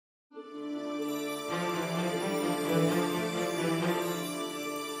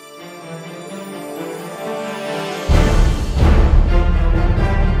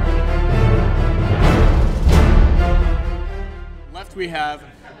we have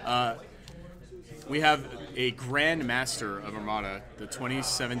a Grand Master of Armada, the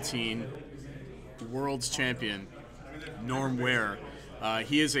 2017 World's Champion, Norm Weir.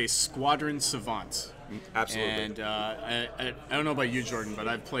 He is a squadron savant. Absolutely. And I don't know about you, Jordan, but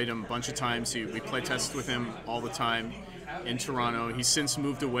I've played him a bunch of times. We play test with him all the time in Toronto. He's since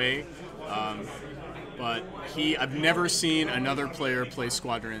moved away, but I've never seen another player play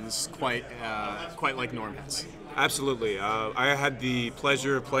squadrons quite like Norm has. Absolutely. I had the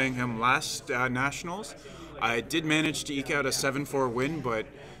pleasure of playing him last Nationals. I did manage to eke out a 7-4 win, but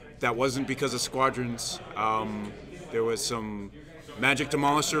that wasn't because of squadrons. There was some Magic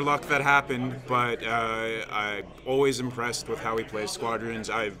Demolisher luck that happened, but I'm always impressed with how he plays squadrons.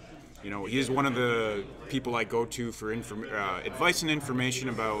 He's one of the people I go to for advice and information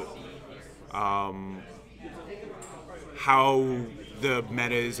about how the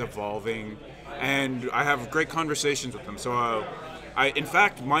meta is evolving, and I have great conversations with him. So, in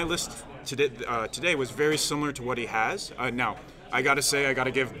fact, my list today was very similar to what he has. Now, I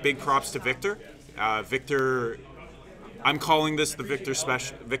gotta give big props to Victor. Victor. I'm calling this the Victor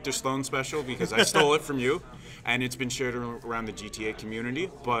Sloane special because I stole it from you, and it's been shared around the GTA community.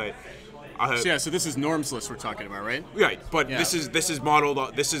 But so this is Norm's list we're talking about, right? Right, but yeah. This is modeled.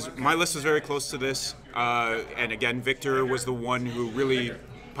 My list is very close to this, and again, Victor was the one who really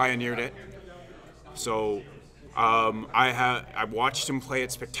pioneered it. So I watched him play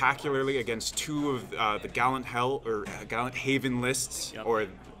it spectacularly against two of the Gallant Haven lists, yep, or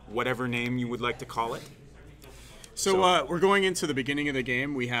whatever name you would like to call it. So we're going into the beginning of the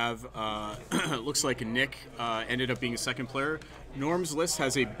game. We have, looks like Nick ended up being a second player. Norm's list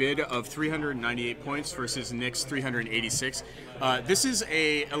has a bid of 398 points versus Nick's 386. This is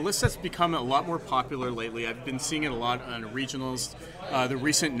a list that's become a lot more popular lately. I've been seeing it a lot on regionals, the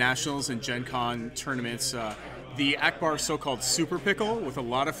recent Nationals and Gen Con tournaments. The Ackbar so-called Super Pickle with a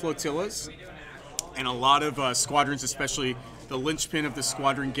lot of flotillas and a lot of squadrons, especially the linchpin of the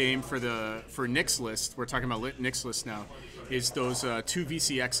squadron game for Nick's list. We're talking about Nick's list now. Is those two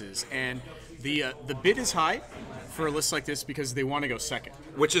VCXs, and the bid is high for a list like this because they want to go second.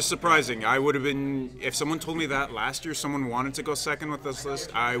 Which is surprising. I would have been, if someone told me that last year someone wanted to go second with this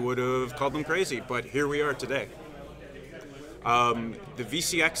list, I would have called them crazy. But here we are today. The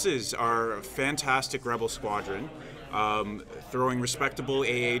VCXs are a fantastic Rebel squadron, throwing respectable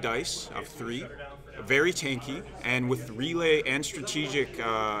AA dice of 3. Very tanky, and with relay and strategic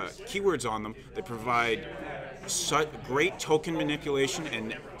keywords on them, they provide such great token manipulation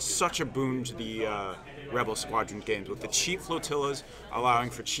and such a boon to the Rebel Squadron games. With the cheap flotillas allowing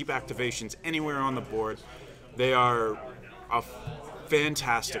for cheap activations anywhere on the board, they are a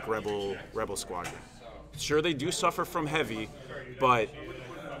fantastic Rebel Squadron. Sure, they do suffer from heavy, but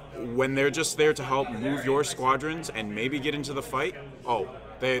when they're just there to help move your squadrons and maybe get into the fight,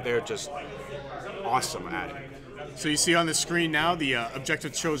 they're just awesome at it. So you see on the screen now, the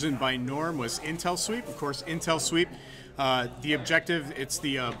objective chosen by Norm was Intel Sweep. Of course, Intel Sweep. The objective, it's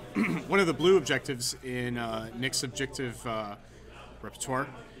the one of the blue objectives in Nick's objective repertoire.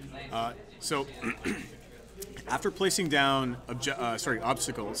 So after placing down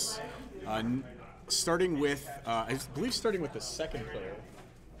obstacles, starting with the second player.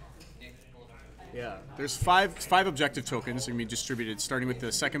 Yeah, there's five objective tokens going to be distributed. Starting with the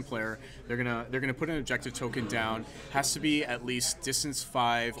second player, they're gonna put an objective token down. Has to be at least distance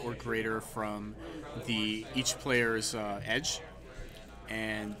 5 or greater from each player's edge,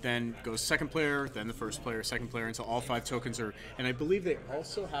 and then goes second player, then the first player, second player, until all 5 tokens are. And I believe they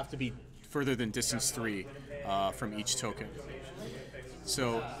also have to be further than distance 3 from each token.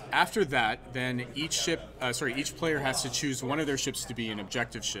 So after that, then each player has to choose one of their ships to be an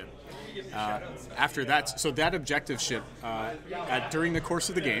objective ship. After that, so that objective ship, during the course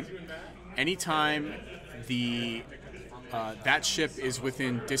of the game, anytime that ship is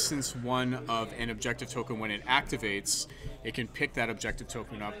within distance 1 of an objective token when it activates, it can pick that objective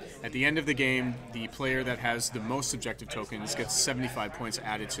token up. At the end of the game, the player that has the most objective tokens gets 75 points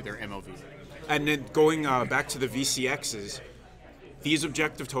added to their MOV. And then going back to the VCXs, these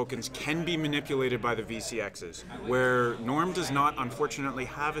objective tokens can be manipulated by the VCXs, where Norm does not, unfortunately,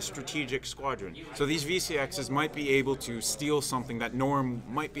 have a strategic squadron. So these VCXs might be able to steal something that Norm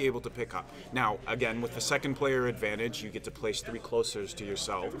might be able to pick up. Now, again, with the second player advantage, you get to place 3 closers to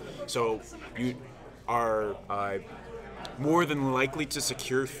yourself. So you are more than likely to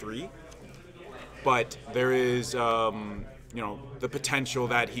secure 3, but there is the potential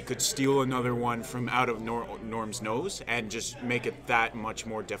that he could steal another one from out of Norm's nose and just make it that much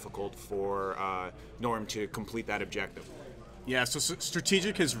more difficult for Norm to complete that objective. Yeah, so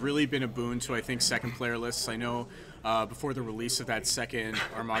strategic has really been a boon to, I think, second player lists. I know before the release of that second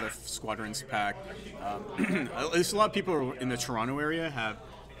Armada Squadrons pack. At least a lot of people in the Toronto area have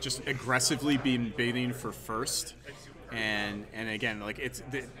just aggressively been bidding for first, and again, like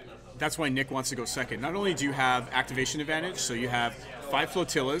that's why Nick wants to go second. Not only do you have activation advantage, so you have 5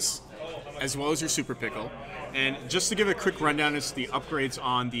 flotillas, as well as your Super Pickle. And just to give a quick rundown as to the upgrades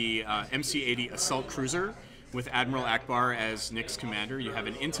on the MC-80 Assault Cruiser with Admiral Ackbar as Nick's commander, you have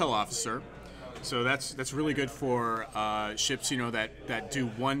an Intel Officer. So that's really good for ships, that do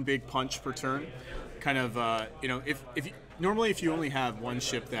one big punch per turn. Kind of, normally if you only have one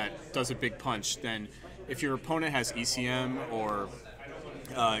ship that does a big punch, then if your opponent has ECM or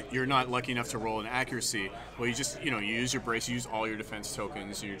you're not lucky enough to roll an accuracy, well, you just, you use your brace, you use all your defense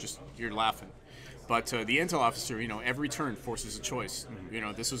tokens, you're laughing. But the Intel Officer, every turn forces a choice.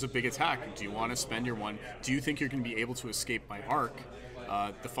 This was a big attack. Do you want to spend your one? Do you think you're going to be able to escape my arc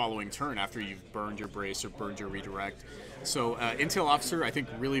the following turn after you've burned your brace or burned your redirect? So Intel Officer, I think,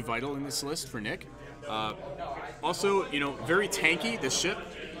 really vital in this list for Nick. Also, very tanky, this ship.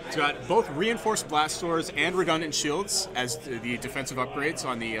 It's got both reinforced blast doors and redundant shields as the defensive upgrades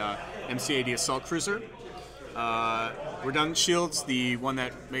on the MC-80 Assault Cruiser. Redundant shields, the one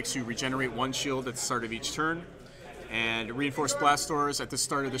that makes you regenerate 1 shield at the start of each turn, and reinforced blast doors at the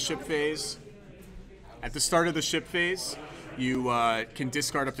start of the ship phase. At the start of the ship phase, you can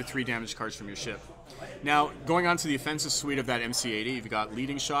discard up to 3 damage cards from your ship. Now, going on to the offensive suite of that MC-80, you've got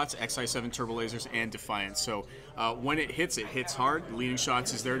leading shots, XI7 Turbolasers, and Defiance. So when it hits hard. Leading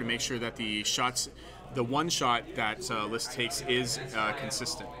shots is there to make sure that the one shot that list takes is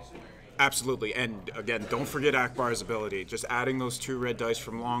consistent. Absolutely, and again, don't forget Ackbar's ability. Just adding those 2 red dice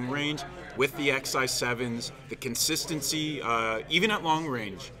from long range with the XI7s, the consistency, even at long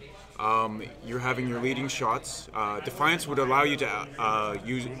range, you're having your leading shots. Defiance would allow you to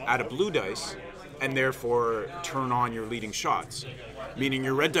add a blue dice and therefore turn on your leading shots, meaning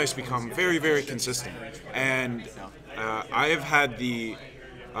your red dice become very, very consistent. And I have had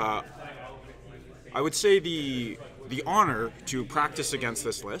I would say the honor to practice against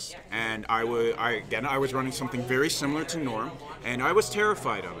this list, and I was running something very similar to Norm, and I was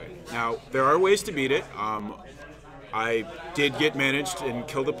terrified of it. Now, there are ways to beat it. I did get managed and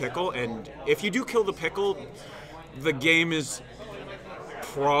kill the pickle, and if you do kill the pickle, the game is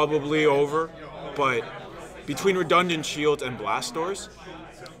probably over, but between redundant shields and blast doors,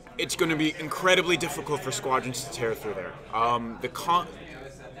 it's going to be incredibly difficult for squadrons to tear through there. On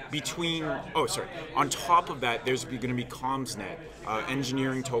top of that, there's going to be CommsNet,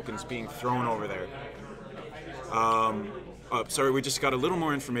 engineering tokens being thrown over there. Sorry, we just got a little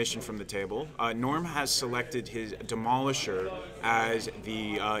more information from the table. Norm has selected his Demolisher as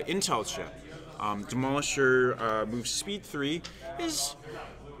the Intel ship. Demolisher moves speed 3, is,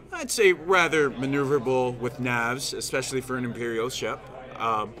 I'd say, rather maneuverable with navs, especially for an Imperial ship.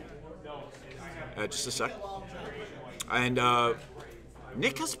 Just a sec. And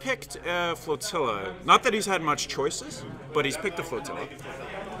Nick has picked a flotilla. Not that he's had much choices, but he's picked a flotilla.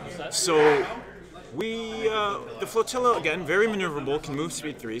 So the flotilla, again, very maneuverable, can move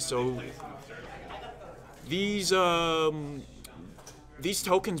speed 3. So these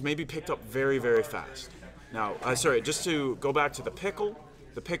tokens may be picked up very, very fast. Now, sorry, just to go back to the pickle.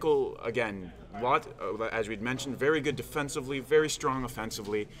 The pickle, again, as we'd mentioned, very good defensively, very strong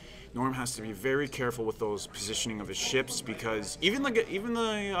offensively. Norm has to be very careful with those positioning of his ships because even the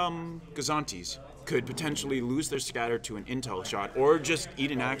Gozantis could potentially lose their scatter to an intel shot or just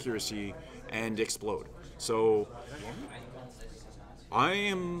eat an accuracy and explode. So I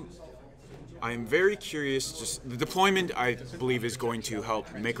am very curious. Just the deployment, I believe, is going to help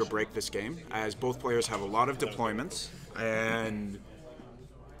make or break this game, as both players have a lot of deployments, and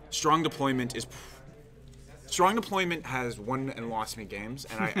strong deployment has won and lost me games,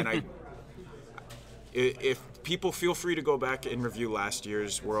 and if people feel free to go back and review last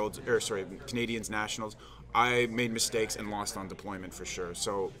year's Canadian Nationals, I made mistakes and lost on deployment for sure.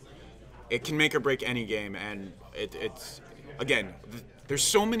 So it can make or break any game, and it's again, there's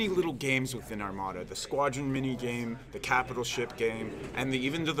so many little games within Armada: the Squadron mini game, the capital ship game, and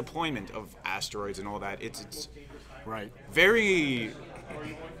even the deployment of asteroids and all that. It's right, very.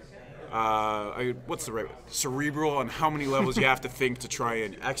 What's the right word? Cerebral on how many levels you have to think to try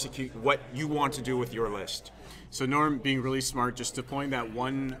and execute what you want to do with your list. So Norm being really smart, just deploying that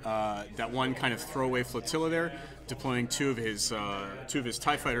one kind of throwaway flotilla there, deploying two of his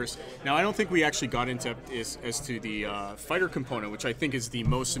TIE fighters. Now I don't think we actually got into as to the fighter component, which I think is the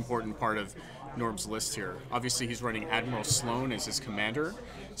most important part of Norm's list here. Obviously he's running Admiral Sloane as his commander.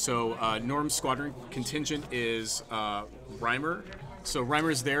 So Norm's squadron contingent is Reimer. So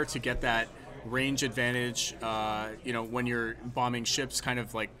Reimer is there to get that range advantage, when you're bombing ships, kind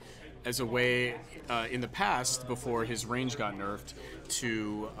of like as a way in the past, before his range got nerfed,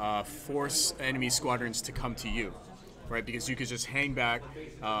 to force enemy squadrons to come to you, right? Because you could just hang back,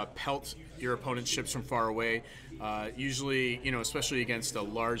 pelt your opponent's ships from far away. Usually, especially against a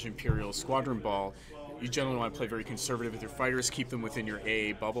large Imperial squadron ball, you generally want to play very conservative with your fighters, keep them within your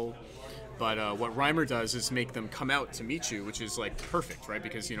AA bubble. But what Reimer does is make them come out to meet you, which is like perfect, right?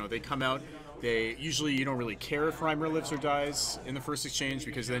 Because they come out. You don't really care if Reimer lives or dies in the first exchange,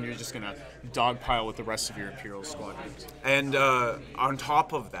 because then you're just gonna dogpile with the rest of your Imperial squadrons. And on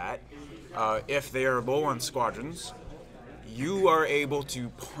top of that, if they are low on squadrons, you are able to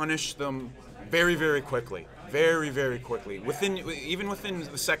punish them very, very quickly. Very, very quickly. Even within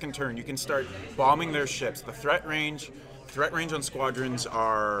the second turn, you can start bombing their ships. The threat range on squadrons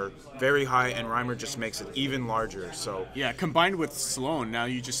are very high, and Reimer just makes it even larger. So yeah, combined with Sloane, now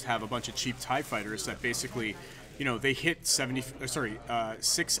you just have a bunch of cheap TIE fighters that basically, they hit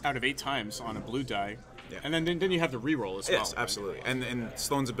 6 out of 8 times on a blue die. Yeah. And then you have the reroll as well. Yes, absolutely. And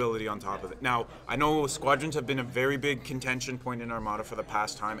Sloane's ability on top of it. Now, I know squadrons have been a very big contention point in Armada for the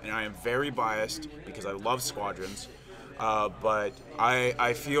past time, and I am very biased because I love squadrons. But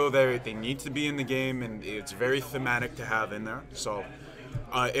I feel that they need to be in the game, and it's very thematic to have in there. So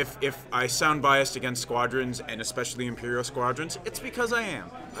if I sound biased against squadrons, and especially Imperial squadrons, it's because I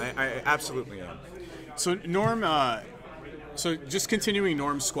am. I absolutely am. So Norm, just continuing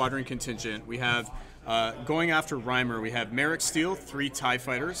Norm's squadron contingent, we have going after Reimer, we have Maarek Stele, 3 TIE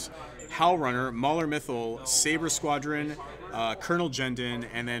fighters, Howlrunner, Mauler Mithel, Saber Squadron, Colonel Jendon,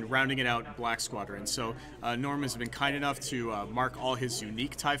 and then rounding it out, Black Squadron. So Norm has been kind enough to mark all his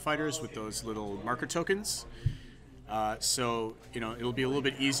unique TIE fighters with those little marker tokens. So it'll be a little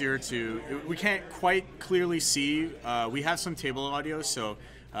bit easier we can't quite clearly see. We have some table audio, so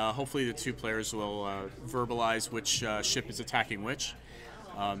hopefully the 2 players will verbalize which ship is attacking which.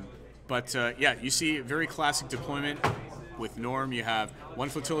 But you see very classic deployment. With Norm, you have 1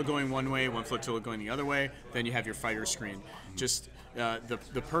 flotilla going one way, 1 flotilla going the other way, then you have your fighter screen. Just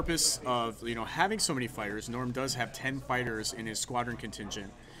the purpose of having so many fighters, Norm does have 10 fighters in his squadron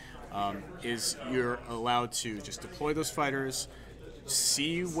contingent, is you're allowed to just deploy those fighters,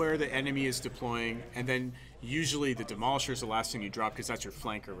 see where the enemy is deploying, and then usually the Demolisher is the last thing you drop, because that's your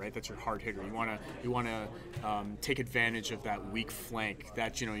flanker, right? That's your hard hitter. You want to take advantage of that weak flank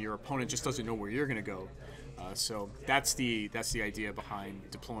that your opponent just doesn't know where you're going to go. So that's the idea behind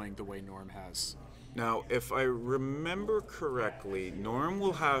deploying the way Norm has. Now, if I remember correctly, Norm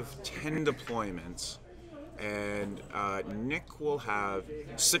will have 10 deployments, and Nick will have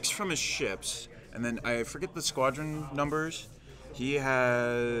 6 from his ships, and then I forget the squadron numbers. He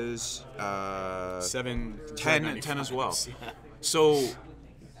has 10 as well. So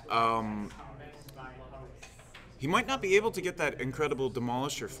he might not be able to get that incredible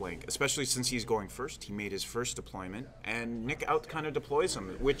Demolisher flank, especially since he's going first. He made his first deployment, and Nick out kind of deploys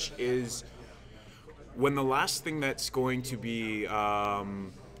him, which is when the last thing that's going to be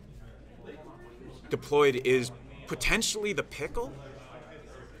deployed is potentially the pickle.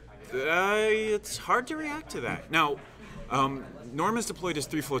 It's hard to react to that. Now, Norm has deployed his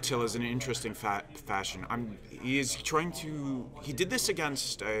 3 flotillas in an interesting fashion. He did this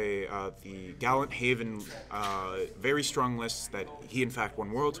against the Gallant Haven very strong lists that he in fact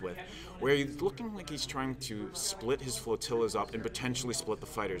won Worlds with, where he's looking like he's trying to split his flotillas up and potentially split the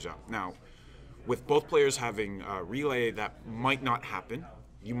fighters up. Now, with both players having relay, that might not happen.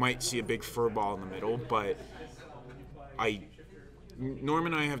 You might see a big fur ball in the middle, but Norm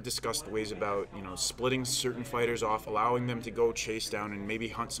and I have discussed ways about splitting certain fighters off, allowing them to go chase down and maybe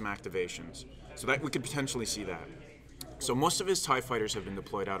hunt some activations, so that we could potentially see that. So most of his TIE fighters have been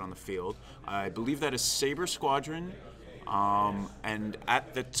deployed out on the field. I believe that is Saber Squadron, and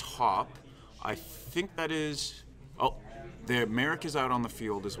at the top, I think that is the Maarek is out on the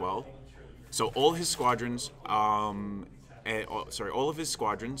field as well. So all his squadrons, all of his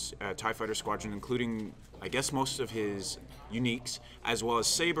squadrons, TIE Fighter Squadron, including I guess most of his uniques, as well as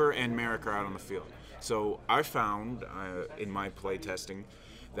Saber and Maarek are out on the field. So I found in my play testing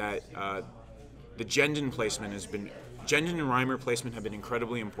that the Jendon placement Jendon and Reimer placement have been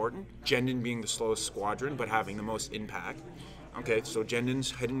incredibly important. Jendon being the slowest squadron, but having the most impact. Okay, so Jendon's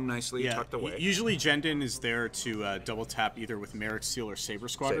hidden nicely, tucked away. Usually Jendon is there to double tap either with Maarek Stele or Saber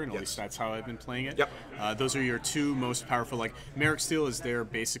Squadron. At least that's how I've been playing it. Yep. Those are your 2 most powerful. Like Maarek Stele is there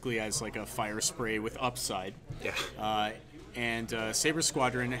basically as like a fire spray with upside. Yeah. And Saber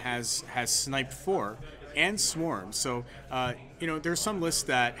Squadron has Snipe 4 and Swarm. So there's some lists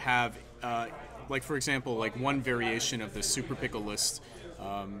that have like for example, like one variation of the Super Pickle list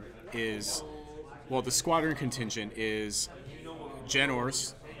is, well, the squadron contingent is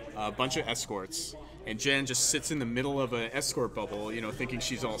Jen-Ors, a bunch of escorts, and Jen just sits in the middle of an escort bubble, you know, thinking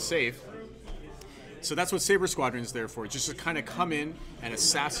she's all safe. So that's what Saber Squadron is there for, just to kind of come in and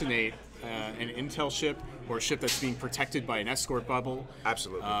assassinate an intel ship or a ship that's being protected by an escort bubble.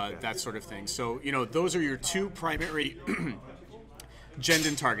 Absolutely. That sort of thing. So, you know, those are your two primary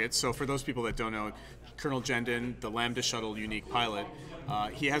Jendon targets. So for those people that don't know, Colonel Jendon, the Lambda Shuttle unique pilot,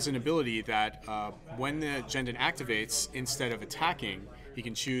 he has an ability that when the Jendon activates, instead of attacking, he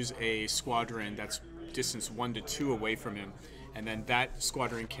can choose a squadron that's distance 1 to 2 away from him, and then that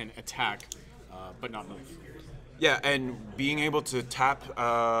squadron can attack but not move. Yeah, and being able to tap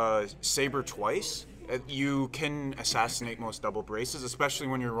Saber twice, you can assassinate most double braces, especially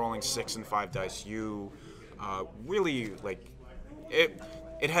when you're rolling 6 and 5 dice. You really, like,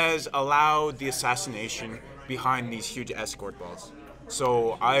 it has allowed the assassination behind these huge escort balls.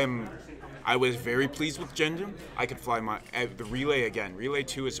 So I was very pleased with Jendon. I could fly the relay again. Relay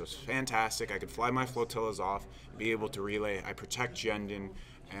 2 was fantastic. I could fly my flotillas off, be able to relay. I protect Jendon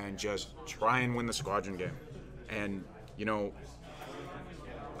and just try and win the squadron game. And, you know,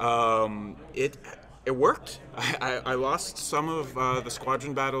 it worked. I lost some of the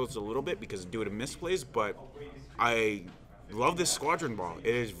squadron battles a little bit because due to misplays, but I love this squadron ball.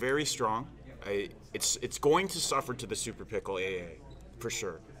 It is very strong. It's going to suffer to the Super Pickle AA, for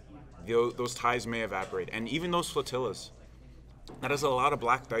sure. Those ties may evaporate. And even those flotillas, that is a lot of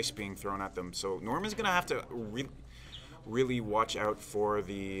black dice being thrown at them. So Norm is going to have to really watch out for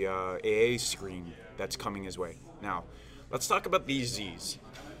the AA screen that's coming his way. Now, let's talk about these Z's.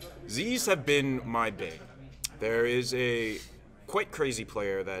 Z's have been my bane. There is a quite crazy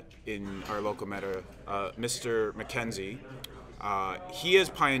player that in our local meta, Mr. McKenzie, he has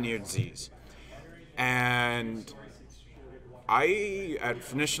pioneered Z's. And I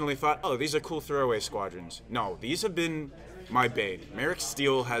initially thought, oh, these are cool throwaway squadrons. No, these have been my bane. Maarek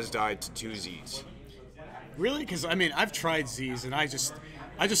Stele has died to 2 Z's. Really? Because, I mean, I've tried Z's, and I just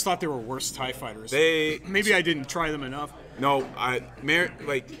thought they were worse TIE fighters. Maybe I didn't try them enough. No,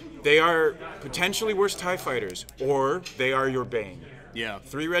 they are potentially worse TIE fighters, or they are your bane. Yeah.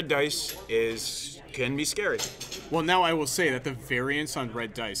 3 red dice can be scary. Well, now I will say that the variance on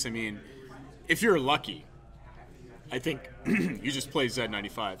red dice, I mean, if you're lucky, I think you just play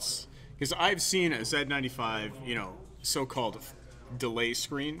Z95s. Because I've seen a Z95, you know, so-called delay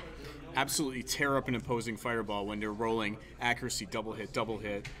screen absolutely tear up an opposing fireball when they're rolling accuracy, double hit.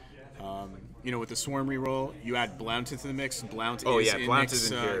 You know, with the swarm reroll, you add Blount into the mix. Blount is in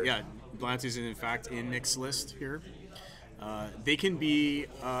here. Yeah, Blount is in fact in Nick's list here. They can be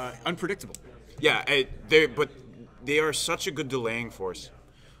unpredictable. Yeah, but they are such a good delaying force.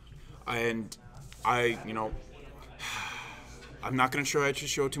 And you know, I'm not going to try to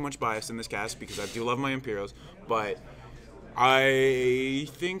show too much bias in this cast because I do love my Imperials, but I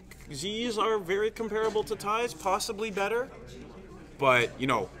think Z's are very comparable to TIEs, possibly better. But, you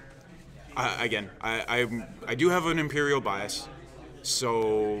know, I do have an Imperial bias.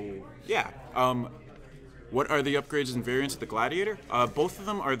 So, yeah. What are the upgrades and variants of the Gladiator? Both of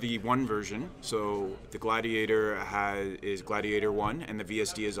them are the 1 version. So the Gladiator is Gladiator 1, and the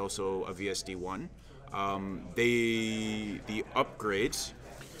VSD is also a VSD 1. The upgrades.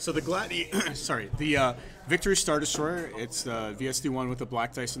 So the Victory Star Destroyer, it's the VSD1 with the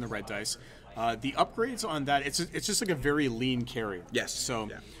black dice and the red dice. The upgrades on that, it's just like a very lean carrier. Yes. So,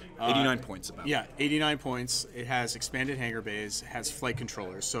 yeah. 89 points about. Yeah, 89 points. It has expanded hangar bays, has flight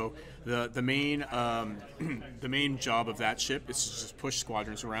controllers. So the main the main job of that ship is to just push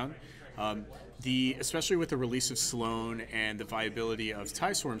squadrons around. Especially with the release of Sloane and the viability of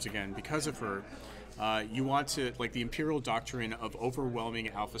TIE Swarms again, because of her. You want to, like, the Imperial doctrine of overwhelming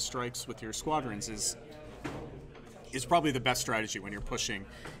alpha strikes with your squadrons is probably the best strategy when you're pushing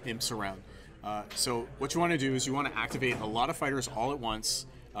imps around. So what you want to do is you want to activate a lot of fighters all at once.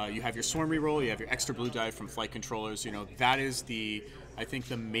 You have your swarm reroll, you have your extra blue die from flight controllers. You know, that is I think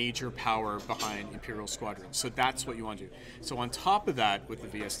the major power behind Imperial squadrons. So that's what you want to do. So on top of that, with the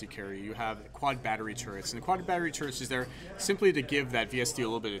VSD carrier, you have quad battery turrets. And the quad battery turrets is there simply to give that VSD a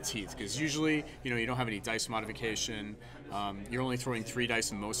little bit of teeth. Because usually, you know, you don't have any dice modification. You're only throwing 3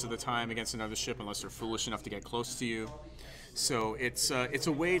 dice most of the time against another ship unless they're foolish enough to get close to you. So it's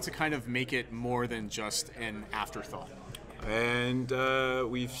a way to kind of make it more than just an afterthought. And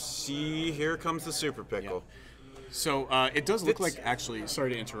we see, here comes the Super Pickle. Yeah. So it does look like, actually,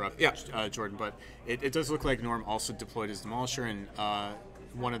 sorry to interrupt, Jordan, but it does look like Norm also deployed his Demolisher, and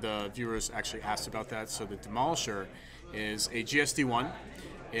one of the viewers actually asked about that. So the Demolisher is a GSD-1.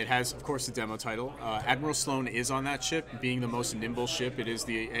 It has, of course, the demo title. Admiral Sloane is on that ship, being the most nimble ship.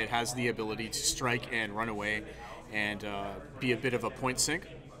 It has the ability to strike and run away, and be a bit of a point sink.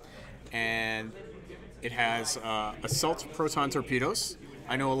 And it has assault proton torpedoes.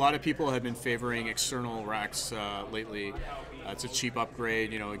 I know a lot of people have been favoring external racks lately. It's a cheap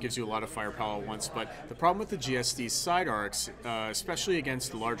upgrade, it gives you a lot of firepower at once, but the problem with the GSD side arcs, especially against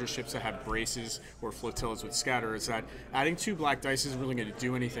the larger ships that have braces or flotillas with scatter, is that adding 2 black dice isn't really going to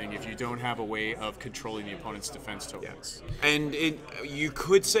do anything if you don't have a way of controlling the opponent's defense tokens. Yeah. And you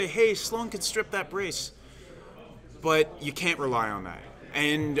could say, hey, Sloane could strip that brace, but you can't rely on that.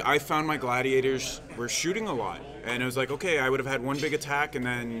 And I found my gladiators were shooting a lot, and I was like, okay, I would have had 1 big attack, and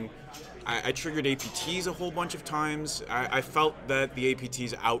then I triggered APTs a whole bunch of times. I felt that the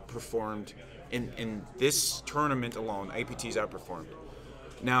APTs outperformed in this tournament alone. APTs outperformed.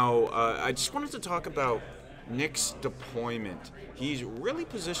 Now, I just wanted to talk about Nick's deployment. He's really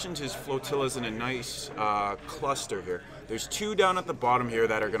positioned his flotillas in a nice cluster here. There's 2 down at the bottom here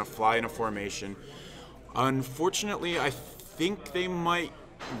that are going to fly in a formation. Unfortunately, I think they might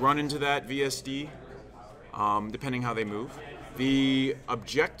run into that VSD, depending how they move. The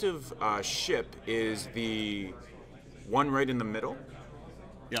objective ship is the one right in the middle.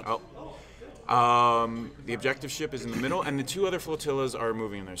 Yep. The objective ship is in the middle, and the 2 other flotillas are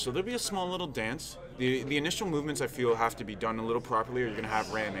moving in there. So there'll be a small little dance. The initial movements, I feel, have to be done a little properly, or you're going to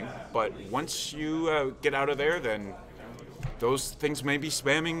have ramming. But once you get out of there, then those things may be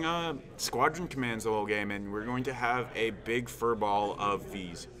spamming squadron commands the whole game, and we're going to have a big furball of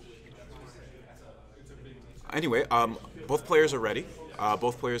these. Anyway, both players are ready.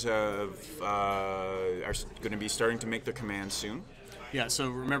 Both players are going to be starting to make their commands soon. Yeah, so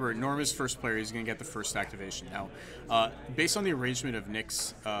remember, Norm is first player. He's going to get the first activation. Now, based on the arrangement of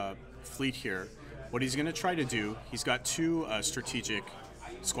Nick's fleet here, what he's going to try to do, he's got 2 strategic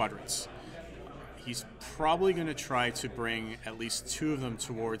squadrons. He's probably going to try to bring at least 2 of them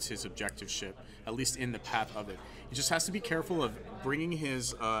towards his objective ship, at least in the path of it. He just has to be careful of bringing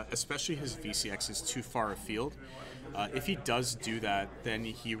his, especially his VCXs, too far afield. If he does do that, then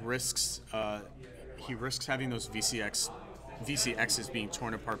he risks having those VCXs being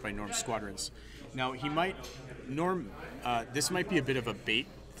torn apart by Norm's squadrons. Now this might be a bit of a bait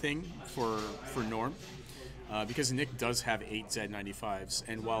thing for Norm. Because Nick does have 8 Z95s,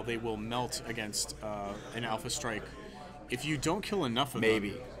 and while they will melt against an Alpha Strike, if you don't kill enough of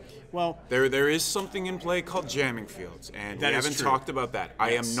them... Well, there is something in play called jamming fields, and we haven't talked about that. Yes. I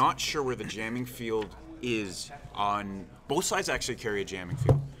am not sure where the jamming field is on... Both sides actually carry a jamming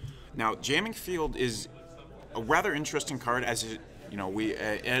field. Now, jamming field is a rather interesting card, as it,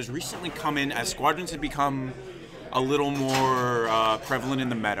 it has recently come in as squadrons have become a little more prevalent in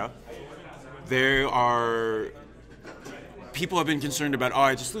the meta. There are people have been concerned about,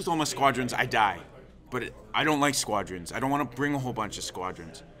 I just lose all my squadrons, I die. But I don't like squadrons. I don't want to bring a whole bunch of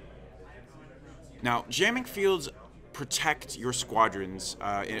squadrons. Now, jamming fields protect your squadrons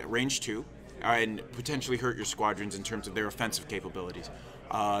at range 2 and potentially hurt your squadrons in terms of their offensive capabilities.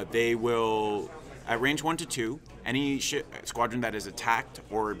 They will, at range 1 to 2, any squadron that is attacked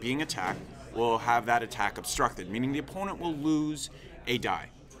or being attacked will have that attack obstructed, meaning the opponent will lose a die.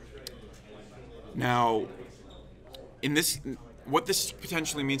 Now, what this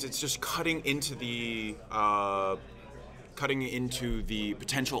potentially means, it's just cutting into the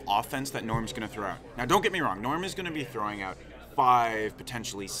potential offense that Norm's going to throw out. Now, don't get me wrong, Norm is going to be throwing out 5,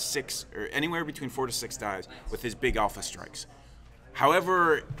 potentially 6, or anywhere between 4 to 6 dies with his big alpha strikes.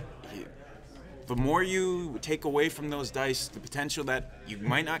 However, the more you take away from those dice, the potential that you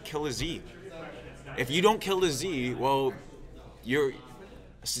might not kill a Z. If you don't kill a Z, well,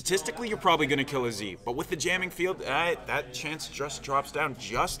 statistically, you're probably going to kill a Z. But with the jamming field, that chance just drops down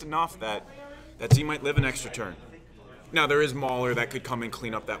just enough that Z might live an extra turn. Now, there is Mauler that could come and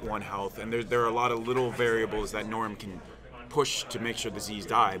clean up that 1 health, and there are a lot of little variables that Norm can push to make sure the Zs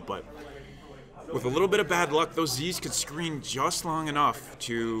die. But with a little bit of bad luck, those Zs could screen just long enough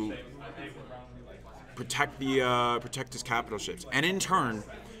to protect his capital ships. And in turn,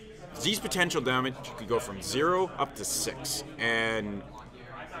 Z's potential damage could go from 0 up to 6. And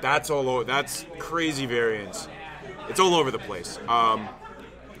that's crazy variance. It's all over the place. I'm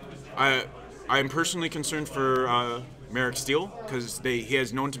personally concerned for Maarek Stele, because he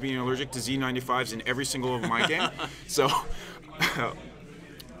has known to be allergic to Z95s in every single of my game. So,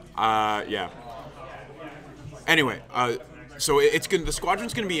 yeah. Anyway, so it's good. The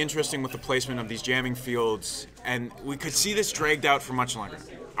squadron's going to be interesting with the placement of these jamming fields, and we could see this dragged out for much longer.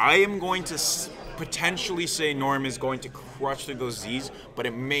 I am going to potentially say Norm is going to crush through those Zs, but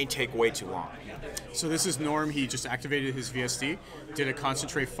it may take way too long. So this is Norm. He just activated his VSD, did a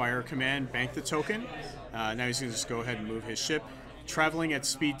concentrate fire command, banked the token. Now he's going to just go ahead and move his ship. Traveling at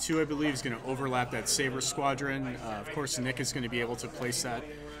speed 2, I believe, is going to overlap that Saber Squadron. Of course, Nick is going to be able to place that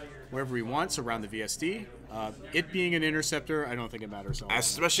wherever he wants around the VSD. It being an interceptor, I don't think it matters all.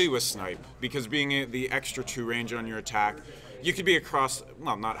 Especially with snipe, because being the extra 2 range on your attack, you could be across,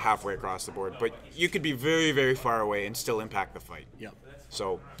 well, not halfway across the board, but you could be very, very far away and still impact the fight. Yep.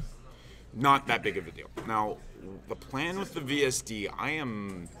 So, not that big of a deal. Now, the plan with the VSD,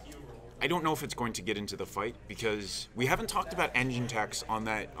 I don't know if it's going to get into the fight, because we haven't talked about engine techs on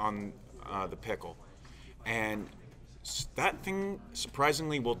the Pickle, and that thing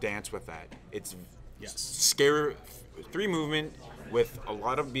surprisingly will dance with that. It's scare 3 movement with a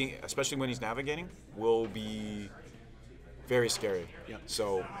lot of being, especially when he's navigating, will be very scary. Yep.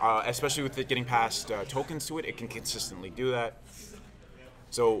 So especially with it getting past tokens to it, it can consistently do that.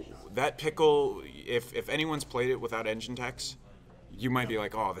 So that Pickle, if anyone's played it without engine techs, you might be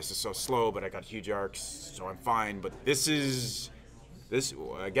like, oh, this is so slow, but I got huge arcs, so I'm fine. But this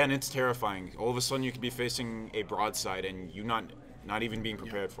again, it's terrifying. All of a sudden, you could be facing a broadside and you not even being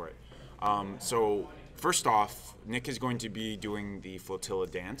prepared for it. So first off, Nick is going to be doing the flotilla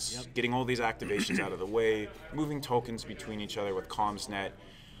dance, getting all these activations out of the way, moving tokens between each other with CommsNet,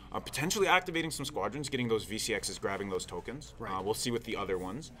 potentially activating some squadrons, getting those VCXs grabbing those tokens. Right. We'll see with the other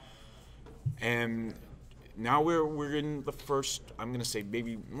ones. And now we're in the first, I'm going to say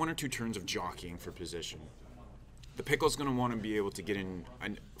maybe 1 or 2 turns of jockeying for position. The Pickle's going to want to be able to get in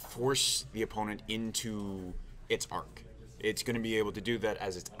and force the opponent into its arc. It's going to be able to do that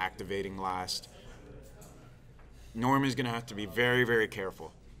as it's activating last. Norm is going to have to be very, very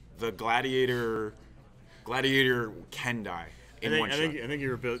careful. The Gladiator can die in one shot. I think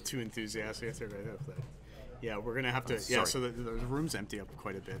you're a bit too enthusiastic. Yeah, we're gonna have to. Yeah, so the room's empty up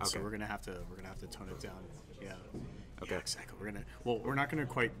quite a bit, so we're gonna have to tone it down. Yeah. Okay. Yeah, exactly. We're not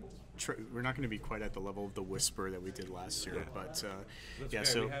gonna be quite at the level of the Whisper that we did last year, but yeah.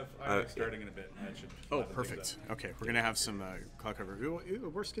 So we have starting in a bit. oh, perfect. Okay, we're gonna have some cloud cover.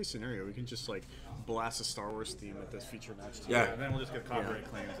 Worst case scenario, we can just like blast a Star Wars theme at this feature match. Yeah. And then we'll just get copyright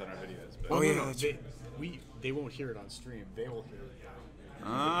claims on our videos. But No, they won't hear it on stream. They will hear it.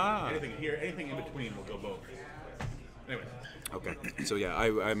 anything in between will go both. Anyway. Okay, so yeah,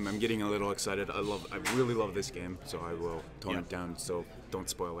 I'm getting a little excited. I really love this game, so I will tone it down. So don't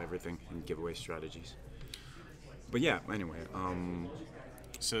spoil everything and give away strategies. But yeah, anyway.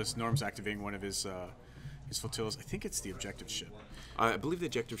 So this Norm's activating one of his flotillas. I think it's the objective ship. I believe the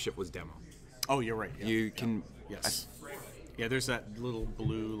objective ship was Demo. Oh, you're right. Yeah. You can. Yes. Yeah, there's that little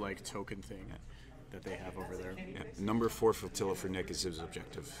blue like token thing that they have over there. Yeah, number 4 flotilla for Nick is his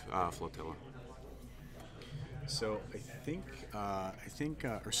objective flotilla. So I think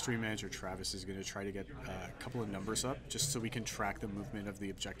our stream manager Travis is going to try to get a couple of numbers up just so we can track the movement of the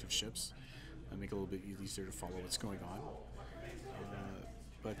objective ships and make it a little bit easier to follow what's going on.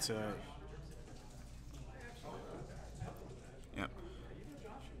 Yeah.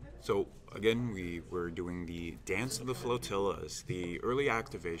 So again, we were doing the dance of the flotillas, the early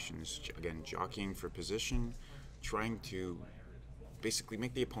activations. Again, jockeying for position, trying to basically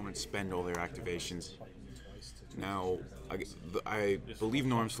make the opponent spend all their activations. Now, I believe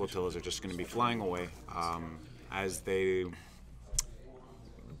Norm's flotillas are just going to be flying away as they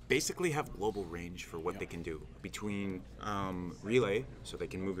basically have global range for what they can do between relay, so they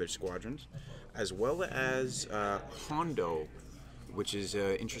can move their squadrons, as well as Hondo, which is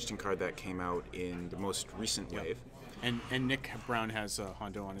an interesting card that came out in the most recent wave. And Nick Brown has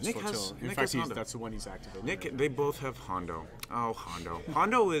Hondo on his flotilla. In fact, that's the one he's activated. They both have Hondo. Oh, Hondo.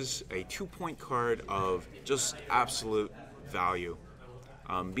 Hondo is a 2-point card of just absolute value.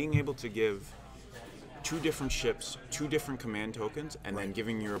 Being able to give 2 different ships 2 different command tokens, and then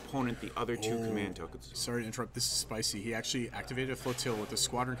giving your opponent the other 2 command tokens. Sorry to interrupt. This is spicy. He actually activated a flotilla with the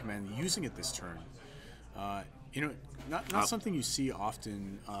squadron command, using it this turn. Not something you see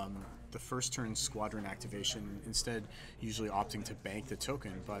often. The first turn squadron activation, instead usually opting to bank the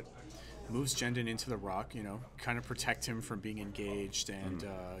token, but moves Jendon into the rock, kind of protect him from being engaged and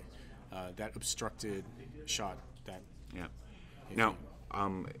that obstructed shot. Now,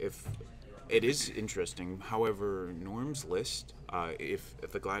 if it is interesting, however, Norm's list, if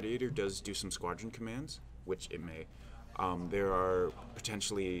the Gladiator does do some squadron commands, which it may, there are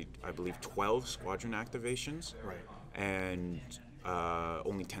potentially, I believe, 12 squadron activations. Right. And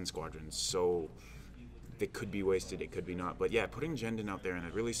only 10 squadrons, so they could be wasted, it could be not. But yeah, putting Jendon out there in a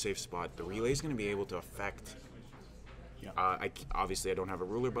really safe spot, the relay is going to be able to affect Yeah. Obviously, I don't have a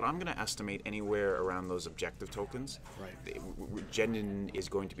ruler, but I'm going to estimate anywhere around those objective tokens. Right. Jendon is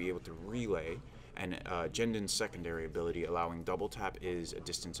going to be able to relay, and Jendon's secondary ability, allowing double tap, is a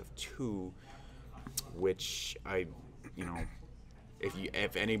distance of 2, which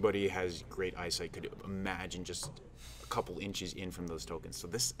if anybody has great eyesight, could imagine just a couple inches in from those tokens. So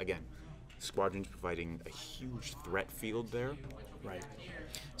this, again, Squadron's providing a huge threat field there. Right.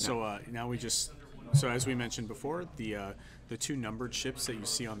 So now we just. So as we mentioned before, the 2 numbered ships that you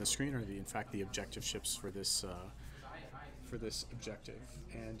see on the screen are in fact the objective ships for this objective.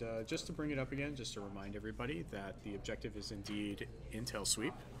 And just to bring it up again, just to remind everybody that the objective is indeed intel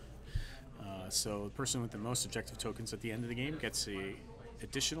sweep. So the person with the most objective tokens at the end of the game gets a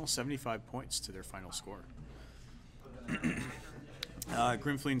additional 75 points to their final score.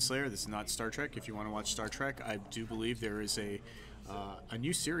 Grimfleet Slayer. This is not Star Trek. If you want to watch Star Trek, I do believe there is a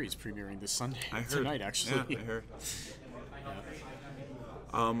new series premiering this Sunday tonight. Actually, yeah, I heard.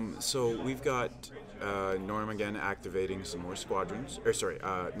 So we've got Norm again activating some more squadrons.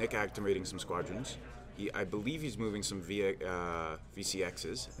 Nick activating some squadrons. I believe he's moving some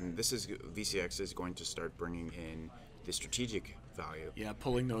VCXs, and VCX is going to start bringing in the strategic value. Yeah,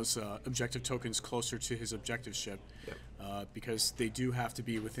 pulling those objective tokens closer to his objective ship, because they do have to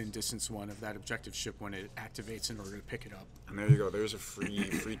be within distance 1 of that objective ship when it activates in order to pick it up. And there you go. There's a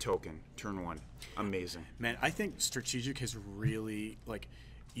free token. Turn 1. Amazing. Man, I think strategic has really, like,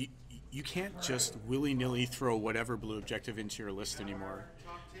 you can't just willy-nilly throw whatever blue objective into your list anymore.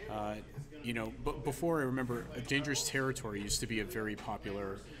 But before, I remember a dangerous territory used to be a very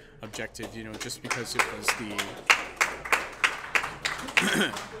popular objective, just because it was the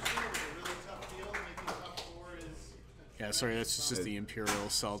yeah, sorry, that's just the Imperial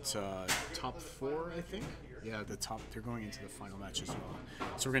Assault top 4, I think. Yeah, they're going into the final match as well.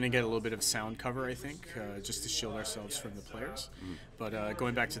 So we're going to get a little bit of sound cover, I think, just to shield ourselves from the players. But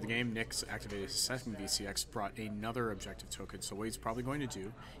going back to the game, Nick's activated his second VCX, brought another objective token. So what he's probably going to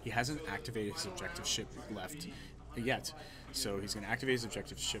do, he hasn't activated his objective ship left yet. So he's going to activate his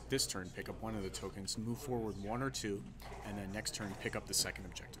objective ship this turn, pick up one of the tokens, move forward 1 or 2, and then next turn pick up the second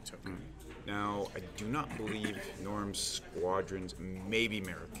objective token. Now, I do not believe Norm's squadrons, maybe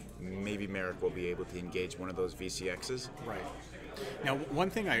Maarek will be able to engage one of those VCXs. Right. Now, one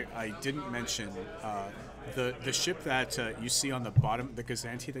thing I didn't mention, the ship that you see on the bottom, the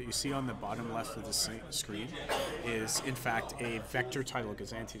Gozanti that you see on the bottom left of the screen, is in fact a vector title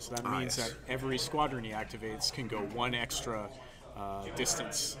Gozanti. So that means that every squadron he activates can go 1 extra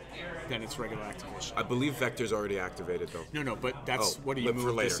distance than its regular activation. I believe Vector's already activated, though. No, but that's what he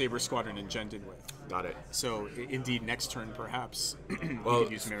moved the Saber Squadron and Jendon with. Got it. So, indeed, next turn, perhaps, well, we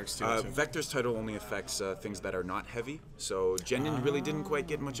could use Maarek's too. Vector's title only affects things that are not heavy, so Jendon really didn't quite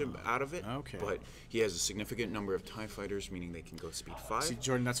get much out of it. Okay. But he has a significant number of TIE fighters, meaning they can go speed 5. See,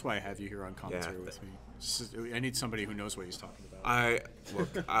 Jordan, that's why I have you here on commentary with me. I need somebody who knows what he's talking about.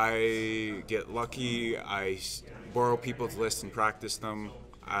 I get lucky. I borrow people's lists and practice them.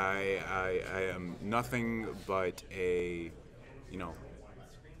 I am nothing but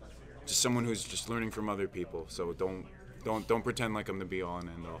just someone who's just learning from other people. So don't pretend like I'm the be all and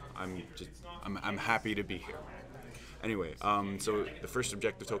end all. I'm happy to be here. Anyway, so the first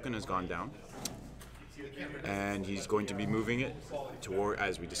objective token has gone down, and he's going to be moving it toward,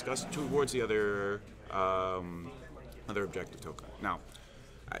 as we discussed, towards the other objective token. Now,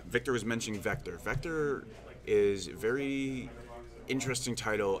 Victor was mentioning Vector. Vector is a very interesting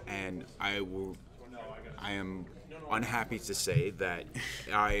title, and I am unhappy to say that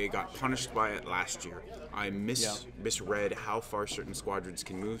I got punished by it last year. I misread how far certain squadrons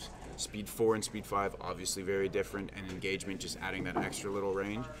can move. Speed 4 and Speed 5, obviously very different, and engagement just adding that extra little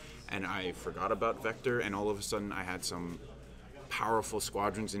range. And I forgot about Vector, and all of a sudden I had some powerful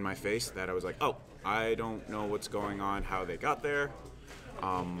squadrons in my face that I was like, oh, I don't know what's going on, how they got there.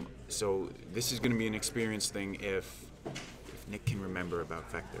 So this is going to be an experience thing if Nick can remember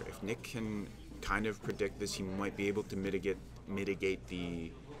about Vector. If Nick can kind of predict this, he might be able to mitigate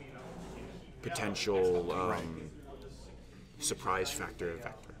the potential surprise factor of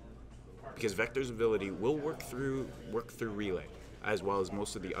Vector. Because Vector's ability will work through relay, as well as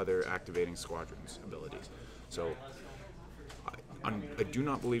most of the other activating squadrons' abilities. So I do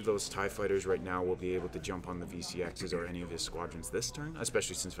not believe those TIE fighters right now will be able to jump on the VCXs or any of his squadrons this turn,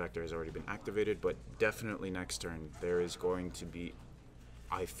 especially since Vector has already been activated, but definitely next turn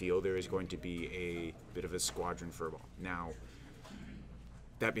I feel there is going to be a bit of a squadron furball. Now,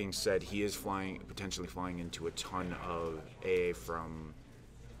 that being said, he is potentially flying into a ton of AA from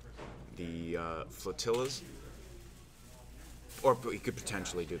the flotillas, or he could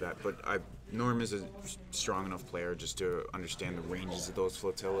potentially do that, but Norm is a strong enough player just to understand the ranges of those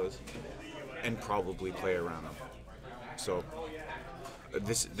flotillas and probably play around them. So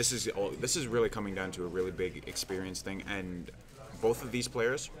this is really coming down to a really big experience thing, and both of these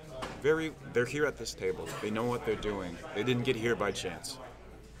players, they're here at this table. They know what they're doing. They didn't get here by chance.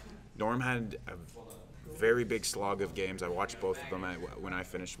 Norm had a very big slog of games. I watched both of them when I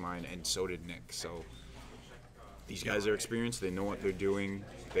finished mine, and so did Nick. So these guys are experienced. They know what they're doing.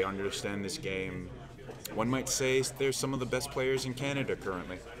 They understand this game. One might say they're some of the best players in Canada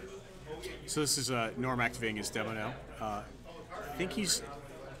currently. So this is Norm activating his demo now. I think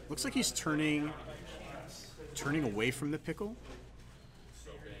looks like he's turning away from the pickle.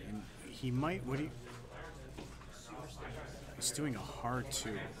 And he might, he's doing a hard 2.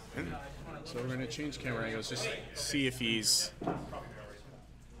 So we're going to change camera angles, just see if he's...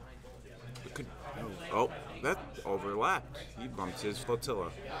 Oh, that overlapped. He bumped his flotilla.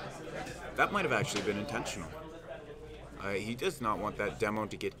 That might have actually been intentional. He does not want that demo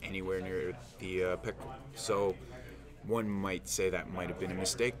to get anywhere near the pickle. So one might say that might have been a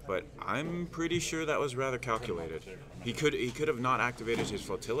mistake, but I'm pretty sure that was rather calculated. He could have not activated his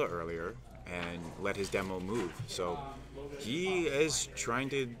flotilla earlier and let his demo move. So he is trying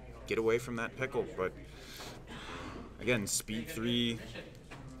to get away from that pickle, but again, speed 3,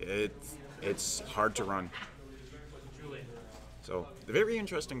 it's hard to run. So, a very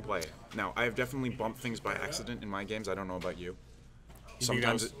interesting play. Now, I have definitely bumped things by accident in my games. I don't know about you.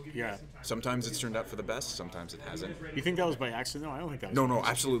 Sometimes it's turned out for the best. Sometimes it hasn't. You think that was by accident? No, I don't think that was. No,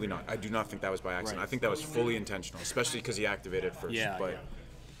 absolutely not. I do not think that was by accident. Right. I think that was fully intentional, especially because he activated first. Yeah, but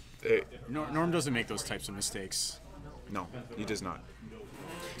Norm doesn't make those types of mistakes. No, he does not.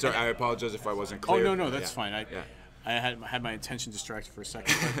 Sorry, I apologize if I wasn't clear. Oh no, that's fine. I had my attention distracted for a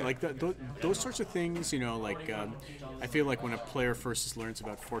second. But like those sorts of things, I feel like when a player first learns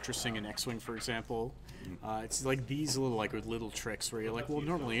about fortressing and X-wing, for example, it's like these little tricks where you're like, well,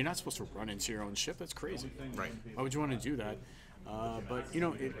 normally you're not supposed to run into your own ship. That's crazy. Right. Why would you want to do that? But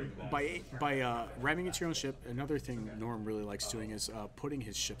by ramming into your own ship, another thing Norm really likes doing is putting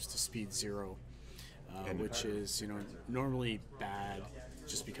his ships to speed 0, which is normally bad.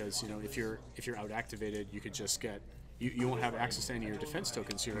 Just because if you're out activated, you could just get you won't have access to any of your defense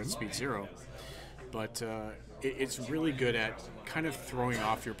tokens. You're at speed 0, but it's really good at kind of throwing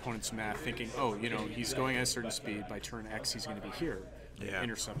off your opponent's math, thinking, oh, he's going at a certain speed. By turn X, he's going to be here,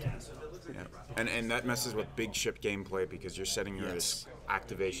 intercepting. Yeah, and that messes with big ship gameplay because you're setting your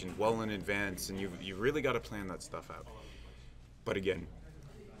activation well in advance, and you really got to plan that stuff out. But again,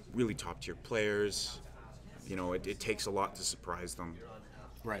 really top tier players, it takes a lot to surprise them.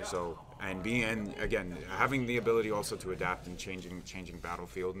 Right. So and again having the ability also to adapt and changing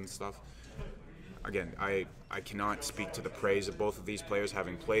battlefield and stuff. Again, I cannot speak to the praise of both of these players,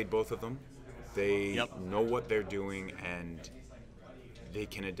 having played both of them. They know what they're doing and they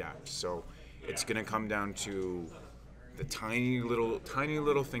can adapt. So it's going to come down to the tiny little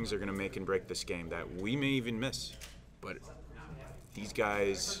things that are going to make and break this game that we may even miss. But these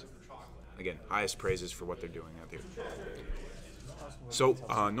guys, again, highest praises for what they're doing out here. So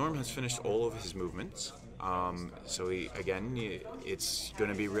Norm has finished all of his movements. So it's going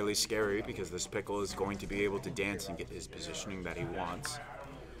to be really scary because this pickle is going to be able to dance and get his positioning that he wants.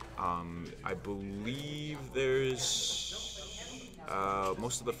 I believe there's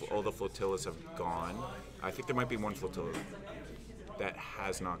most of all the flotillas have gone. I think there might be one flotilla that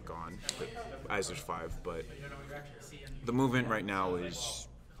has not gone, but as there's 5. But the movement right now is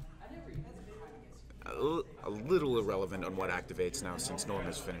a little irrelevant on what activates now since Norm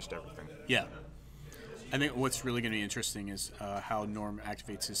has finished everything. Yeah. I think what's really going to be interesting is how Norm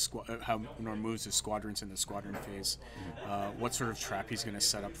activates how Norm moves his squadrons in the squadron phase. What sort of trap he's going to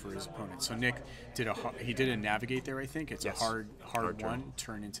set up for his opponent. So Nick did a navigate there. I think it's a hard one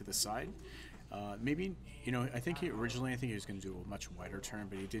turn into the side. Maybe I think he was going to do a much wider turn,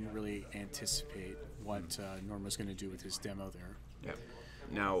 but he didn't really anticipate what Norm was going to do with his demo there. Yeah.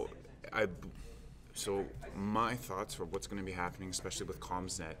 Now So my thoughts for what's going to be happening, especially with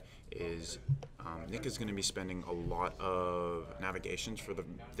CommsNet, is Nick is going to be spending a lot of navigations for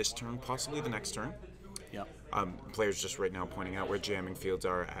this turn, possibly the next turn. Yeah. Players just right now pointing out where jamming fields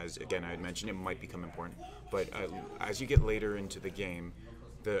are, as again I had mentioned, it might become important. But as you get later into the game,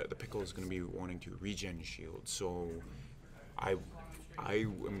 the pickle is going to be wanting to regen shield. So I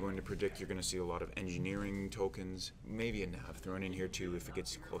am going to predict you're going to see a lot of engineering tokens, maybe a nav thrown in here too if it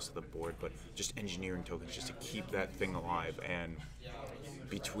gets close to the board, but just engineering tokens just to keep that thing alive. And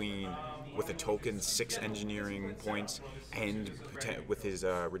with a token, 6 engineering points, and with his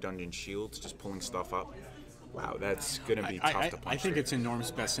redundant shields, just pulling stuff up, Wow, that's going to be tough to punch. I think it's in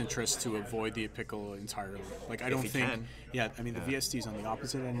Norm's best interest to avoid the Pickle entirely. Like, I don't think. Can. Yeah, I mean, the VSD is on the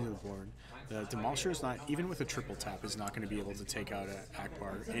opposite end of the board. The Demolisher is not, even with a triple tap, is not going to be able to take out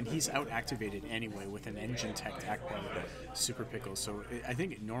Ackbar. And he's out activated anyway with an engine tech Ackbar Super Pickle. So I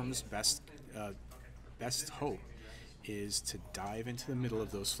think Norm's best hope is to dive into the middle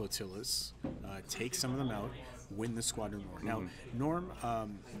of those flotillas, take some of them out, win the Squadron war. Now, Norm,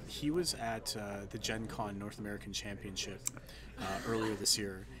 he was at the Gen Con North American Championship earlier this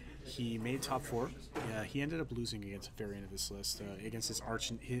year. He made top 4. He ended up losing against a variant of his list, against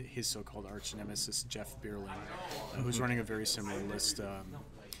his so-called arch nemesis, Jeff Bierling, who's running a very similar list.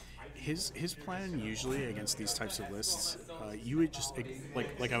 His plan usually against these types of lists, you would just,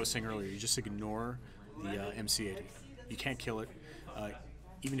 like I was saying earlier, you just ignore the MC80. You can't kill it.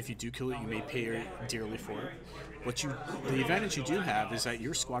 Even if you do kill it, you may pay dearly for it. The advantage you do have is that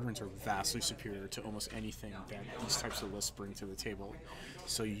your squadrons are vastly superior to almost anything that these types of lists bring to the table.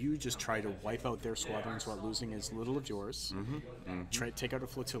 So you just try to wipe out their squadrons while losing as little of yours. Try to take out a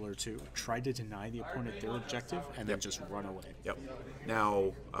flotilla or two. Try to deny the opponent their objective, and then just run away. Yep.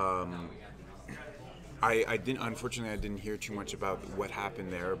 Now, unfortunately, I didn't hear too much about what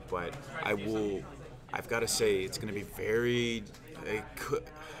happened there, but I've got to say, it's going to be very.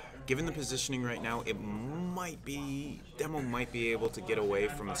 Given the positioning right now, Demo might be able to get away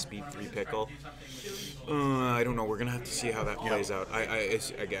from a Speed 3 Pickle. I don't know. We're going to have to see how that plays out. I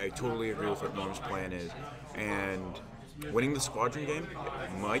totally agree with what Norm's plan is. And winning the Squadron game,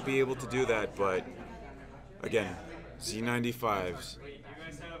 might be able to do that, but again, Z95s,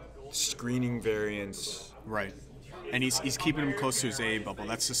 screening variants. Right. And he's keeping him close to his AA bubble.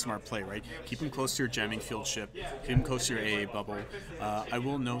 That's the smart play, right? Keep him close to your jamming field ship. Keep him close to your AA bubble. I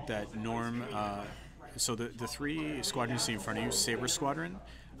will note that Norm, so the 3 squadrons you see in front of you, Saber Squadron,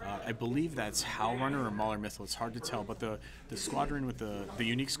 I believe that's Howlrunner or Mauler Mithel. It's hard to tell, but the squadron with the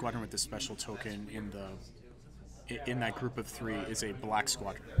unique squadron with the special token in that group of 3 is a black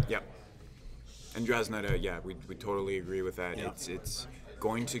squadron. Yep. And Drasneta, we totally agree with that. Yeah. It's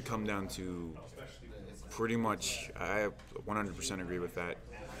going to come down to pretty much, I 100% agree with that.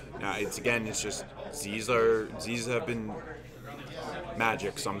 Now, it's just Z's have been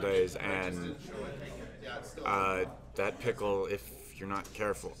magic some days, and that Pickle, if you're not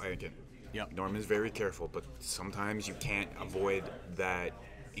careful, Norm is very careful, but sometimes you can't avoid that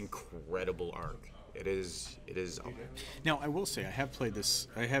incredible arc. It is. Now, I will say I have played this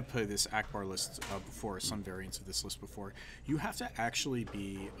Ackbar list before, some variants of this list before. You have to actually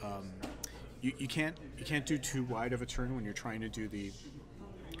be. You can't do too wide of a turn when you're trying to do the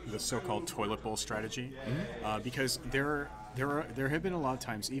so-called toilet bowl strategy, because there have been a lot of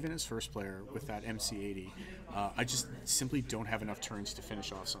times, even as first player with that MC80, I just simply don't have enough turns to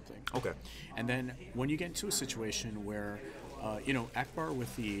finish off something. Okay. And then when you get into a situation where, Ackbar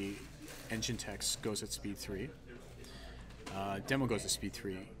with the engine text goes at speed 3, Demo goes at speed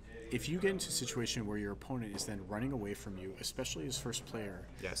 3. If you get into a situation where your opponent is then running away from you, especially as first player,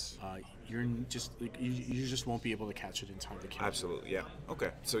 yes, you just won't be able to catch it in time to kill. Absolutely, yeah.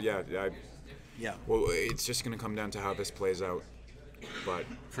 Okay, so yeah. Well, it's just going to come down to how this plays out, but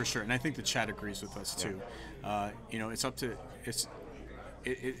for sure, and I think the chat agrees with us too. It's up to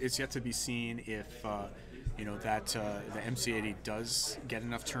it's yet to be seen if that the MC80 does get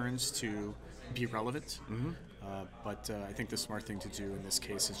enough turns to be relevant. But I think the smart thing to do in this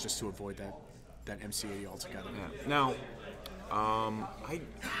case is just to avoid that MC80 altogether. Yeah. Now,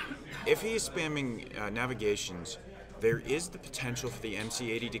 if he is spamming navigations, there is the potential for the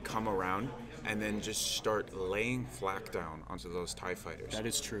MC80 to come around and then just start laying flak down onto those TIE fighters. That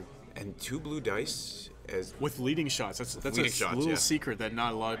is true. And 2 blue dice with leading shots. That's a little secret that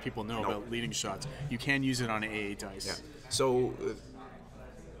not a lot of people know about leading shots. You can use it on an AA dice. Yeah. So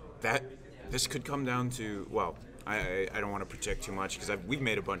this could come down to, well, I don't want to project too much because we've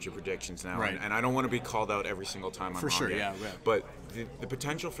made a bunch of projections now, right. and I don't want to be called out every single time I'm for wrong. Sure, yet. Yeah. But the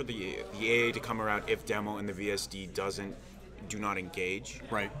potential for the AA to come around if Demo and the VSD do not engage,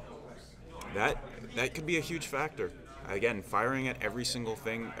 right? That could be a huge factor. Again, firing at every single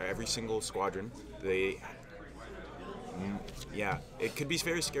squadron. It could be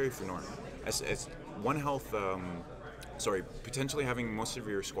very scary for Norm. As 1 health, potentially having most of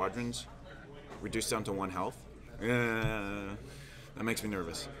your squadrons reduced down to 1 health. That makes me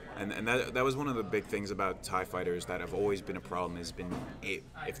nervous. And that was one of the big things about TIE fighters that have always been a problem, has been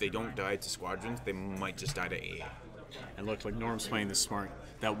if they don't die to squadrons, they might just die to AA. And look, like Norm's playing this smart.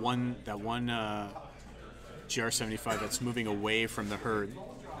 That one GR75 that's moving away from the herd,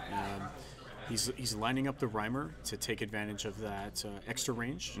 He's lining up the Rhymer to take advantage of that extra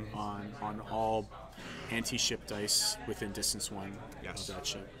range on all anti-ship dice within distance 1 of that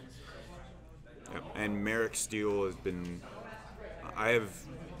ship. Yep. And Maarek Stele has been. I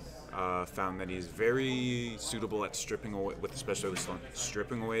have found that he's very suitable at stripping away, especially with Sloane,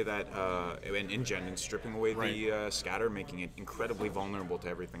 stripping away that, and in Jendon, stripping away the scatter, making it incredibly vulnerable to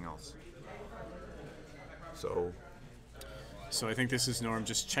everything else. So I think this is Norm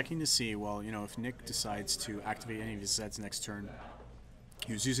just checking to see, well, you know, if Nick decides to activate any of his Zeds next turn,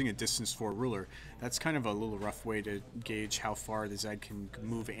 he was using a distance 4 ruler. That's kind of a little rough way to gauge how far the Zed can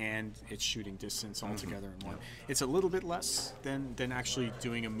move and its shooting distance all together in one. It's a little bit less than actually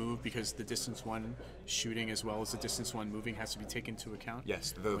doing a move because the distance 1 shooting as well as the distance 1 moving has to be taken into account.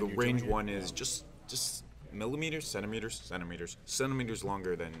 Yes, the range 1 is just millimeters, centimeters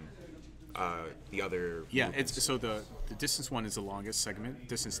longer than the other. Yeah, movements. it's so the distance 1 is the longest segment,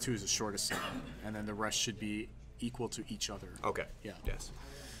 distance 2 is the shortest segment, and then the rest should be equal to each other. Okay. Yeah. Yes.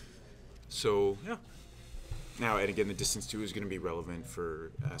 So yeah. Now, and again, the distance 2 is going to be relevant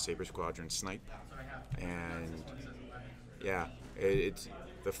for Saber Squadron Snipe, and yeah, it's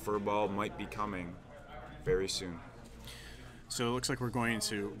the furball might be coming very soon. So it looks like we're going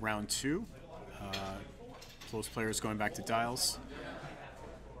into round 2. Close players going back to dials.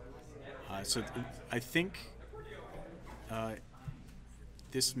 I think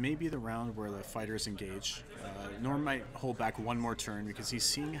this may be the round where the fighters engage. Norm might hold back one more turn because he's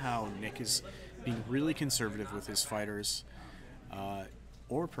seeing how Nick is being really conservative with his fighters.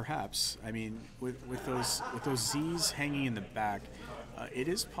 Or perhaps, I mean, with those Z's hanging in the back, it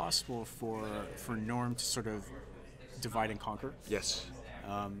is possible for Norm to sort of divide and conquer. Yes.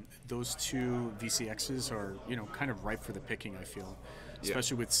 Those two VCXs are, you know, kind of ripe for the picking, I feel.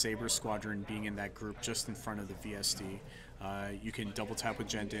 Especially with Saber Squadron being in that group just in front of the VSD. You can double tap with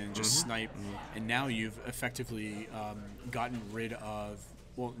Jendon, just snipe, and now you've effectively gotten rid of,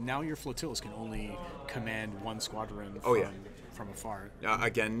 well, now your flotillas can only command one squadron from afar.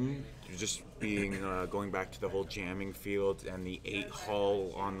 Again, you're just being going back to the whole jamming field and the 8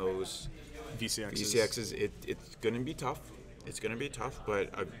 hull on those VCXs. It's going to be tough. It's going to be tough,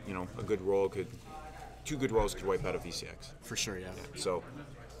 but you know, two good rolls could wipe out a VCX. For sure, yeah. So,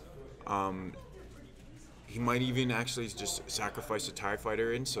 he might even actually just sacrifice a TIE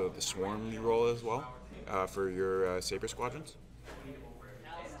fighter in, so the swarm you roll as well for your Saber squadrons.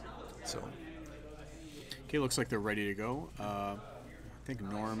 So. Okay, looks like they're ready to go. I think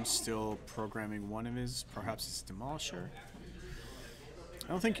Norm's still programming one of his, perhaps it's Demolisher. I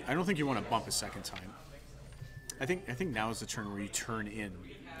don't think you want to bump a second time. I think now is the turn where you turn in.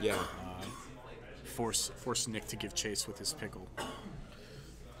 Yeah. Force Nick to give chase with his pickle.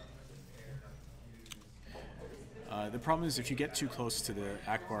 The problem is if you get too close to the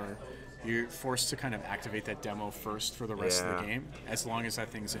Ackbar, you're forced to kind of activate that demo first for the rest of the game, as long as that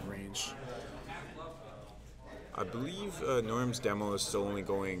thing's in range. I believe Norm's demo is still only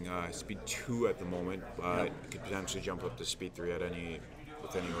going speed 2 at the moment, but could potentially jump up to speed 3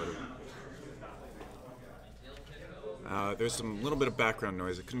 with any order. There's some little bit of background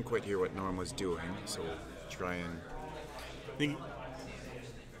noise. I couldn't quite hear what Norm was doing, so we'll try and.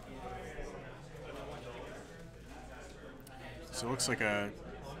 So it looks like a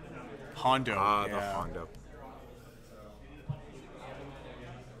Hondo. The Hondo.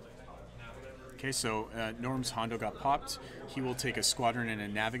 Okay, so Norm's Hondo got popped. He will take a Squadron and a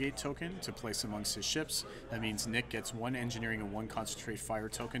Navigate token to place amongst his ships. That means Nick gets 1 Engineering and 1 Concentrate Fire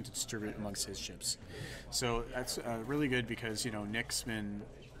token to distribute amongst his ships. So that's really good because, you know, Nick's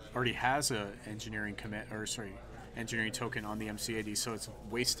already has a Engineering token on the MCAD, so it's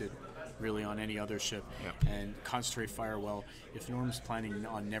wasted really on any other ship. And Concentrate Fire, well, if Norm's planning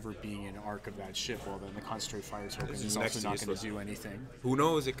on never being an arc of that ship, well, then the Concentrate Fire token is also not going to do anything. Who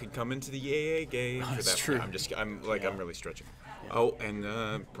knows? It could come into the AA game. That's true. I'm really stretching. Yeah. Oh, and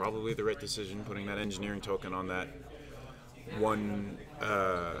probably the right decision putting that Engineering token on that one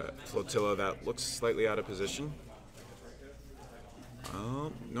flotilla that looks slightly out of position.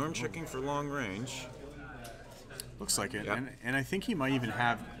 Norm checking for long range. Looks like it, and I think he might even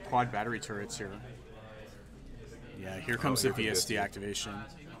have quad battery turrets here. Yeah, here comes the VSD activation.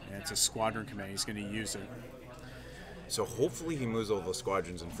 Yeah, it's a Squadron command. He's going to use it. So hopefully he moves all those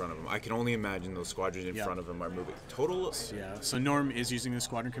squadrons in front of him. I can only imagine those squadrons in front of him are moving. Total. Yeah. So Norm is using the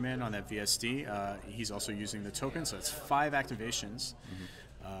Squadron command on that VSD. He's also using the token, so that's 5 activations.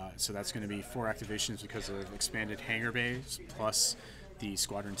 So that's going to be 4 activations because of expanded hangar bays plus the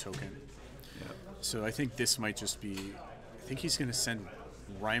Squadron token. Yeah. So I think this might just be. I think he's going to send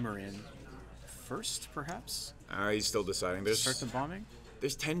Rhymer in first, perhaps. He's still deciding. Start the bombing.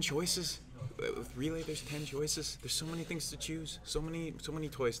 There's 10 choices. with relay, there's 10 choices. There's so many things to choose. So many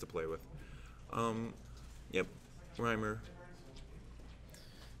toys to play with. Yep, Reimer.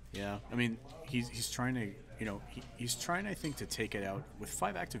 Yeah, I mean, he's trying to, he's trying, I think, to take it out with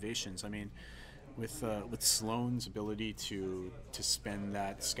 5 activations. I mean, with Sloane's ability to spend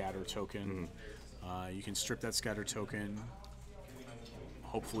that scatter token, you can strip that scatter token,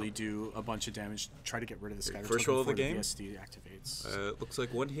 hopefully do a bunch of damage, try to get rid of the scatter First token roll of the before game VSD activates. Looks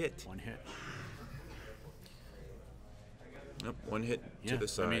like 1 hit. 1 hit. Yep, 1 hit to the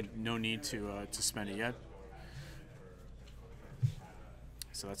side. I mean, no need to spend it yet.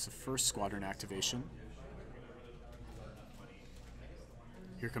 So that's the first Squadron activation.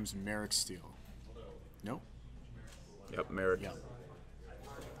 Here comes Maarek Stele. Nope. Yep, Maarek. Yeah.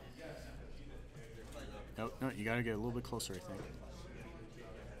 No, you gotta get a little bit closer, I think.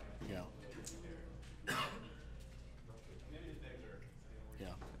 Yeah. Yeah.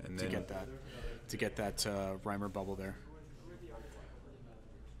 And to then get that Reimer bubble there.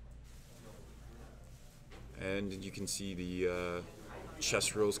 And you can see the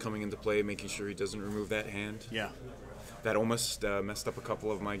chest rolls coming into play, making sure he doesn't remove that hand. Yeah. That almost messed up a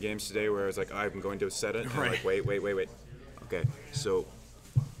couple of my games today where I was like, I'm going to set it. And I'm like, wait. Okay, so...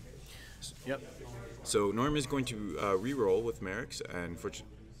 Yep. So Norm is going to re-roll with Maarek's, and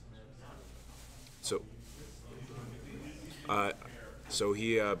so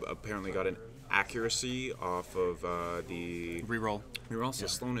he apparently got an accuracy off of the re-roll. So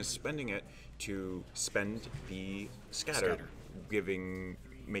Sloane is spending it to spend the scatter. Making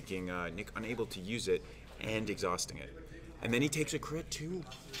Nick unable to use it and exhausting it, and then he takes a crit too.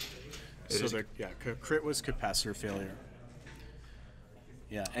 Crit was capacitor failure.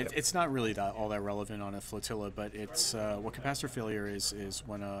 Yeah, it's not really all that relevant on a flotilla, but it's what capacitor failure is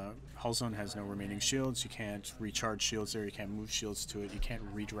when a hull zone has no remaining shields. You can't recharge shields there. You can't move shields to it. You can't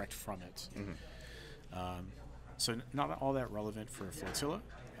redirect from it. So not all that relevant for a flotilla,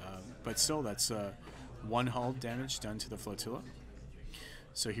 but still that's 1 hull damage done to the flotilla.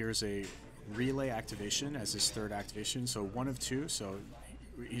 So here's a relay activation as his 3rd activation. So 1 of 2. So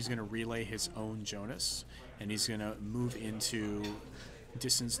he's going to relay his own Jonas, and he's going to move into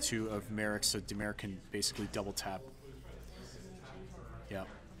distance 2 of Maarek, so Maarek can basically double tap. Yeah.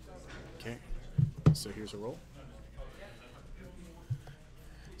 Okay. So here's a roll.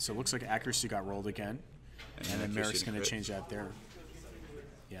 So it looks like accuracy got rolled again, and then Maarek's going to change that there.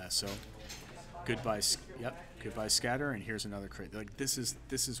 Yeah. So goodbye. Goodbye scatter, and here's another crit. Like this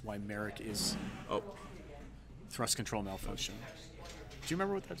is why Maarek is thrust control malfunction. Do you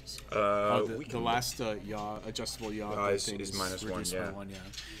remember what that is? The last yaw, adjustable yaw is thing is -1, yeah. 1, yeah.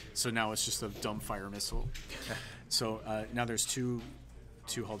 So now it's just a dumb fire missile. So now there's two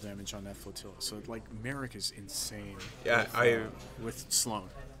hull damage on that flotilla. So like Maarek is insane. Yeah, with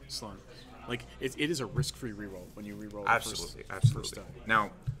Sloane. Like it is a risk-free reroll when you reroll. Absolutely. First time. Now,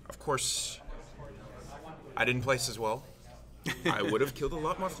 of course, I didn't place as well. I would have killed a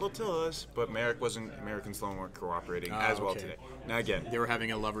lot more flotillas, but Maarek and Sloane weren't cooperating as well today. Now again, they were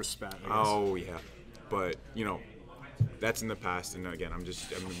having a lover's spat. Oh yeah, but that's in the past, and again, I'm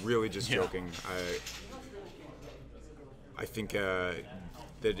really just joking. I think that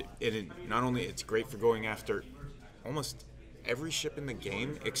not only it's great for going after almost every ship in the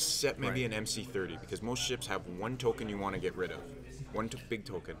game except maybe an MC-30, because most ships have 1 token you want to get rid of, 1 big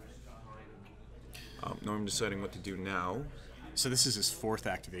token. Norm deciding what to do now. So this is his 4th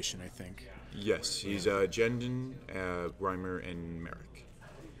activation, I think. Yes, he's Jendon, Reimer, and Maarek.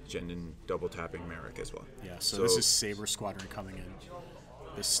 Jendon double tapping Maarek as well. Yeah, so this is Saber Squadron coming in.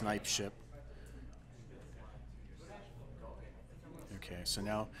 This snipe ship. Okay, so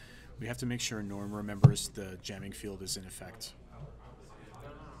now we have to make sure Norm remembers the jamming field is in effect.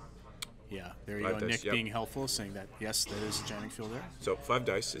 Yeah, there you go. Dice, Nick being helpful, saying that, yes, there is a jamming field there. So 5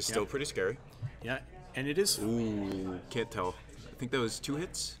 dice is still pretty scary. Yeah, and it is... Ooh, can't tell. I think that was 2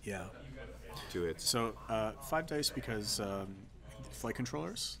 hits? Yeah. 2 hits. So 5 dice because flight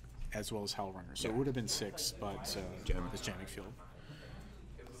controllers, as well as Howlrunner. So it would have been 6, but this jamming field.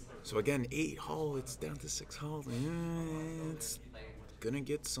 So again, 8 hull, it's down to 6 hull. It's going to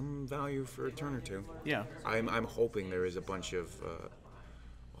get some value for a turn or 2. Yeah. I'm hoping there is a bunch of...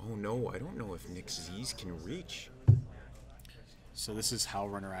 oh no, I don't know if Nick's Z's can reach. So this is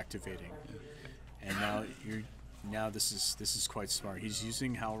Howlrunner activating, and now this is quite smart. He's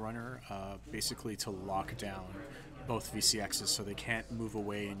using Howlrunner basically to lock down both VCXs so they can't move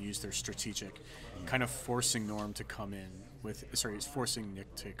away and use their strategic, kind of forcing Norm to come in with. Sorry, he's forcing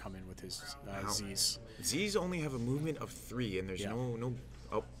Nick to come in with his Z's. Z's only have a movement of 3, and there's no.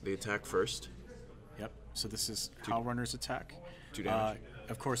 Oh, they attack first. Yep. So this is Howlrunner's attack. 2 damage.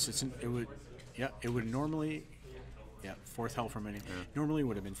 of course, it would normally, fourth hell from any. Normally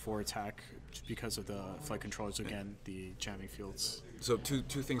would have been 4 attack just because of the flight controllers again, the jamming fields. So two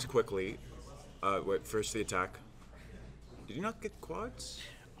things quickly. First the attack. Did you not get quads?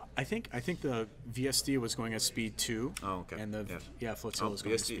 I think the VSD was going at speed 2. Oh, okay. And the flotilla was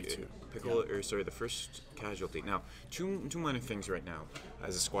going at speed 2. Pickle, or sorry, the first casualty. Now, two minor things right now.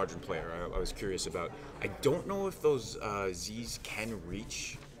 As a squadron player, I was curious about. I don't know if those Z's can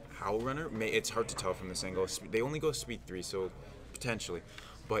reach Howlrunner. It's hard to tell from this angle. They only go speed 3, so potentially.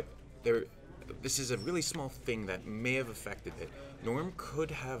 But this is a really small thing that may have affected it. Norm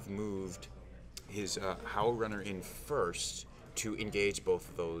could have moved his Howlrunner in first to engage both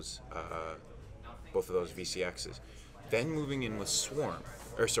of those VCXs. Then moving in with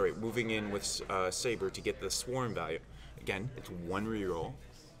Saber to get the Swarm value. Again, it's 1 reroll.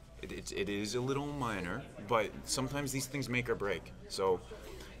 It is a little minor, but sometimes these things make or break. So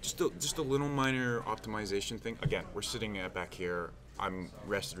just a little minor optimization thing. Again, we're sitting back here. I'm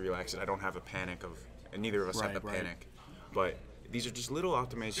rested, relaxed. I don't have a panic and neither of us have a panic. But these are just little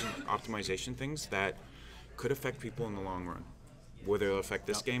optimization things that could affect people in the long run. Whether it'll affect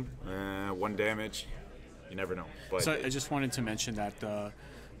this game, 1 damage, you never know. But so I just wanted to mention that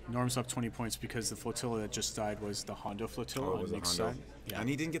Norm's up 20 points because the flotilla that just died was the Hondo flotilla on Nick's side. Yeah. And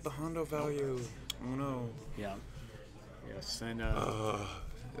he didn't get the Hondo value. Oh no. Yeah. Yes, and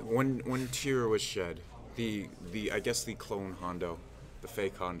one tier was shed. The I guess the clone Hondo, the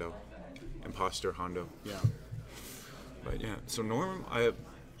fake Hondo, imposter Hondo. Yeah. But yeah, so Norm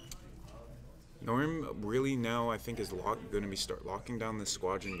really now I think is going to start locking down this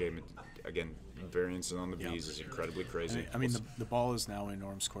squadron game. Again, variance on the V's is incredibly crazy. I mean, the ball is now in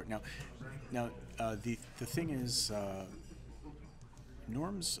Norm's court. Now, the thing is,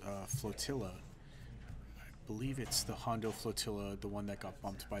 Norm's flotilla, I believe it's the Hondo flotilla, the one that got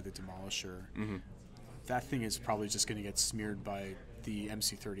bumped by the Demolisher. Mm-hmm. That thing is probably just going to get smeared by the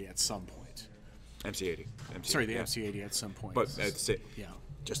MC-30 at some point. MC-80. Sorry, the MC-80 at some point. But that's it. Yeah.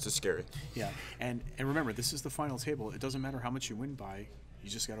 Just as scary. Yeah, and remember, this is the final table. It doesn't matter how much you win by, you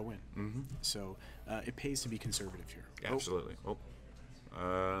just got to win. Mm-hmm. So it pays to be conservative here. Yeah, absolutely. Oh,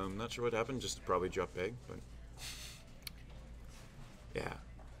 I'm not sure what happened. Just probably dropped big, but yeah.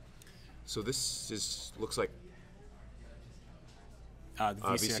 So this looks like the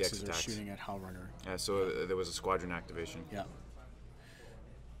VCXs are attacks. shooting at Howlrunner. Yeah, so there was a squadron activation. Yeah.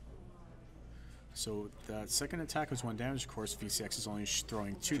 So the second attack was 1 damage. Of course, VCX is only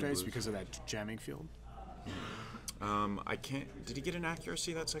throwing 2 dice because of that jamming field. I can't. Did he get an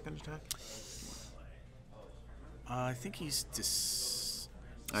accuracy that second attack? I think he's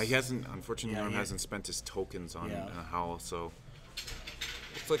he hasn't. Unfortunately, Norm hasn't spent his tokens on Howl, so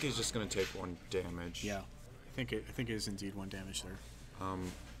looks like he's just going to take 1 damage. Yeah, I think it is indeed 1 damage there.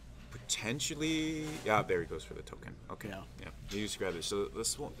 Potentially. Yeah, there he goes for the token. Okay. Yeah. He just grabbed it. So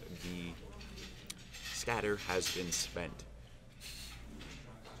this one, the scatter has been spent.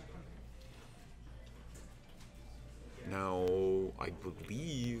 Now, I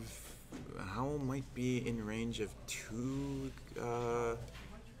believe Howl might be in range of two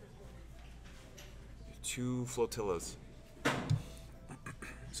flotillas.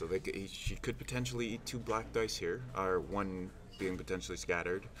 So she could potentially eat 2 black dice here, or 1 being potentially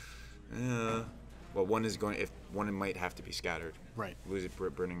scattered. Well, one is going. If one might have to be scattered, right? Lose it,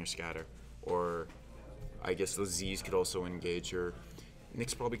 burning your scatter, or I guess the Z's could also engage her.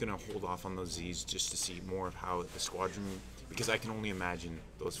 Nick's probably going to hold off on those Z's just to see more of how the squadron, because I can only imagine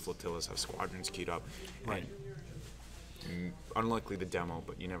those flotillas have squadrons keyed up. Right. Unlikely the demo,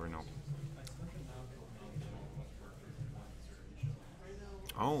 but you never know.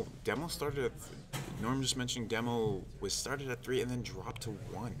 Oh, demo started at. Norm just mentioning demo was started at 3 and then dropped to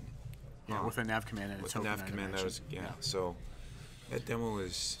 1. Yeah, with a nav command and a token. With a nav command, that was So that demo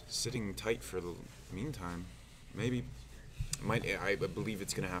is sitting tight for the meantime. Maybe I believe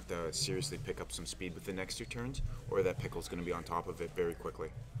it's going to have to seriously pick up some speed with the next 2 turns, or that Pickle's going to be on top of it very quickly.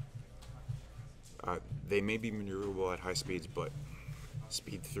 They may be maneuverable at high speeds, but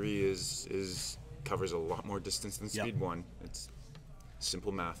speed 3 covers a lot more distance than speed 1. It's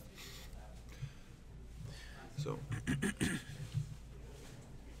simple math. So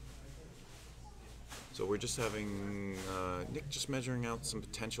we're just having Nick just measuring out some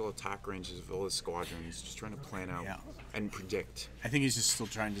potential attack ranges of all his squadrons, just trying to plan out and predict. I think he's just still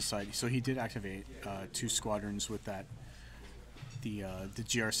trying to decide. So he did activate 2 squadrons with that, the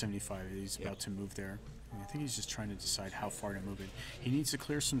GR-75. He's about to move there. I think he's just trying to decide how far to move it. He needs to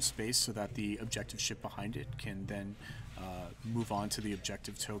clear some space so that the objective ship behind it can then move on to the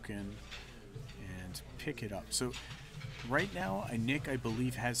objective token and pick it up. So Right now, Nick, I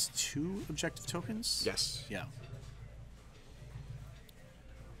believe, has 2 objective tokens. Yes. Yeah.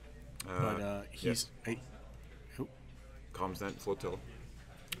 But he's... yes. Comsnet Flotilla.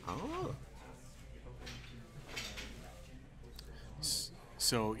 Oh.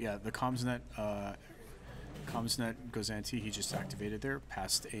 So, yeah, the Comsnet Gozanti he just activated there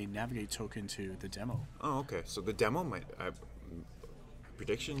passed a Navigate token to the demo. Oh, okay. So the demo might...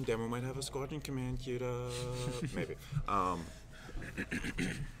 prediction, demo might have a Squadron command queued up. Maybe.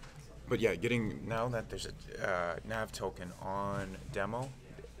 But yeah, now that there's a nav token on demo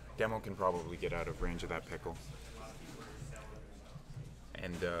can probably get out of range of that pickle.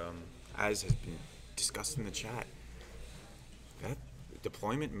 And as has been discussed in the chat, that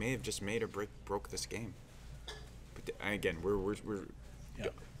deployment may have just made or broke this game. But again, we're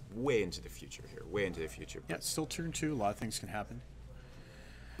way into the future here. Way into the future. Yeah, it's still turn 2. A lot of things can happen.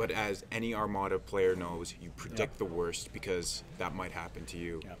 But as any Armada player knows, you predict the worst because that might happen to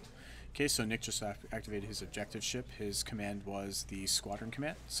you. Yeah. Okay, so Nick just activated his objective ship. His command was the Squadron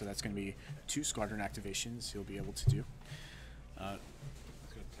command, so that's going to be 2 Squadron activations he'll be able to do.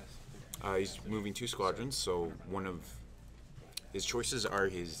 He's moving 2 squadrons, so one of his choices are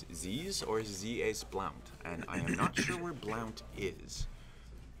his Z's or his ZA's Blount, and I am not sure where Blount is.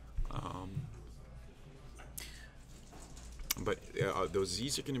 But those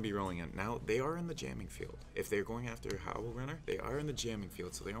Z's are going to be rolling in. Now, they are in the jamming field. If they're going after Howlrunner, they are in the jamming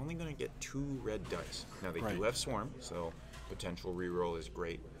field, so they're only going to get 2 red dice. Now, they do have Swarm, so potential reroll is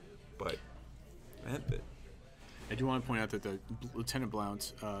great, but... I do want to point out that the Lieutenant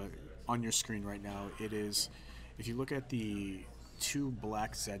Blount, on your screen right now, it is... If you look at the 2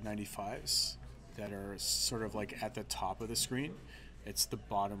 black Z95s that are sort of like at the top of the screen, it's the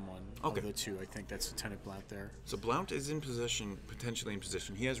bottom one of the 2. I think that's Lieutenant Blount there. So Blount is in position, potentially in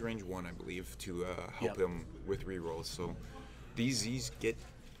position. He has range 1, I believe, to help him with rerolls. So these Z's get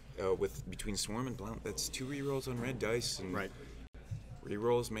between Swarm and Blount. That's 2 rerolls on red dice, and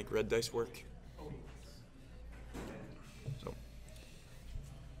rerolls make red dice work. So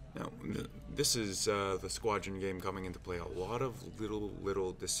now this is the Squadron game coming into play. A lot of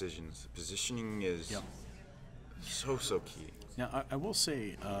little decisions. Positioning is so key. Now, I will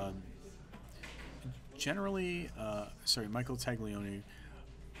say, generally, Michael Taglioni,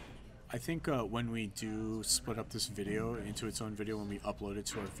 I think when we do split up this video into its own video, when we upload it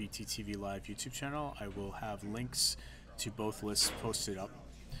to our VTTV Live YouTube channel, I will have links to both lists posted up.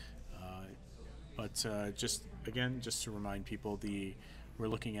 But just to remind people, we're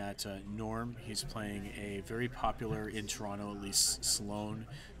looking at Norm. He's playing a very popular, in Toronto at least, Sloane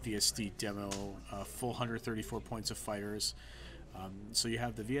VSD demo, full 134 points of fighters. So you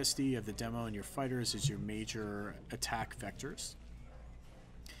have the VSD, you have the demo, and your fighters is your major attack vectors.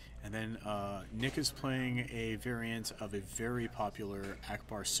 And then Nick is playing a variant of a very popular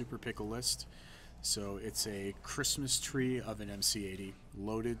Ackbar Super Pickle list. So it's a Christmas tree of an MC-80,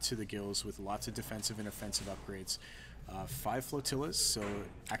 loaded to the gills with lots of defensive and offensive upgrades. 5 flotillas, so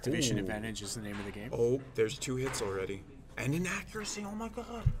activation advantage is the name of the game. Oh, there's 2 hits already. And an accuracy, oh my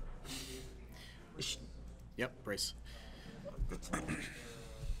god. Yep, brace.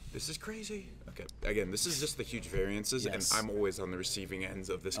 This is crazy. Okay, again, this is just the huge variances, and I'm always on the receiving ends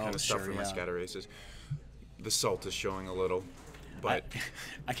of this kind of stuff for my scatter races. The salt is showing a little, but...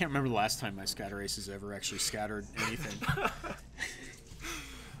 I can't remember the last time my scatter races ever actually scattered anything.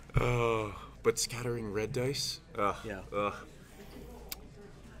 But scattering red dice? Oh,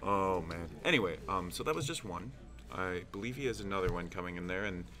 man. Anyway, so that was just one. I believe he has another one coming in there,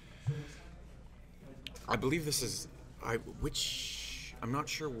 and I believe this is... I'm not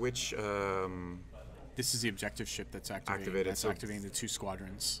sure which... This is the objective ship that's activated. That's activating the 2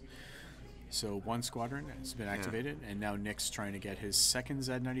 squadrons. So 1 squadron has been activated, and now Nick's trying to get his 2nd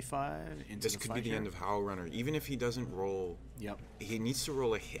Z95 into the fight. This could be the end of Howlrunner. Even if he doesn't roll, he needs to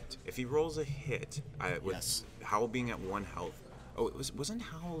roll a hit. If he rolls a hit, with Howl being at 1 health... Oh, wasn't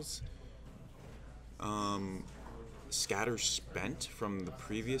Howl's scatter spent from the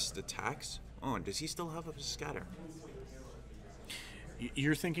previous attacks? Oh, does he still have a scatter?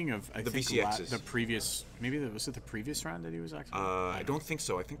 You're thinking of, I think, VCXs. The previous... Maybe was it the previous round that he was activated? I don't think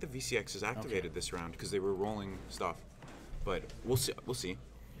so. I think the VCX is activated this round because they were rolling stuff. But we'll see. We'll see.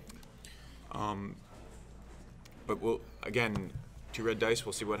 But again, 2 red dice.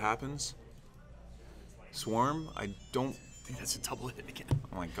 We'll see what happens. Swarm. I don't think that's a double hit again.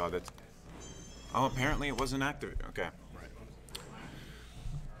 Oh my god, that's... Oh, apparently it wasn't active. Okay. Right.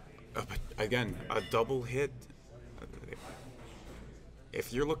 But again, a double hit...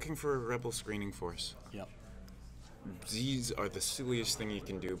 If you're looking for a rebel screening force, these are the silliest thing you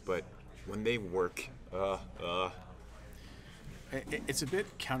can do, but when they work, It's a bit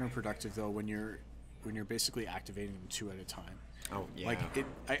counterproductive though when you're basically activating them 2 at a time. Oh yeah. Like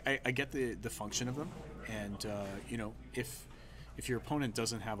I get the function of them, and you know, if your opponent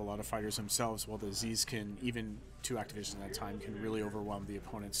doesn't have a lot of fighters themselves, well, the Z's can, even 2 activations at a time, can really overwhelm the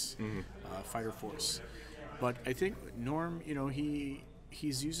opponent's fighter force. But I think Norm, you know,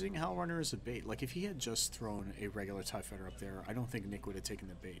 he's using Howlrunner as a bait. Like if he had just thrown a regular TIE fighter up there, I don't think Nick would have taken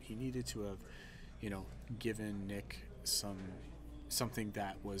the bait. He needed to have, you know, given Nick something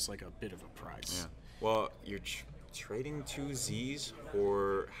that was like a bit of a prize. Yeah. Well, you're trading 2 Z's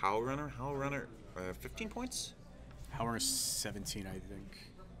for Howlrunner. Howlrunner, 15 points? Howlrunner's 17, I think.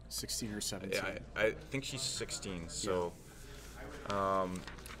 16 or 17. Yeah, I think she's 16. So,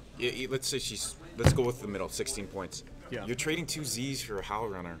 let's say let's go with the middle, 16 points. Yeah. You're trading 2 Z's for a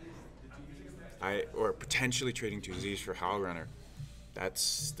Howlrunner. Or potentially trading 2 Z's for Howlrunner. That's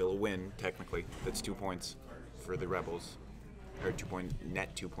still a win, technically. That's 2 points for the Rebels. Or 2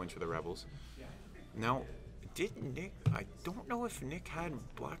 points for the Rebels. Now, did Nick... I don't know if Nick had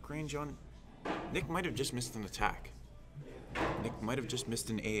black range on... Nick might have just missed an attack. Nick might have just missed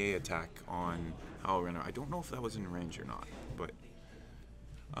an AA attack on Howlrunner. I don't know if that was in range or not, but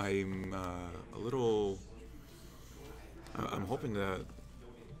I'm a little... I'm hoping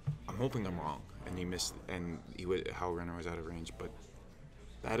I'm wrong, and he missed, and Howlrunner was out of range. But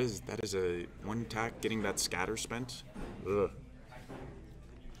that is a one attack getting that scatter spent. Ugh.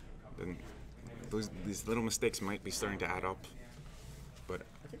 Then these little mistakes might be starting to add up. But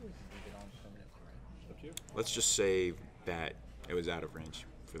let's just say that it was out of range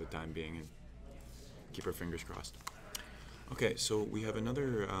for the time being, and keep our fingers crossed. Okay, so we have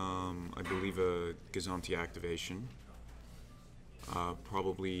another, I believe, a Gozanti activation.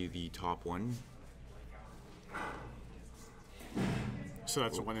 Probably the top one. So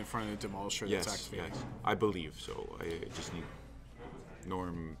that's the one in front of the Demolisher that's activated? Yes, I believe so. I just need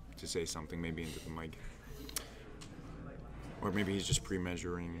Norm to say something, maybe into the mic. Or maybe he's just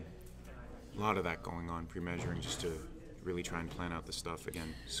pre-measuring. A lot of that going on, pre-measuring, just to really try and plan out the stuff.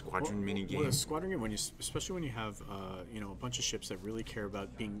 Again, Squadron mini game. Well, a Squadron game, especially when you have you know, a bunch of ships that really care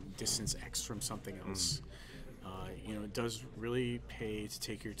about being distance X from something else. You know, it does really pay to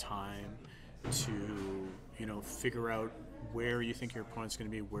take your time to, you know, figure out where you think your opponent's going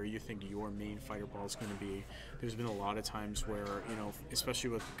to be, where you think your main fighter ball is going to be. There's been a lot of times where, you know,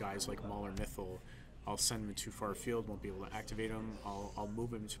 especially with guys like Mauler, Mithel, I'll send them too far afield, won't be able to activate them. I'll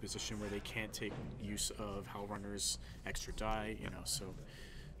move them into a position where they can't take use of Howlrunner's extra die, you know, so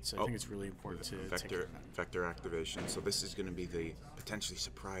I think it's really important to take care of that. Vector activation. So this is going to be the potentially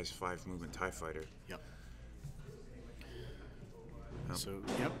surprise 5-movement TIE fighter. Yep. So,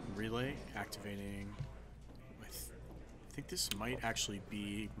 yep, relay activating. I think this might actually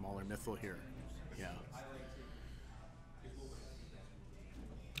be Mauler Mithel here. Yeah.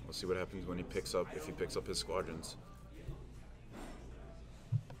 We'll see what happens when if he picks up his squadrons.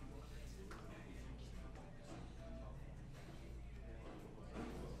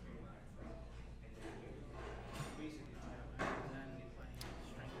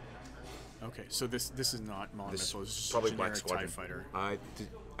 Okay, so this is not Mauler Mithel. This is probably a Black generic Squadron. TIE fighter.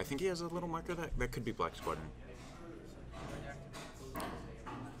 I think he has a little marker that could be Black Squadron.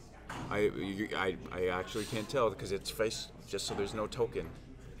 I actually can't tell because it's face just so there's no token.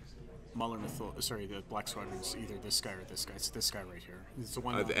 Mauler Mithel, sorry, the Black Squadron is either this guy or this guy. It's this guy right here. It's the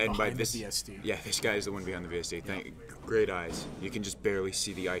one and behind by this, the VSD. Yeah, this guy is the one behind the VSD. Great eyes. You can just barely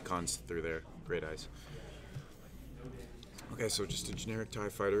see the icons through there. Great eyes. Okay, so just a generic TIE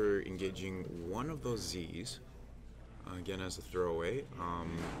fighter engaging one of those Z's. Again, as a throwaway.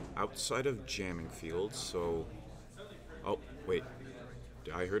 Outside of jamming fields, so... Oh, wait.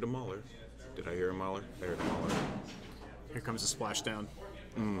 I heard a Mauler. Did I hear a Mauler? I heard a Mauler. Here comes the splashdown.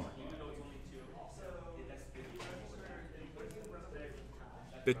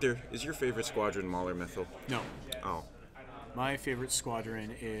 Victor, is your favorite squadron Mauler Mithel? No. Oh. My favorite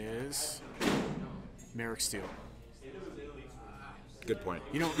squadron is Maarek Stele. Good point.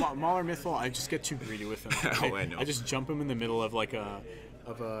 You know, Mauler Mithel, I just get too greedy with him. Oh, I know. I just jump him in the middle of like a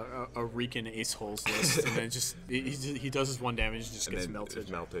Rican ace holes list, and then just he does his one damage, and just gets melted.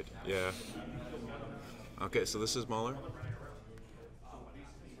 It's melted. Yeah. Okay, so this is Mauler.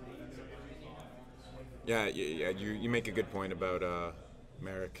 Yeah. You make a good point about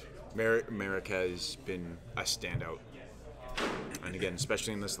Maarek. Maarek has been a standout, and again,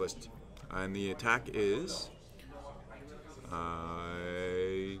 especially in this list. And the attack is.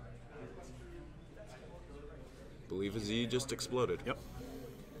 I believe a Z just exploded. Yep.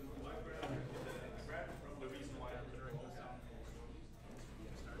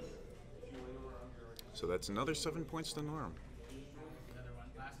 So that's another 7 points to Norm.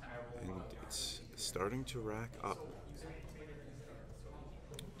 starting to rack up.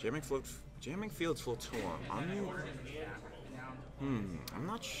 Jamming fields flotilla. I'm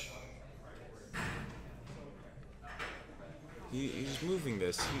not sure. He's moving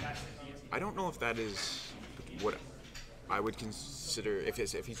this. I don't know if that is what I would consider. If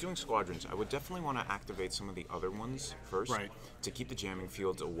he's doing squadrons, I would definitely want to activate some of the other ones first, right, to keep the jamming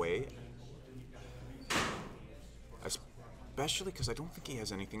fields away. Especially because I don't think he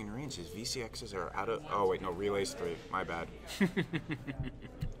has anything in range. His VCXs are out of... Oh, wait, no, Relay's 3. My bad.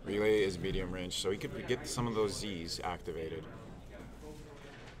 Relay is medium range, so he could get some of those Zs activated.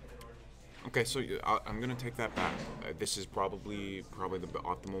 Okay, so I'm going to take that back. This is probably the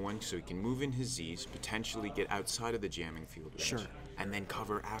optimal one, so he can move in his Zs, potentially get outside of the jamming field range, sure, and then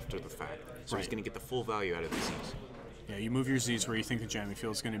cover after the fact. So he's going to get the full value out of the Zs. Yeah, you move your Zs where you think the jamming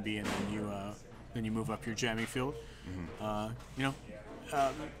field is going to be, and then you move up your jamming field. I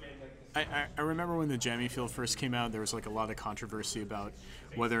remember when the jamming field first came out, there was like a lot of controversy about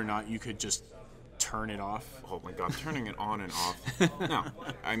whether or not you could just turn it off. Oh my god, turning it on and off. No,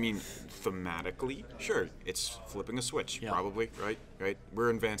 I mean, thematically, sure, it's flipping a switch, probably, right? We're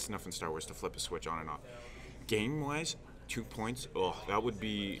advanced enough in Star Wars to flip a switch on and off. Game-wise, 2 points, that would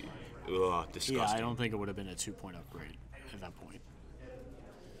be disgusting. Yeah, I don't think it would have been a 2-point upgrade at that point.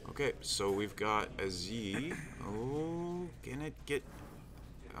 Okay, so we've got a Z. Oh, can it get...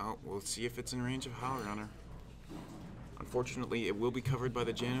 Oh, we'll see if it's in range of Howlrunner. Unfortunately, it will be covered by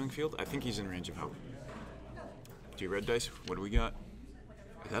the jamming field. I think he's in range of Howlrunner. 2 red dice. What do we got?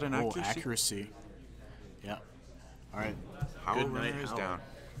 Is that an accuracy? Oh, accuracy. Yeah. All right. Howlrunner is down.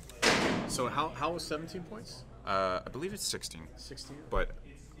 So how was 17 points? I believe it's 16. 16? But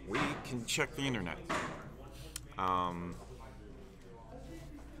we can check the internet.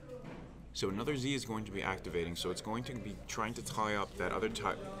 So another Z is going to be activating, so it's going to be trying to tie up that other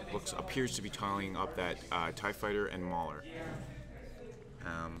appears to be tying up that TIE Fighter and Mauler.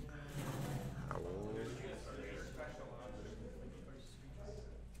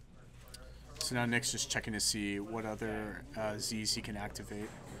 So now Nick's just checking to see what other Zs he can activate.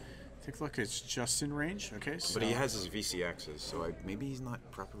 Take a look, it's just in range. Okay, so but he has his VCXs, so maybe he's not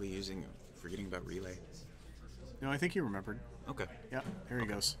properly forgetting about Relay. No, I think he remembered. Okay. Yeah, here he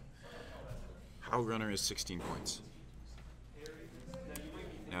goes. Howlrunner is 16 points.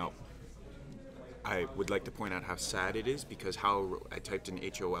 Now, I would like to point out how sad it is because I typed in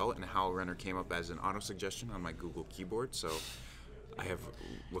HOL and Howlrunner came up as an auto-suggestion on my Google keyboard, so I have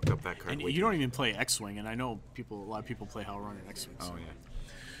looked up that card. And you don't even play X-Wing, and I know a lot of people play Howlrunner and X-Wing. Oh,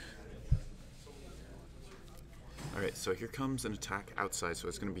 yeah. Alright, so here comes an attack outside, so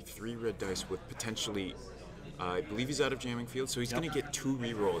it's going to be 3 red dice with potentially... I believe he's out of jamming field, so he's going to get 2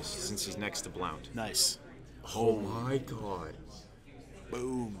 rerolls since he's next to Blount. Nice. Oh my god.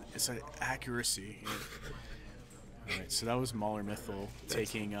 Boom. It's an accuracy. All right, so that was Mauler Mithel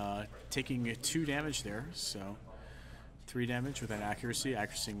taking 2 damage there, so 3 damage with an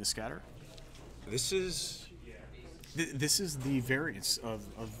accuracying the scatter. This is the variance of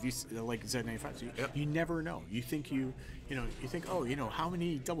like Z95. You never know. You think how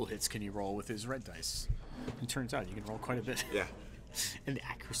many double hits can you roll with his red dice? It turns out you can roll quite a bit. Yeah. And the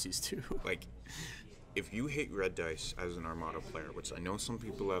accuracies too. Like, if you hate red dice as an Armada player, which I know some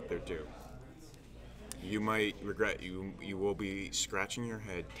people out there do, you might regret you will be scratching your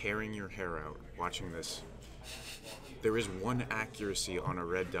head, tearing your hair out watching this. There is 1 accuracy on a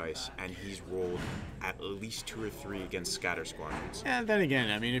red dice, and he's rolled at least 2 or 3 against scatter squadrons. And then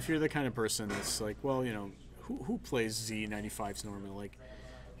again, I mean, if you're the kind of person that's like, well, who plays Z95s normally? Like,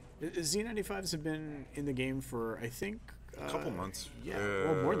 Z95s have been in the game for, I think, a couple months. Yeah,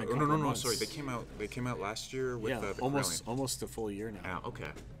 well, more than a couple months. Sorry, they came out last year with the almost a full year now.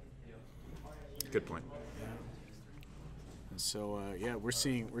 Okay. Good point. Yeah. And so we're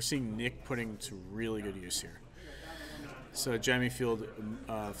seeing Nick putting to really good use here. So jamming field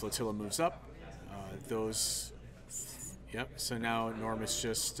flotilla moves up. So now Norm is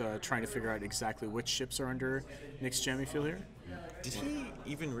just trying to figure out exactly which ships are under Nick's jamming field here. Did he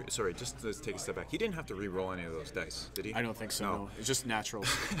even... sorry, just to take a step back. He didn't have to re-roll any of those dice, did he? I don't think so, no. It's just natural.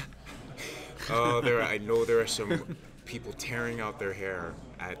 I know there are some people tearing out their hair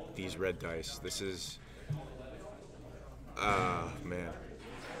at these red dice. This is... man.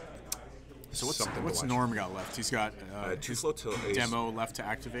 So what's Norm got left? He's got 2 flotillas. Demo left to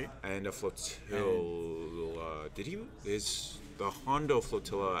activate. And a flotilla. Is the Hondo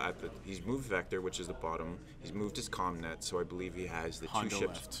flotilla at the... He's moved Vector, which is the bottom. He's moved his Comnet, so I believe he has the Hondo 2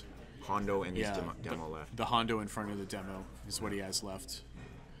 ships. Left. Hondo and his demo left. The Hondo in front of the demo is what he has left.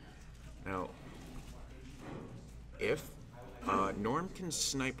 Now, if Norm can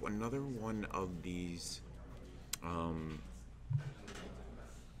snipe another one of these.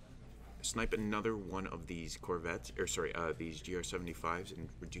 Corvettes, or sorry, these GR75s, and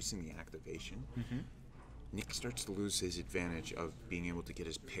reducing the activation. Nick starts to lose his advantage of being able to get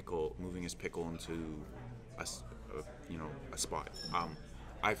his pickle, moving his pickle into a spot.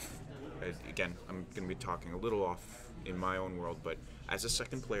 Again, I'm going to be talking a little off in my own world, but as a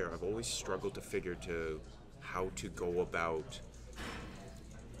second player, I've always struggled to figure how to go about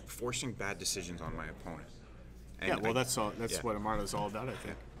forcing bad decisions on my opponent. And that's what Armada is all about, I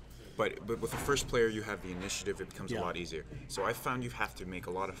think. But with the first player, you have the initiative. It becomes a lot easier. So I found you have to make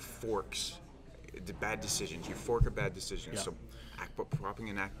a lot of forks, the bad decisions. You fork a bad decision. So propping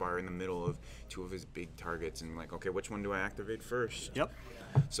an Ackbar in the middle of two of his big targets, and like, okay, which one do I activate first? Yep.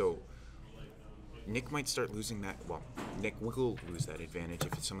 So Nick might start losing that. Well, Nick will lose that advantage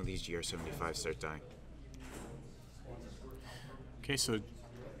if some of these GR75s start dying. Okay, so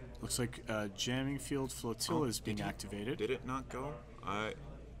looks like jamming field flotilla is being activated. Did it not go? I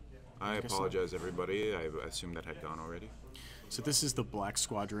apologize, everybody. I assumed that had gone already. So this is the Black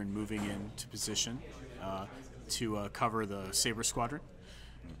Squadron moving into position to cover the Saber Squadron.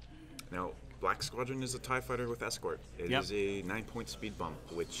 Now, Black Squadron is a TIE fighter with escort. It is a 9-point speed bump,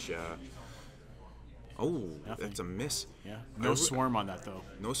 which... that's a miss. Yeah. No swarm on that, though.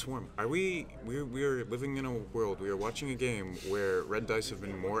 No swarm. We're living in a world, we are watching a game where red dice have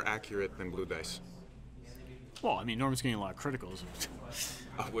been more accurate than blue dice. Well, I mean, Norm's getting a lot of criticals.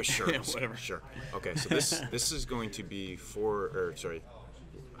 Well, sure. Whatever. Sure. Okay, so this is going to be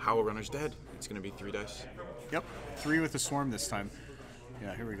Howlrunner's dead. It's going to be 3 dice. Yep. 3 with the swarm this time.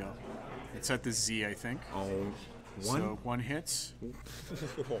 Yeah, here we go. It's at the Z, I think. Oh, one? So 1 hit.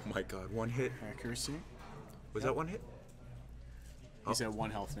 Oh my god, 1 hit. Accuracy. Was that 1 hit? He's at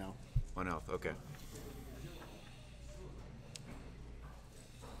 1 health now. 1 health, okay.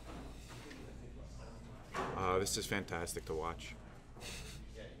 This is fantastic to watch.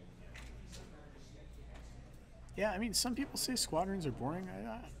 Yeah, I mean, some people say squadrons are boring.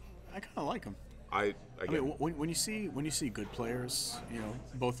 I kind of like them. I mean, when you see good players,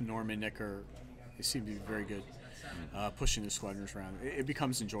 both Norm and Nick they seem to be very good pushing the squadrons around. It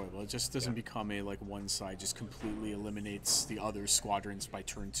becomes enjoyable. It just doesn't become a one side just completely eliminates the other squadrons by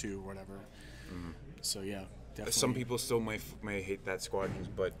turn 2 or whatever. So yeah. Definitely. Some people still may hate that squadrons,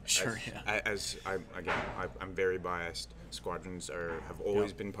 but I'm very biased. Squadrons have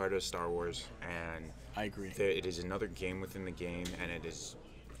always been part of Star Wars, and I agree. It is another game within the game, and it is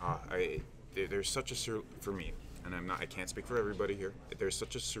there's such a for me, and I can't speak for everybody here. There's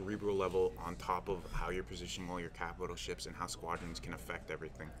such a cerebral level on top of how you're positioning all your capital ships and how squadrons can affect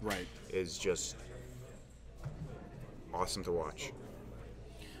everything. Right, is just awesome to watch.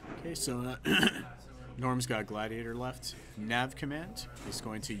 Okay, so. Norm's got a Gladiator left. Nav Command is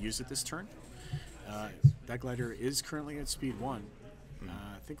going to use it this turn. That Gladiator is currently at speed 1.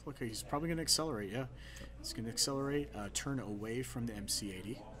 I think, he's probably going to accelerate, yeah. He's going to accelerate, turn away from the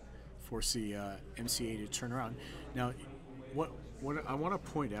MC-80, force the MC-80 to turn around. Now, what I want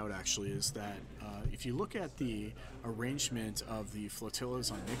to point out, actually, is that if you look at the arrangement of the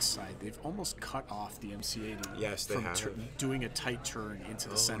flotillas on Nick's side, they've almost cut off the MC-80 yes, they have. Doing a tight turn into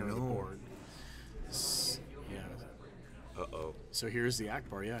the center of the board. Yeah. So here's the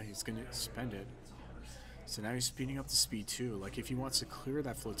Ackbar. Yeah, he's going to spend it. So now he's speeding up the speed too. If he wants to clear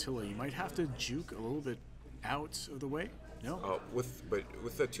that flotilla, you might have to juke a little bit out of the way. No.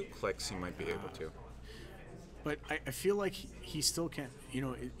 With the 2 clicks, he might be able to. But I feel like he still can't.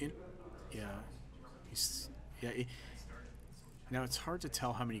 Now, it's hard to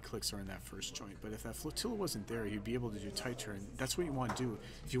tell how many clicks are in that first joint, but if that flotilla wasn't there, you'd be able to do tight turn. That's what you want to do.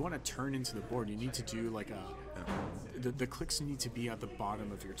 If you want to turn into the board, you need to do the clicks need to be at the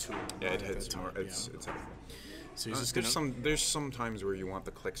bottom of your tool. Yeah, it hits more. It's so he's just there's some times where you want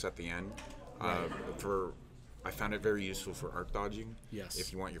the clicks at the end. Right. I found it very useful for arc dodging. Yes.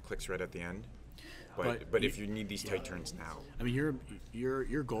 If you want your clicks right at the end. But if you need these tight turns now. I mean,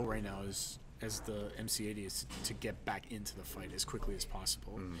 your goal right now is, as the MC-80, is to get back into the fight as quickly as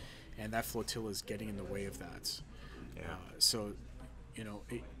possible, and that flotilla is getting in the way of that. Yeah. So,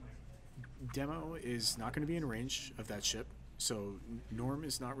 Demo is not going to be in range of that ship, so Norm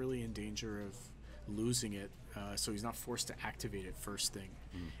is not really in danger of losing it, so he's not forced to activate it first thing.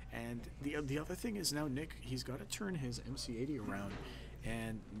 And the other thing is now Nick, he's got to turn his MC-80 around,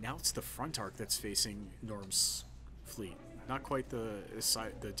 and now it's the front arc that's facing Norm's fleet. Not quite the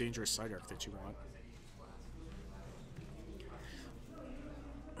dangerous side arc that you want.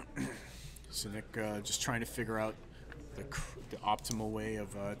 So Nick just trying to figure out the optimal way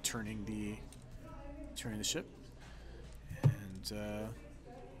of turning the ship. And And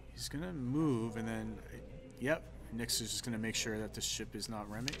he's going to move, and then, yep, Nick's is just going to make sure that the ship is not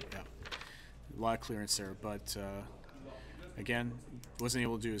ramming. Yeah, a lot of clearance there, but again, wasn't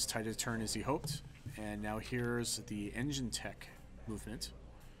able to do as tight a turn as he hoped. And now here's the engine tech movement.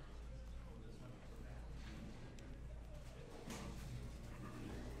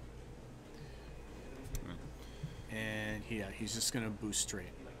 And he's just going to boost straight.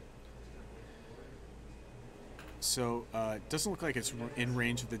 So it doesn't look like it's in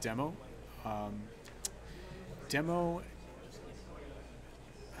range of the demo. Demo.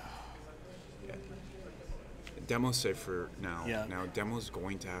 Demo's safe for now. Yeah. Now Demo's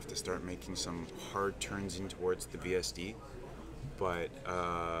going to have to start making some hard turns in towards the VSD, but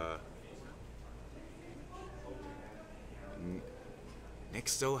Nick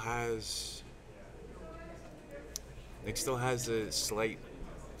still has a slight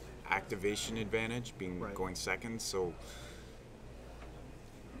activation advantage, being going second. So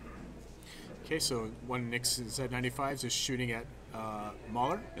okay, so one Nick's Z95s is shooting at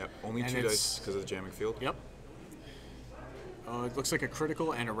Mauler. Yep, only two dice because of the jamming field. Yep. It looks like a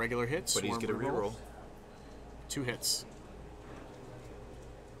critical and a regular hit. But he's going to reroll. 2 hits.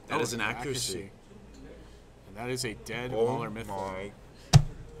 That is an accuracy. And that is a dead Mauler Mithel.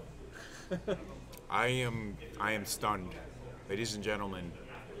 I am stunned. Ladies and gentlemen,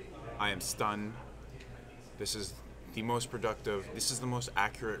 I am stunned. This is the most productive, this is the most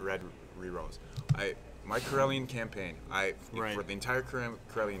accurate red rerolls. My Corellian campaign, for the entire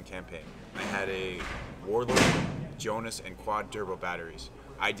Corellian campaign, I had a Warlord, Jonas, and quad turbo batteries.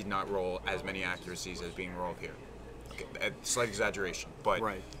 I did not roll as many accuracies as being rolled here. Okay, slight exaggeration, but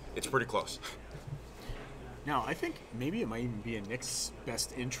it's pretty close. Now, I think maybe it might even be in Nick's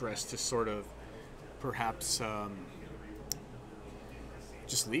best interest to sort of perhaps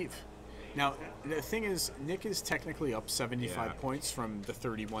just leave. Now, the thing is, Nick is technically up 75 points from the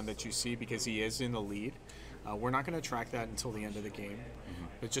 31 that you see because he is in the lead. We're not going to track that until the end of the game.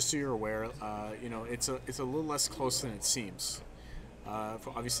 But just so you're aware, it's a little less close than it seems.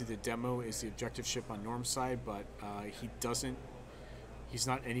 Obviously, the demo is the objective ship on Norm's side, but he's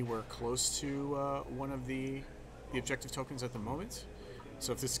not anywhere close to one of the objective tokens at the moment.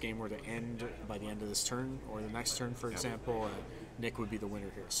 So if this game were to end by the end of this turn or the next turn, for example, Nick would be the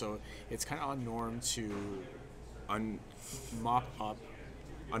winner here. So it's kind of on Norm to mop up.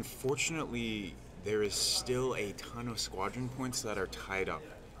 Unfortunately, there is still a ton of squadron points that are tied up,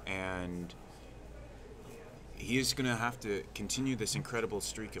 and he is going to have to continue this incredible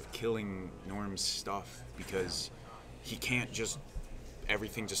streak of killing Norm's stuff because he can't just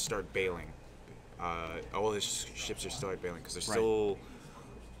everything just start bailing. All his ships are start bailing because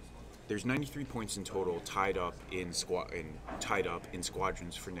there's 93 points in total tied up in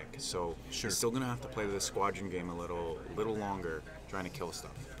squadrons for Nick. So he's still gonna have to play the squadron game a little longer, trying to kill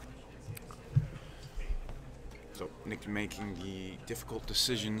stuff. So Nick making the difficult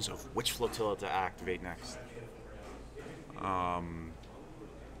decisions of which flotilla to activate next.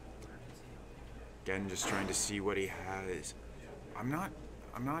 Again, just trying to see what he has. I'm not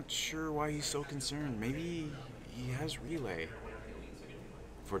sure why he's so concerned. Maybe he has relay.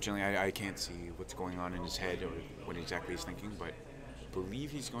 Fortunately, I can't see what's going on in his head or what exactly he's thinking, but I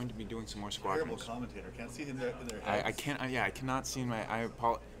believe he's going to be doing some more squadrons. Terrible commentator. Can't see in their heads. I can't. I cannot see my.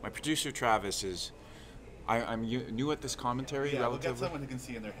 My producer Travis is. I'm new at this commentary. Yeah, relatively. we'll get someone who can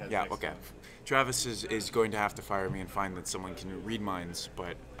see in their heads. Yeah. Next Okay. time. Travis is going to have to fire me and find that someone can read minds,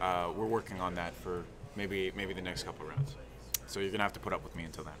 but we're working on that for maybe the next couple of rounds. So you're gonna have to put up with me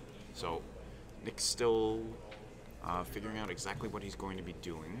until then. So Nick's still figuring out exactly what he's going to be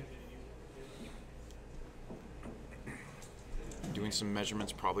doing. Doing some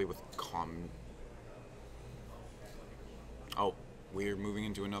measurements probably with Oh, we're moving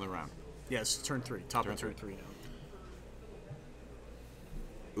into another round. Yes, turn 3. Top of turn 3 now.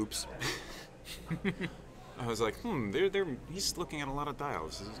 Oops. I was like, he's looking at a lot of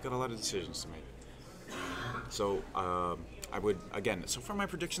dials. He's got a lot of decisions to make. So I would, again, so far my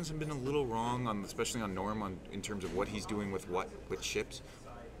predictions have been a little wrong, especially on Norm, in terms of what he's doing with which ships.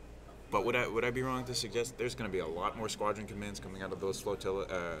 But would I be wrong to suggest there's going to be a lot more squadron commands coming out of those flotilla,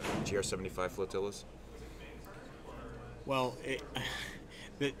 GR75 flotillas? Well,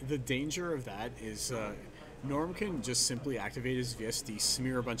 the danger of that is Norm can just simply activate his VSD,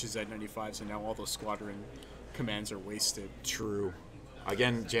 smear a bunch of Z95s, and now all those squadron commands are wasted. True.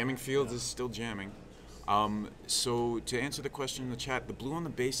 Again, jamming fields is still jamming. So to answer the question in the chat, the blue on the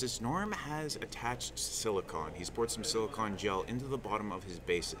bases, Norm has attached silicon. He's poured some silicon gel into the bottom of his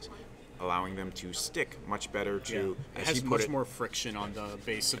bases, allowing them to stick much better to, it has much more friction on the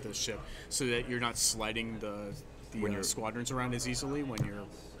base of the ship, so that you're not sliding the the squadrons around as easily when you're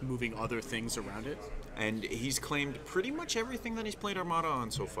moving other things around it. And he's claimed pretty much everything that he's played Armada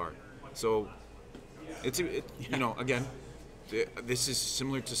on so far. So, you know, again, this is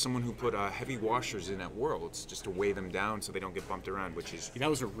similar to someone who put heavy washers in at Worlds just to weigh them down so they don't get bumped around, which is... That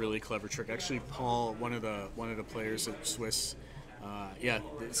was a really clever trick. Actually, Paul, one of the players at Swiss,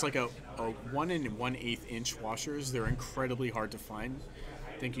 it's like a 1 1/8 inch washers. They're incredibly hard to find.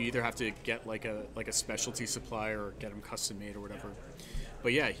 I think you either have to get like a specialty supplier or get them custom made or whatever.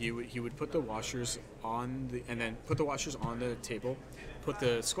 But yeah, he would put the washers on the table, put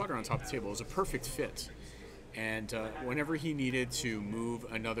the squadron on top of the table. It was a perfect fit. And whenever he needed to move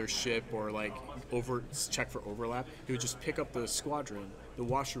another ship or like check for overlap, he would just pick up the squadron. The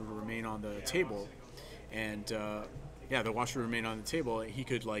washer would remain on the table, and the washer would remain on the table. He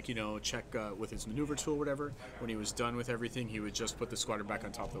could check with his maneuver tool or whatever. When he was done with everything, he would just put the squadron back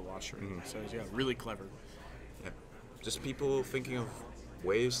on top of the washer. Mm-hmm. So yeah, really clever. Yeah. Just people thinking of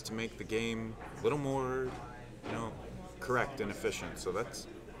ways to make the game a little more, correct and efficient. So that's.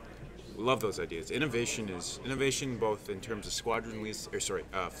 Love those ideas. Innovation both in terms of squadron lists,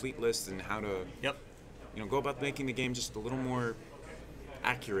 fleet lists, and how to, go about making the game just a little more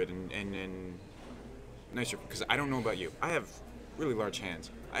accurate and nicer. Because I don't know about you, I have really large hands.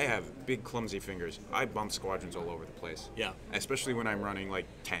 I have big, clumsy fingers. I bump squadrons all over the place. Yeah. Especially when I'm running like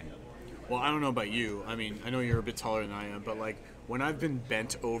 10. Well, I don't know about you. I mean, I know you're a bit taller than I am, but like when I've been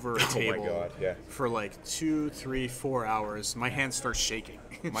bent over a table for like 2, 3, 4 hours, my hands start shaking.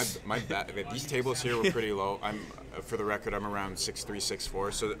 my back. These tables here were pretty low. For the record, I'm around 6'3",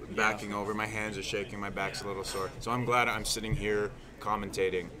 6'4", so backing over, my hands are shaking, my back's a little sore. So I'm glad I'm sitting here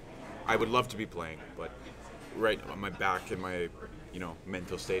commentating. I would love to be playing, but my back and my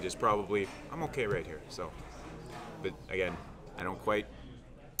mental state is probably I'm okay right here. So, but again, I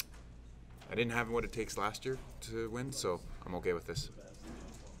didn't have what it takes last year to win, so I'm okay with this.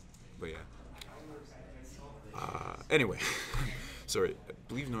 But yeah. Anyway, sorry. I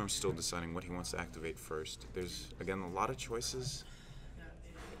believe Norm's still deciding what he wants to activate first. There's, again, a lot of choices.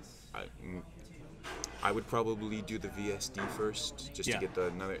 I would probably do the VSD first, just to get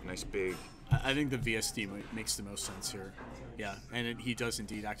another nice big... I think the VSD makes the most sense here. Yeah, and he does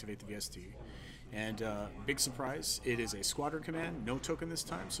indeed activate the VSD. And big surprise, it is a squadron command, no token this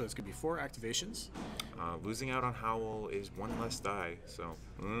time, so it's going to be 4 activations. Losing out on Howl is 1 less die, so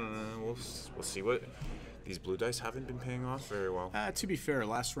we'll see what... These blue dice haven't been paying off very well. To be fair,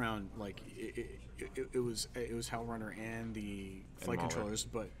 last round, like it was Howlrunner and the flight controllers,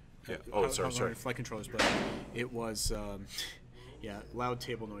 but sorry, flight controllers, but it was loud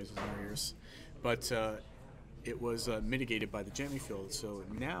table noises in our ears, but it was mitigated by the jamming field. So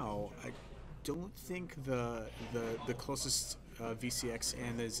now I don't think the closest VCX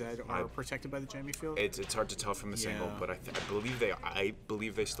and the Z are protected by the jamming field. It's hard to tell from this angle, but I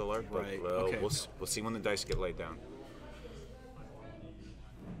believe they still are. But right. Okay. We'll see when the dice get laid down.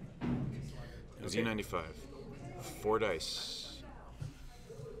 Okay. Z95, 4 dice,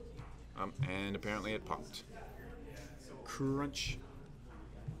 and apparently it popped. Crunch.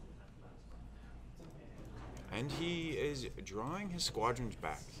 And he is drawing his squadrons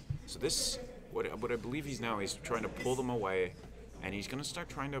back. So this, what I believe he's trying to pull them away, and he's going to start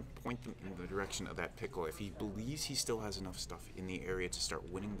trying to point them in the direction of that pickle if he believes he still has enough stuff in the area to start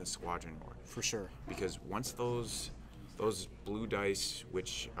winning the squadron war. For sure. Because once those blue dice,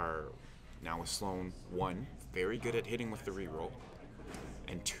 which are now with Sloane, 1, very good at hitting with the reroll,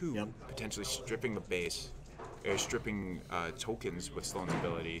 and 2, potentially stripping the base, stripping tokens with Sloane's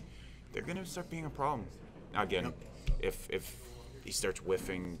ability, they're going to start being a problem. Now again, if he starts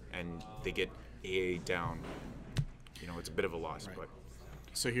whiffing and they get AA down, it's a bit of a loss. Right. But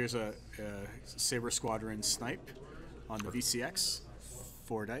so here's a Saber Squadron snipe on the VCX,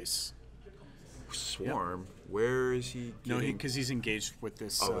 4 dice. Swarm, where is he getting? No, because he's engaged with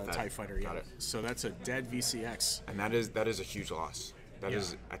this TIE fighter. Got it. So that's a dead VCX. And that is a huge loss. That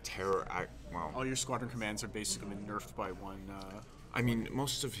is a terror. All your squadron commands are basically been nerfed by 1. I mean,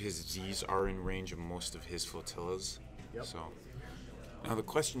 most of his Z's are in range of most of his flotillas. Yep. So now the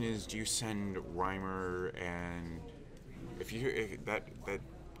question is, do you send Reimer and do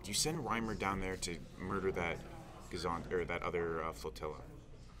you send Reimer down there to murder that Gozanti or that other flotilla?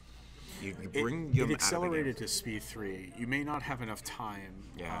 You bring them it accelerated out of the game. to speed 3. You may not have enough time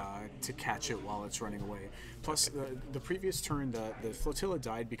to catch it while it's running away. Plus, the previous turn, the flotilla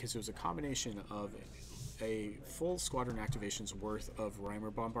died because it was a combination of a full squadron activation's worth of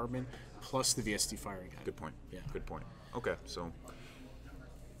Reimer bombardment plus the VSD firing at it. Good point. Yeah. Good point. Okay, so.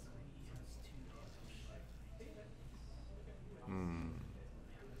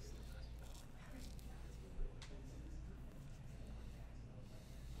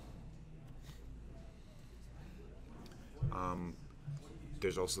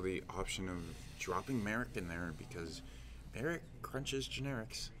 there's also the option of dropping Maarek in there because Maarek crunches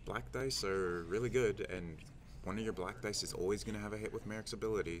generics. Black dice are really good, and one of your black dice is always going to have a hit with Maarek's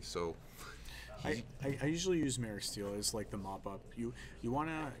ability. So I usually use Maarek Stele as like the mop up. You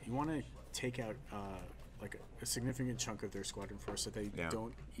wanna take out like a significant chunk of their squadron force so they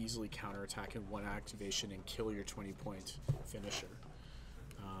don't easily counterattack in one activation and kill your 20-point finisher.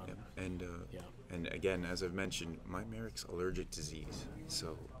 And again, as I've mentioned, my Maarek's allergic to Z's,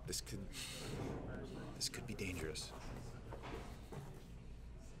 so this could be dangerous.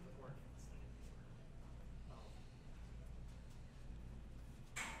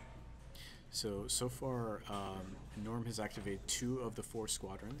 So far, Norm has activated 2 of the 4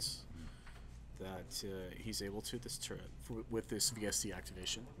 squadrons that he's able to this turret with this VSD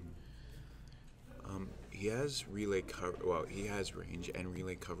activation. He has relay he has range and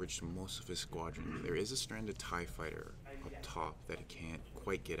relay coverage to most of his squadron. There is a stranded TIE fighter up top that he can't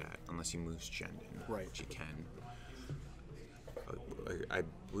quite get at unless he moves Jendon, which he can.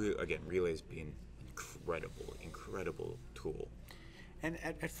 Again, relays being incredible tool. And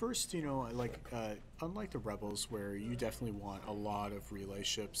at first, you know, like unlike the Rebels, where you definitely want a lot of relay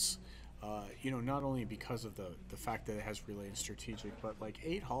ships, you know, not only because of the fact that it has relay and strategic, but like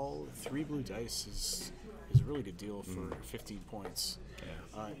 8 hull, 3 blue dice is a really good deal for 15 points.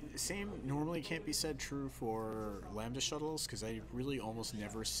 Yeah. Same normally can't be said true for Lambda shuttles because I really almost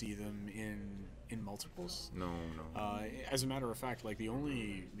never see them in multiples. No. As a matter of fact, like the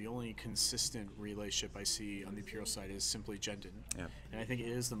only consistent relay ship I see on the Imperial side is simply Jendon, and I think it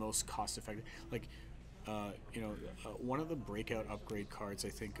is the most cost effective. Like, you know, one of the breakout upgrade cards I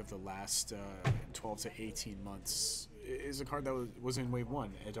think of the last 12 to 18 months is a card that was in Wave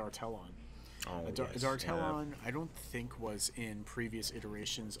 1, Adar Talon. Adar Talon, I don't think was in previous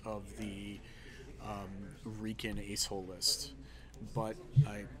iterations of the Rican Ace Hole list. But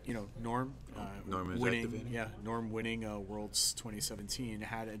you know, Norm winning Worlds 2017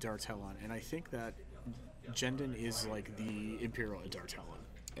 had Adar Talon, and I think that Jendon is like the Imperial Adar Talon.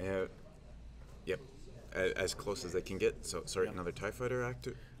 Yep, as close as they can get. So sorry, another TIE fighter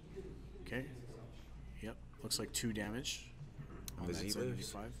active. Okay. Yep, looks like 2 damage on that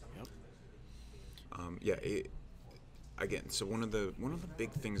 75. Yep. Again, so one of the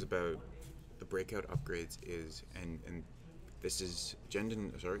big things about the breakout upgrades is and this is a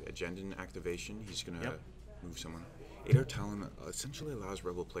Jendon activation. He's going to move someone. Adar Talon essentially allows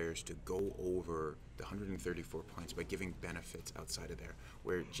Rebel players to go over the 134 points by giving benefits outside of there,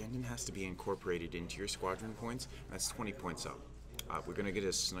 where Jendon has to be incorporated into your squadron points, and that's 20 points up. We're going to get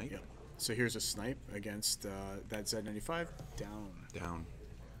a snipe. Yep. So here's a snipe against that Z95. Down.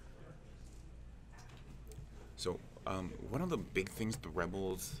 So one of the big things the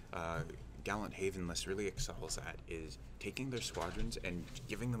Rebels Gallant Haven list really excels at is taking their squadrons and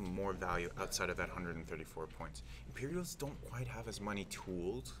giving them more value outside of that 134 points. Imperials don't quite have as many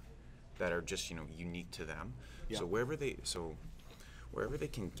tools that are just, you know, unique to them. Yeah. So wherever they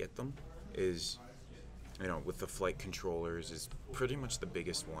can get them is, you know, with the flight controllers is pretty much the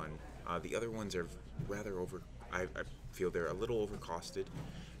biggest one. The other ones are rather I feel they're a little overcosted,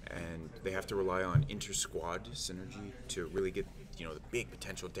 and they have to rely on inter-squad synergy to really get, you know, the big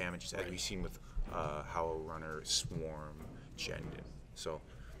potential damage that we've seen with Howlrunner, Swarm, Jendon. So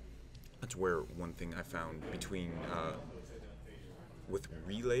that's where one thing I found between with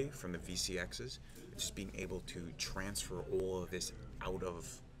relay from the VCXs, just being able to transfer all of this out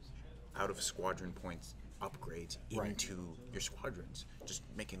of squadron points upgrades into your squadrons, just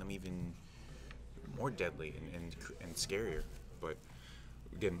making them even more deadly and scarier. But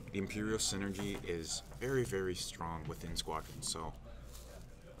again, the Imperial synergy is very, very strong within squadrons. So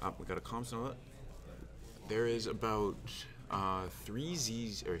we got a comms note. There is about 3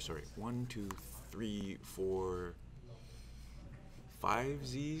 Z's, or sorry, 1, 2, 3, 4, 5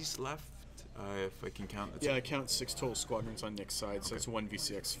 Z's left, if I can count. I count 6 total squadrons on Nick's side, so it's 1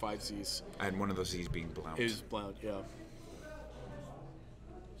 VCX, 5 Z's. And one of those Z's being Blount. Is Blount, yeah.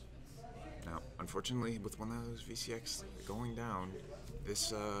 Now, unfortunately, with one of those VCX going down,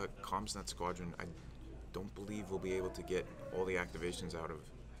 this CommsNet squadron, I don't believe we'll be able to get all the activations out of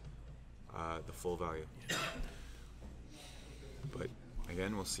the full value. But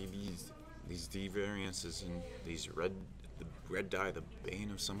again, we'll see these D variances and these the red die, the bane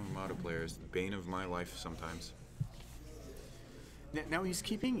of some Armada players, the bane of my life sometimes. Now he's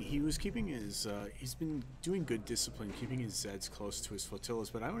been doing good discipline, keeping his Zeds close to his flotillas,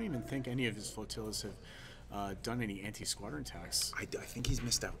 but I don't even think any of his flotillas have done any anti-squadron attacks. I think he's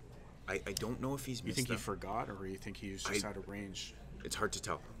missed out. I don't know if he's missed out. You think he forgot, or you think he was just out of range? It's hard to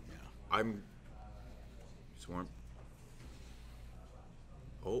tell. Yeah. I'm Swarm.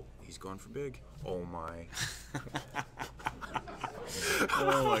 He's going for big. Oh my.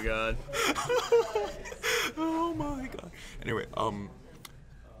 Oh my god. Oh my god. Anyway,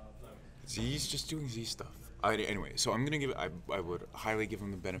 Z's just doing Z stuff. Anyway, so I'm gonna give. I would highly give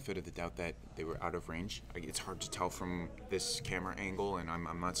him the benefit of the doubt that they were out of range. It's hard to tell from this camera angle, and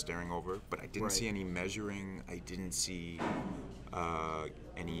I'm not staring over. But I didn't see any measuring. I didn't see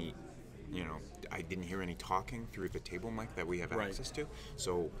any. You know, I didn't hear any talking through the table mic that we have access to.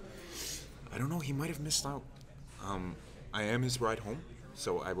 So I don't know. He might have missed out. I am his ride home,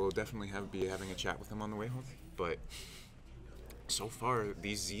 so I will definitely be having a chat with him on the way home. But so far,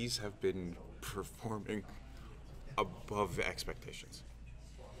 these Z's have been performing above expectations.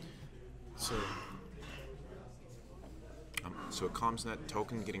 So a CommsNet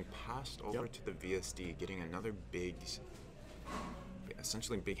token getting passed over to the VSD, getting another big,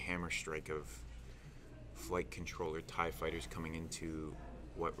 essentially big hammer strike of flight controller TIE fighters coming into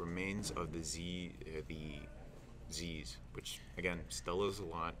what remains of the Z's, which again still is a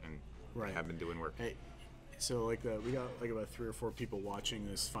lot, and they have been doing work. Hey, so we got like about 3 or 4 people watching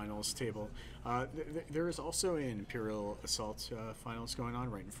this finals table. There is also an Imperial Assault finals going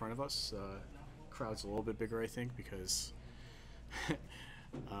on right in front of us. Crowd's a little bit bigger, I think, because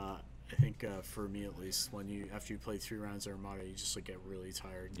I think for me at least, after you play 3 rounds of Armada, you just get really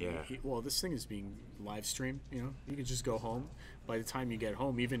tired. Yeah. Well, this thing is being live streamed. You know, you can just go home. By the time you get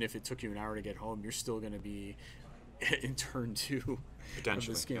home, even if it took you an hour to get home, you're still going to be in turn 2 of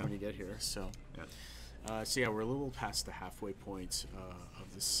this game when you get here. So, we're a little past the halfway point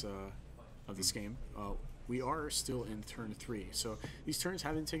of this game. We are still in turn 3, so these turns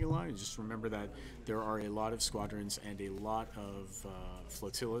haven't taken long. And just remember that there are a lot of squadrons and a lot of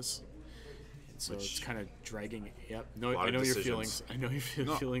flotillas. So it's kind of dragging. Yep. No, I know your feelings. I know your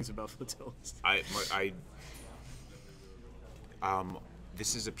feelings about flotillas.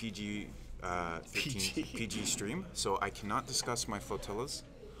 This is a PG 13 PG stream, so I cannot discuss my flotillas,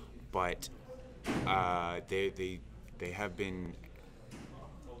 but they have been.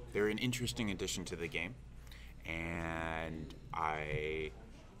 They're an interesting addition to the game, and I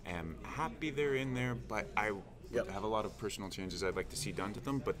am happy they're in there, but I have a lot of personal changes I'd like to see done to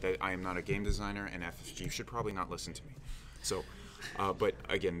them, but I am not a game designer, and FFG should probably not listen to me. So, but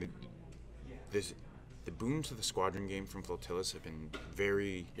again, the boon to the Squadron game from flotillas have been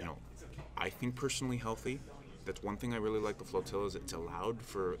very, I think personally healthy. That's one thing I really like the flotillas. It's allowed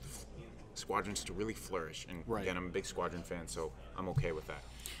for squadrons to really flourish, and again, I'm a big Squadron fan, so I'm okay with that.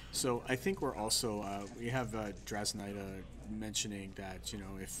 So I think we're also we have Draznita mentioning that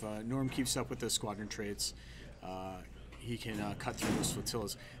if Norm keeps up with the Squadron traits, he can cut through those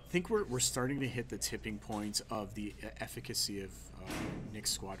flotillas. I think we're starting to hit the tipping point of the efficacy of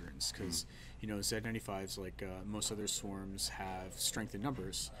Nick's squadrons, because Z95s, like most other swarms, have strength in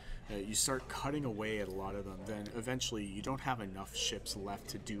numbers. You start cutting away at a lot of them, then eventually you don't have enough ships left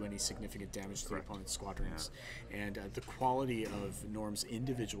to do any significant damage to the opponent's squadrons. And the quality of Norm's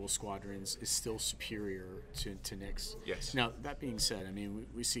individual squadrons is still superior to Nick's. Yes. Now, that being said, I mean,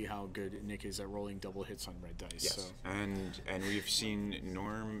 we see how good Nick is at rolling double hits on red dice. Yes. So. And we've seen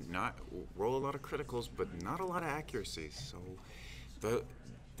Norm not roll a lot of criticals, but not a lot of accuracies. So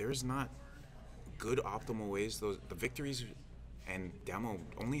there's not good optimal ways. The victories and Demo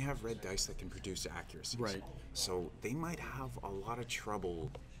only have red dice that can produce accuracies. Right. So they might have a lot of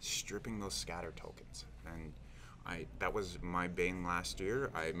trouble stripping those scatter tokens. And that was my bane last year.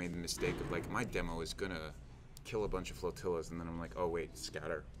 I made the mistake of my demo is gonna kill a bunch of flotillas, and then I'm like, oh wait,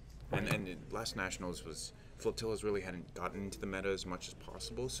 scatter. Right. And last Nationals was flotillas really hadn't gotten into the meta as much as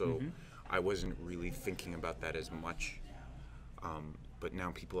possible, so I wasn't really thinking about that as much. But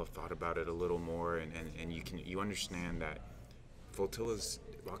now people have thought about it a little more, and you understand that flotillas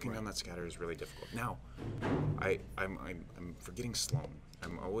locking down that scatter is really difficult. Now, I'm forgetting Sloane.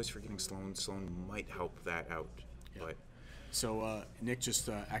 I'm always forgetting Sloane. Sloane might help that out, but. So Nick just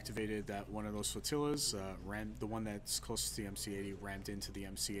activated that one of those flotillas, ran the one that's closest to the MC-80, rammed into the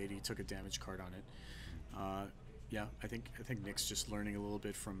MC-80, took a damage card on it. Yeah, I think Nick's just learning a little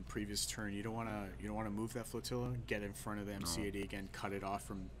bit from previous turn. You don't want to move that flotilla, get in front of the MC-80 again, cut it off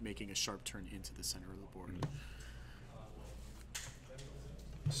from making a sharp turn into the center of the board.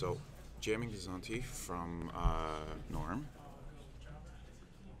 So, jamming Gozanti from Norm.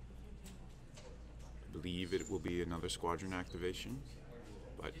 I believe it will be another Squadron activation,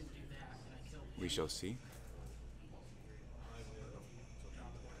 but we shall see.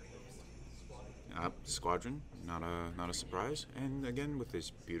 Squadron, not a surprise, and again with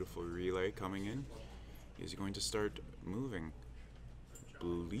this beautiful relay coming in, is going to start moving.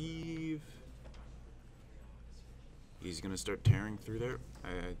 Believe He's gonna start tearing through there.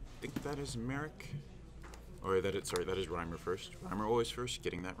 I think that is Maarek, or that is Reimer first. Reimer always first,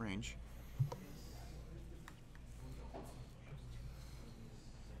 getting that range.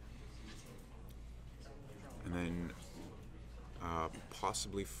 And then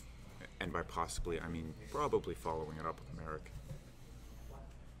possibly, and by possibly I mean probably following it up with Maarek.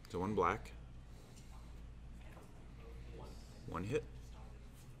 So one black, one hit.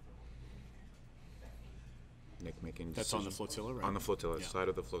 Nick making That's on the flotilla, right? On the flotilla, Yeah. side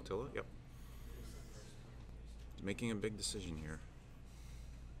of the flotilla, yep. He's making a big decision here.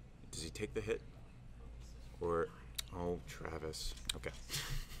 Does he take the hit? Or, oh, Travis. Okay.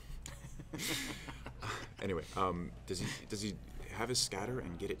 Anyway, does he have his scatter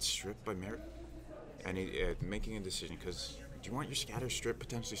and get it stripped by Maarek? And making a decision, because do you want your scatter stripped,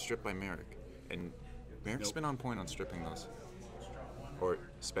 potentially stripped by Maarek? And Marek's been on point on stripping those. Or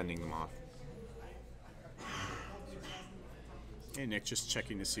spending them off. Hey, Nick, just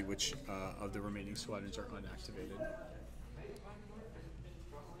checking to see which of the remaining squadrons are unactivated.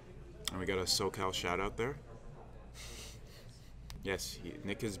 And we got a SoCal shout out there. Yes,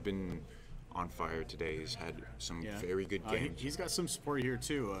 Nick has been on fire today. He's had some very good games. He's got some support here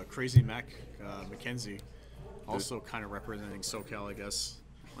too. Crazy Mac McKenzie, also kind of representing SoCal, I guess.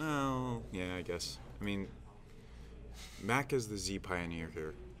 Well, yeah, I guess. I mean, Mac is the Z pioneer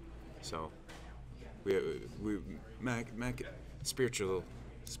here, so we Mac spiritual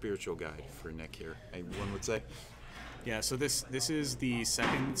guide for Nick here. One would say. Yeah, so this is the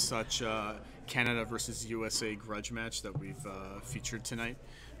second such Canada versus USA grudge match that we've featured tonight.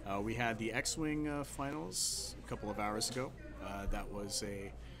 We had the X-Wing finals a couple of hours ago. That was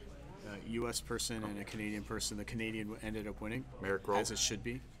a U.S. person and a Canadian person. The Canadian ended up winning, Maarek roll. as it should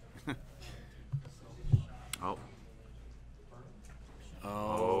be. Oh.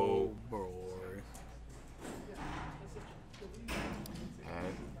 Oh, boy.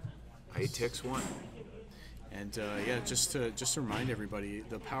 And ATX won. And yeah, just to remind everybody,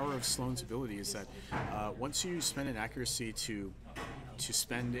 the power of Sloane's ability is that once you spend an accuracy to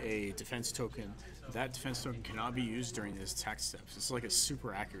spend a defense token, that defense token cannot be used during his attack steps. It's like a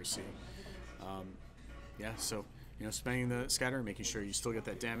super accuracy. Yeah, so spending the scatter, making sure you still get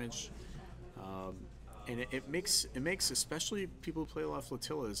that damage, and it makes especially people who play a lot of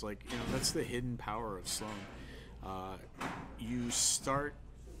flotillas, like that's the hidden power of Sloane. You start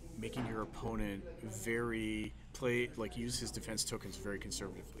making your opponent use his defense tokens very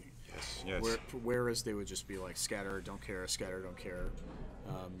conservatively. Yes. Whereas they would just be like scatter, don't care, scatter, don't care.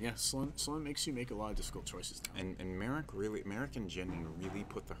 Yeah, Sloane makes you make a lot of difficult choices now. And Maarek and Jendon really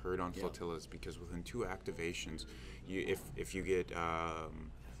put the hurt on flotillas, because within 2 activations, if you get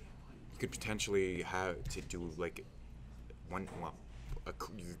you could potentially have to do like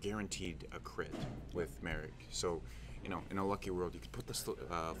you're guaranteed a crit with Maarek. So in a lucky world, you could put the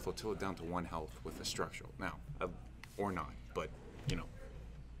flotilla down to 1 health with a structural. Now, or not, but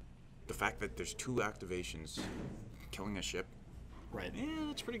the fact that there's 2 activations killing a ship, Right. yeah,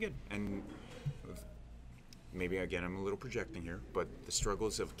 that's pretty good. And maybe again, I'm a little projecting here, but the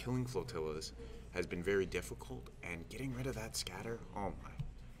struggles of killing flotillas has been very difficult, and getting rid of that scatter, oh my.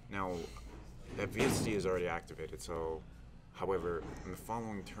 Now, that VSD is already activated, so, however, in the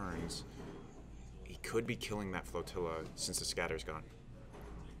following turns, he could be killing that flotilla since the scatter's gone.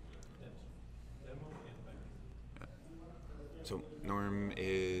 So Norm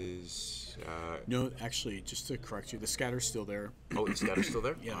is... No, actually, just to correct you, the scatter's still there. Oh, the scatter's still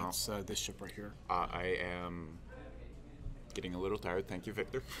there? Yeah, Wow. it's this ship right here. I am getting a little tired. Thank you,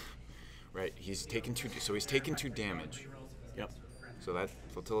 Victor. Right, he's taken 2 damage. Yep. So that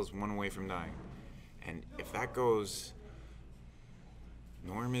flotilla's 1 away from dying. And if that goes...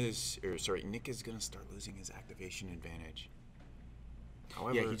 Nick is going to start losing his activation advantage.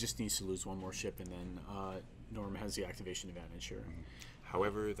 However, Yeah, he just needs to lose 1 more ship, and then Norm has the activation advantage here.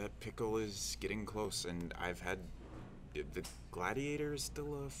 However, that pickle is getting close, and I've had... The Gladiator is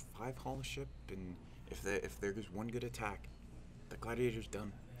still a 5-hull ship, and if there's 1 good attack, the Gladiator's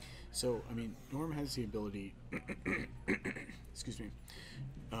done. So, I mean, Norm has the ability... excuse me.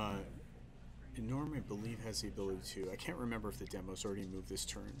 Norm, I believe, has the ability to... I can't remember if the demo's already moved this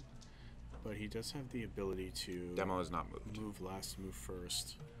turn, but he does have the ability to... Demo is not moved. Move last, move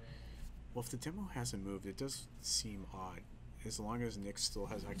first. Well, if the demo hasn't moved, it does seem odd. As long as Nick still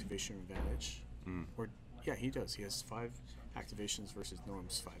has activation advantage. Or, yeah, he does. He has 5 activations versus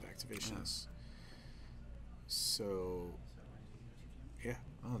Norm's 5 activations. So, yeah.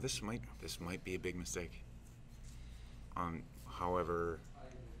 Oh, this might be a big mistake. However,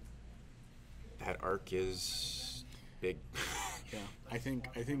 that arc is big. Yeah, I think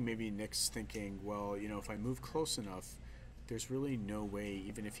maybe Nick's thinking, well, you know, if I move close enough, there's really no way,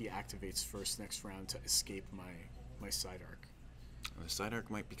 even if he activates first next round, to escape my side arc. The side arc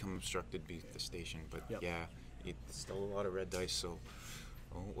might become obstructed by the station, but yeah, it's still a lot of red dice, so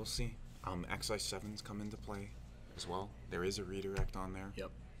we'll see. XI7s come into play as well. There is a redirect on there.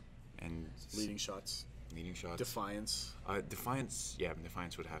 Yep. And leading shots. Leading shots. Defiance. Defiance, yeah,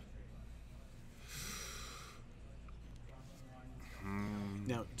 Defiance would have.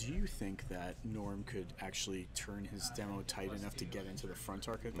 Now, do you think that Norm could actually turn his demo tight enough to get into the front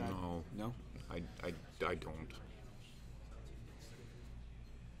arc at that? No. No? I don't.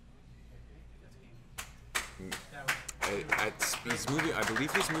 He's moving. I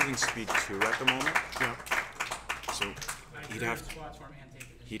believe he's moving speed 2 at the moment. Yep. So he'd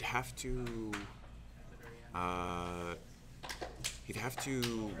have to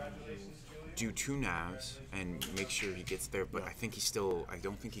do 2 navs and make sure he gets there. But I think I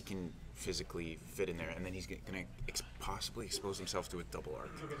don't think he can physically fit in there, and then he's gonna possibly expose himself to a double arc.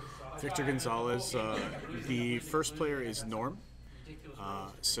 Victor Gonzalez, the first player is Norm.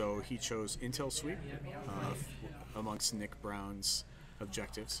 So he chose Intel Sweep amongst Nick Brown's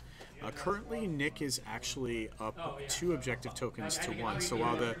objectives. Currently, Nick is actually up 2 objective tokens to 1. So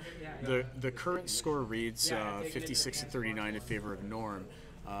while the current score reads 56-39 in favor of Norm,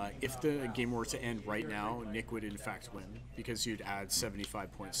 if the game were to end right now, Nick would in fact win because you'd add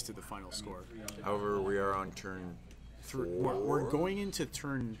 75 points to the final score. However, we are on turn 4. We're going into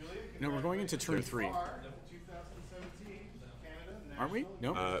turn. No, we're going into turn 3. Aren't we?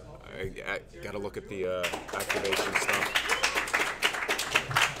 No. I gotta look at the activation stuff.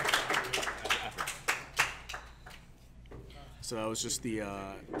 So that was just the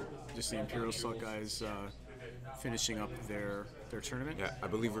Imperial Salt guys finishing up their tournament. Yeah, I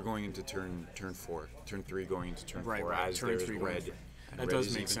believe we're going into turn 4. Turn 3 going into turn 4 right. as Turn there's 3 red. That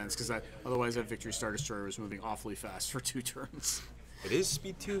does make sense because otherwise that Victory Star Destroyer was moving awfully fast for 2 turns. It is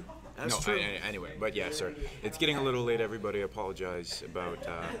speed 2? That's no, true. Anyway, but yeah, sorry. It's getting a little late, everybody. I apologize about...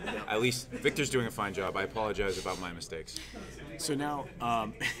 at least Victor's doing a fine job. I apologize about my mistakes. So now,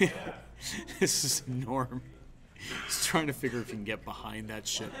 this is Norm. He's trying to figure if he can get behind that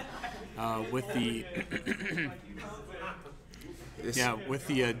ship with the... with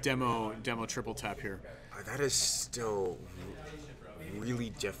the demo triple tap here. That is still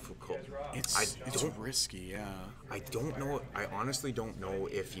really difficult. It's risky, yeah. I don't know. I honestly don't know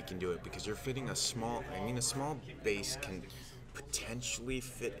if you can do it because you're fitting a small. I mean, a small base can potentially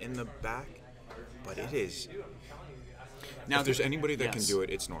fit in the back, but it is. Now, if there's anybody that can do it,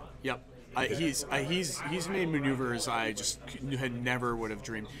 it's Norm. Yep. He's made maneuvers I just never would have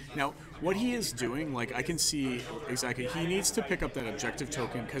dreamed. Now, what he is doing, like I can see exactly, he needs to pick up that objective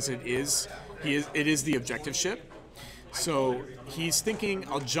token because it is the objective ship. So he's thinking,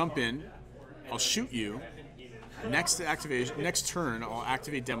 I'll jump in, I'll shoot you. Next turn, I'll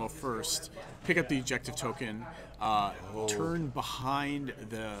activate demo first, pick up the objective token, turn behind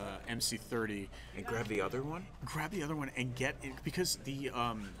the MC-30, and grab the other one. And get it because the.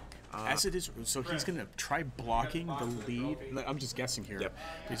 As it is, so he's going to try blocking the lead. I'm just guessing here. Yep.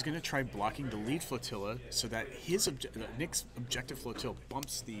 He's going to try blocking the lead flotilla so that Nick's objective flotilla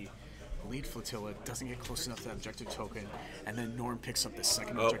bumps the lead flotilla, doesn't get close enough to that objective token, and then Norm picks up the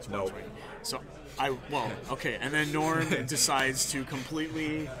second objective token. So and then Norm decides to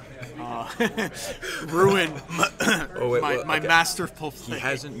completely ruin my masterful play. He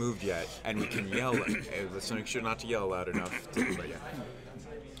hasn't moved yet, and we can yell. Let's make sure not to yell loud enough. But yeah.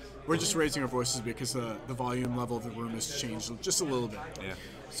 We're just raising our voices because the volume level of the room has changed just a little bit. Yeah.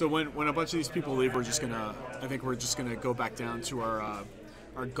 So when a bunch of these people leave, we're just gonna go back down to our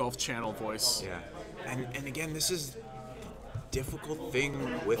Gulf Channel voice. Yeah. And again, this is difficult thing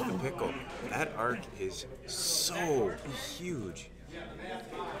with the pickle. That arc is so huge.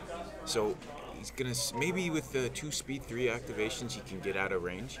 So he's gonna maybe with the 2 speed 3 activations he can get out of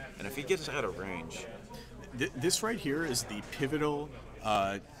range. And if he gets out of range, this right here is the pivotal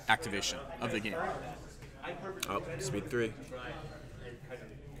activation of the game. Oh, speed 3.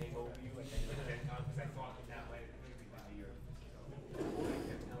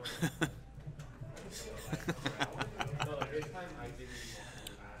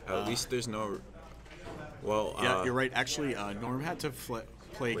 At least there's no. Well, yeah, you're right. Actually, Norm had to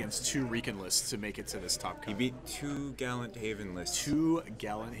play against 2 Recon lists to make it to this top cut. He beat 2 Gallant Haven lists. 2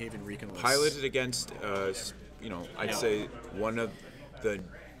 Gallant Haven Recon lists. Piloted against, I'd say one of the.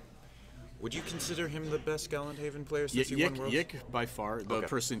 Would you consider him the best Gallant Haven player since he won Worlds? Yik, by far, the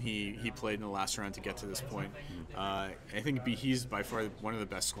person he played in the last round to get to this point. I think he's by far one of the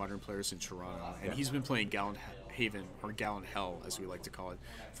best Squadron players in Toronto, and he's been playing Gallant Haven, or Gallon Hell, as we like to call it,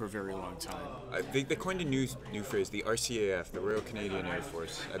 for a very long time. They coined a new phrase, the RCAF, the Royal Canadian Air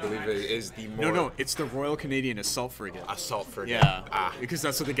Force. I believe it is the more... No, it's the Royal Canadian Assault Frigate. Assault Frigate. Yeah, because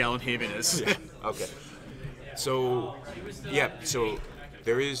that's what the Gallon Haven is. Yeah. Okay. So, yeah, so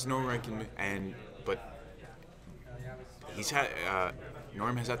there is no ranking, but he's had...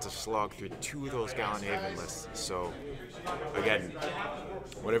 Norm has had to slog through 2 of those Gallon Haven lists. So, again,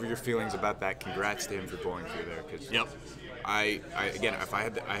 whatever your feelings about that, congrats to him for going through there. Cause Yep. I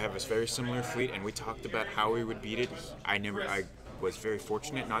have a very similar fleet, and we talked about how we would beat it. I was very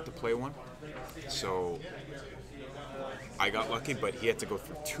fortunate not to play one, so I got lucky. But he had to go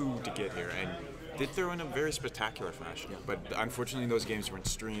through 2 to get here, and did throw in a very spectacular fashion. But unfortunately, those games weren't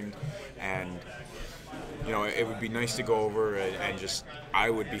streamed, and it would be nice to go over and just, I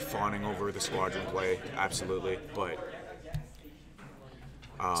would be fawning over the Squadron play, absolutely, but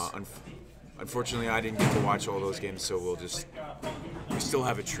unfortunately I didn't get to watch all those games, so we still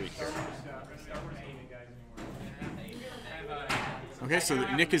have a treat here. Okay, so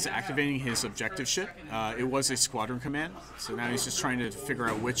Nick is activating his objective ship. It was a squadron command, so now he's just trying to figure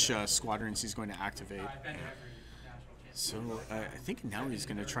out which squadrons he's going to activate. So I think now he's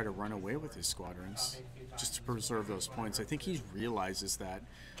going to try to run away with his squadrons, just to preserve those points. I think he realizes that,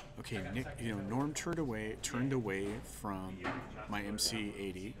 okay, Nick, Norm turned away from my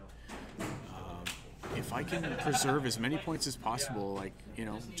MC-80. If I can preserve as many points as possible,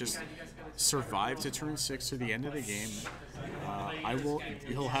 just survive to turn 6 to the end of the game,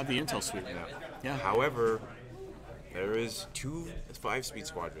 he'll have the intel sweep. Yeah. However, there is 2 5-speed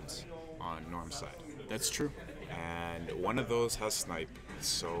squadrons on Norm's side. That's true. And one of those has snipe,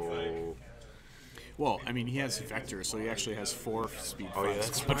 so... Well, I mean, he has Vector, so he actually has 4 speed. Oh yeah,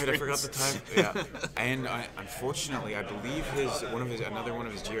 that's right. I forgot the time. Yeah, and unfortunately, I believe another one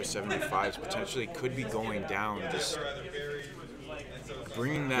of his GR75s potentially could be going down, just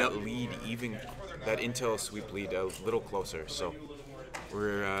bringing that lead, even that intel sweep lead, a little closer. So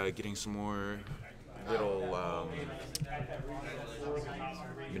we're getting some more little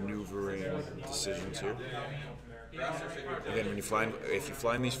maneuvering decisions here. Again, if you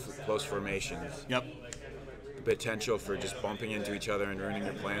fly in these close formations, the potential for just bumping into each other and ruining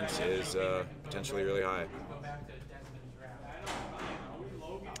your plans is potentially really high.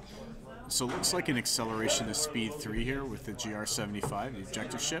 So it looks like an acceleration to speed 3 here with the GR75, the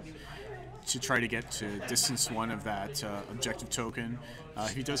objective ship, to try to get to distance 1 of that objective token.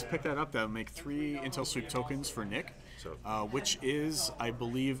 If he does pick that up, that'll make 3 intel sweep tokens for Nick, which is, I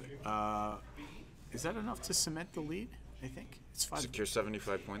believe, is that enough to cement the lead? I think it's 5. Secure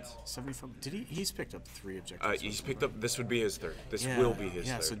 75 points. 75. Did he? He's picked up 3 objectives. He's picked up. This would be his 3rd. This will be his 3rd.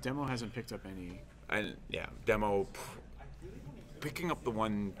 Yeah. So Demo hasn't picked up any. And Demo picking up the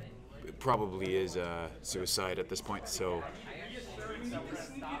 1 probably is suicide at this point. So.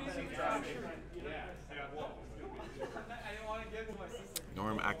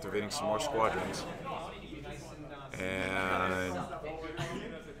 Norm activating some more squadrons, and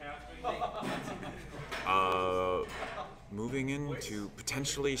moving in to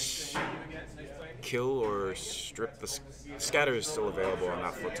potentially kill or strip the scatter is still available on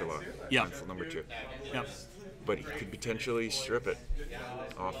that flotilla. Yeah. On number 2. Yep. But he could potentially strip it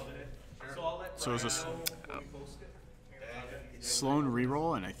off. So is this Sloane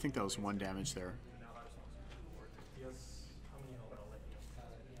reroll, and I think that was 1 damage there.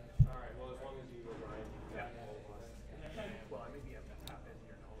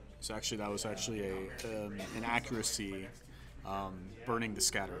 So actually, that was actually an accuracy burning the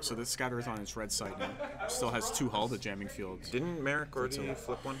scatter. So the scatter is on its red side now. Still has 2 hull, the jamming field. Didn't Maarek already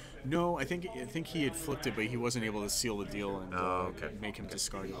flip one? No, I think he had flipped it, but he wasn't able to seal the deal and make him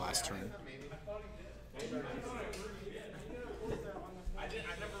discard the last turn.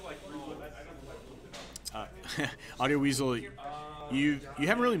 Audio Weasel, you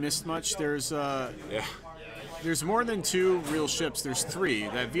haven't really missed much. There's more than 2 real ships. There's 3.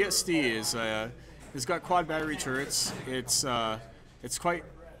 That VSD has got quad battery turrets. It's quite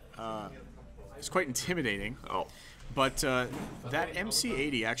intimidating. Oh. But that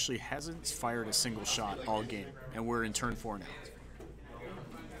MC-80 actually hasn't fired a single shot all game, and we're in turn 4 now.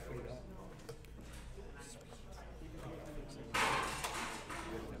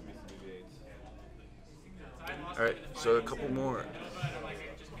 All right, so a couple more.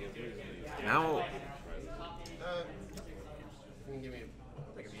 Now.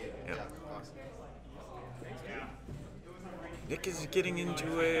 Nick is getting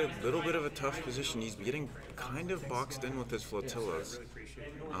into a little bit of a tough position. He's getting kind of boxed in with his flotillas.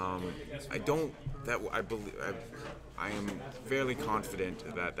 I am fairly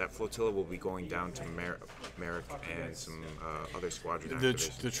confident that that flotilla will be going down to Maarek and some other squadron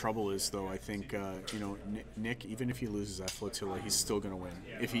activations. The trouble is, though, I think Nick, even if he loses that flotilla, he's still going to win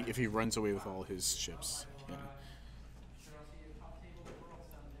if he runs away with all his ships. Yeah.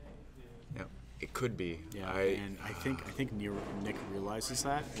 Yeah, it could be. Yeah, and I think Nick realizes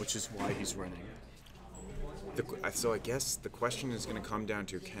that, which is why he's running. So I guess the question is going to come down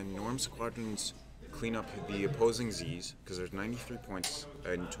to, can Norm squadrons clean up the opposing Zs, because there's 93 points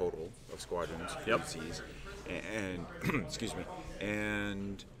in total of squadrons for Zs, and excuse me,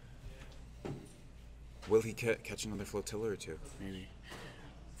 and will he catch another flotilla or two? Maybe.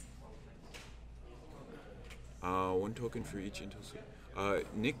 One token for each intel.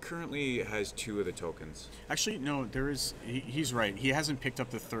 Nick currently has 2 of the tokens. Actually, no, there is. He's right. He hasn't picked up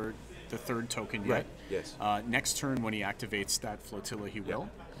the third token yet. Right. Yes. Next turn, when he activates that flotilla, he will.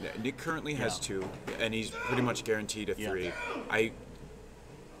 Yeah, Nick currently has 2, and he's pretty much guaranteed a 3. Yeah.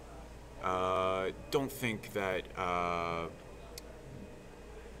 I don't think that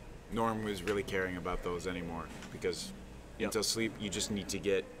Norm was really caring about those anymore, because until sleep, you just need to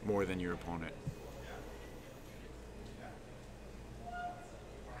get more than your opponent.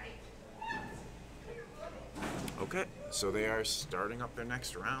 Okay, so they are starting up their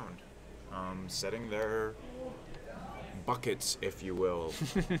next round, setting their buckets, if you will.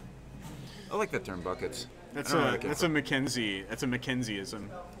 I like that term, buckets. That's a Mackenzieism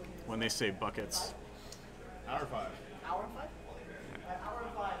when they say buckets. Hour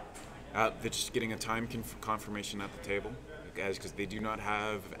 5. They're just getting a time confirmation at the table, because they do not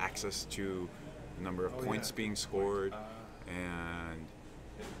have access to the number of points being scored, and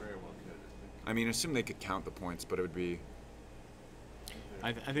I mean, I assume they could count the points, but it would be.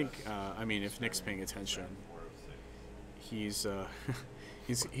 I think if Nick's paying attention, he's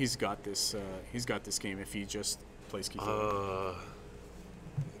got this game if he just plays Kiko.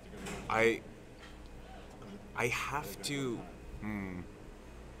 I have to.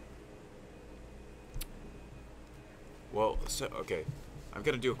 Well, so okay, I've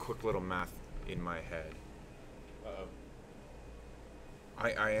got to do a quick little math in my head.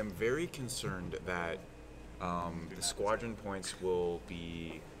 I am very concerned that the squadron points will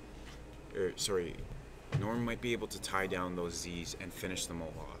be, Norm might be able to tie down those Zs and finish them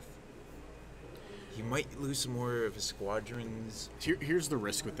all off. He might lose some more of his squadrons. Here's the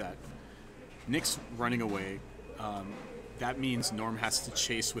risk with that. Nick's running away. That means Norm has to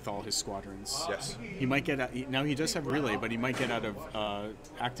chase with all his squadrons. Yes. He might get out. Now he does have relay, but he might get out of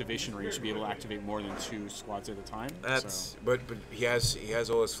activation range to be able to activate more than 2 squads at a time. But he has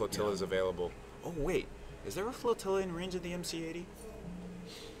all his flotillas available. Oh wait, is there a flotilla in range of the MC-80?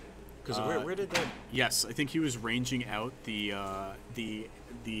 Because where did that? Yes, I think he was ranging out the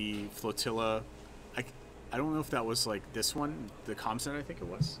flotilla. I don't know if that was like this one, the Comset. I think it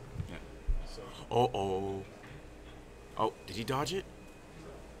was. Yeah. Oh, did he dodge it?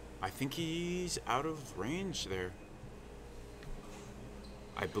 I think he's out of range there.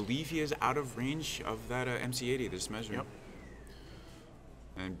 I believe he is out of range of that MC-80 that's measuring.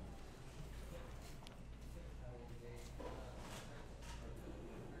 Yep.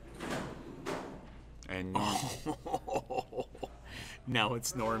 And now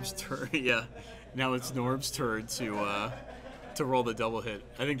it's Norm's turn. Yeah, now it's Norm's turn to roll the double hit.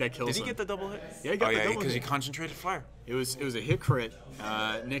 I think that kills him. Did he get the double hit? Yeah, he got the double hit. Because he concentrated fire. It was a hit crit.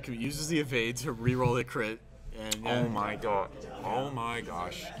 Nick uses the evade to re-roll the crit. And oh my god! Oh my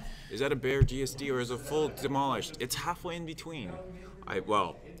gosh! Is that a bare GSD or is it full demolished? It's halfway in between. It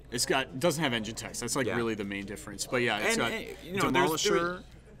doesn't have engine text. That's really the main difference. But yeah, it's got Demolisher,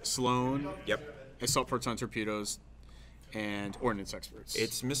 Sloane. Yep. Assault Proton Torpedoes, and Ordnance Experts.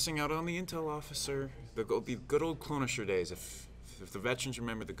 It's missing out on the intel officer. The good old Clonisher days. If the veterans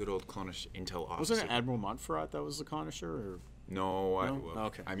remember the good old Clonish intel officer. Wasn't it Admiral Montferrat that was the Clonisher? Or? No.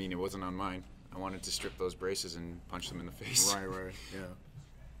 Okay. I mean, it wasn't on mine. I wanted to strip those braces and punch them in the face. Right. Yeah.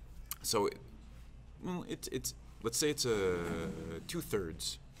 So, it's let's say it's a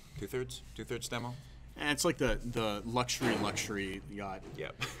two-thirds demo. And it's like the luxury yacht.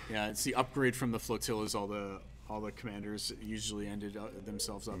 Yep. Yeah, it's the upgrade from the flotillas all the commanders usually ended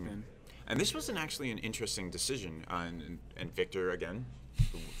themselves up in. And this was actually an interesting decision. And Victor, again,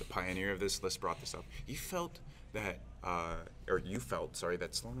 the pioneer of this list, brought this up. You felt that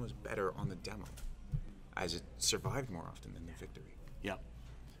Sloane was better on the demo, as it survived more often than the victory. Yep.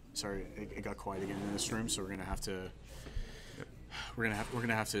 Sorry, it got quiet again in this room, so we're gonna have to We're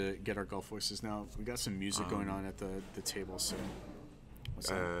gonna have to get our golf voices now. We got some music going on at the table, so. What's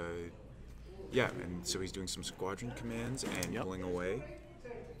that? Yeah, and so he's doing some squadron commands and pulling away.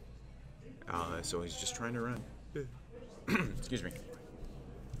 So he's just trying to run. Excuse me.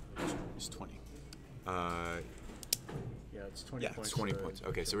 It's 20. Yeah, it's 20 Yeah, points. it's 20 points.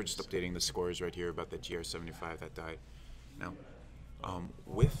 Okay, so we're just updating the scores right here about the GR75 that died. Now,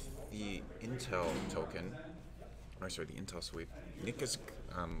 with the Intel token, or sorry, the Intel sweep, Nick is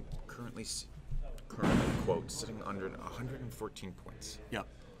currently, quote, sitting under 114 points. Yep.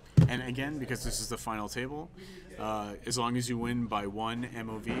 And again, because this is the final table, as long as you win by 1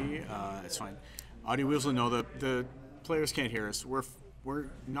 MOV, it's fine. Audio Wheels will know that the players can't hear us. We're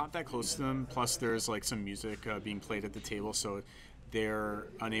not that close to them. Plus, there's like some music being played at the table, so they're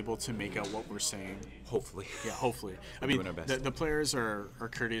unable to make out what we're saying. Hopefully. Yeah, hopefully. I doing mean, our best. the players are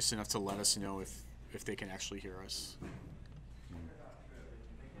courteous enough to let us know if they can actually hear us.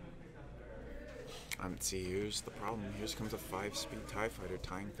 See, here's the problem. Here comes a 5-speed TIE fighter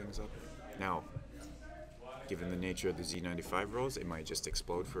tying things up. Now, given the nature of the Z95 rolls, it might just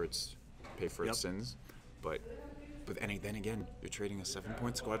explode for its sins. But then again, you're trading a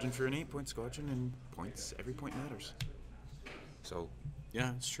 7-point squadron for an 8-point squadron, and every point matters. So,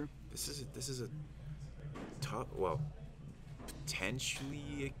 yeah, it's true. This is a tough. Well, potentially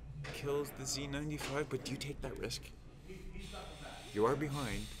it kills the Z95, but do you take that risk? You are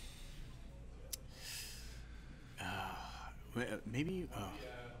behind. Maybe.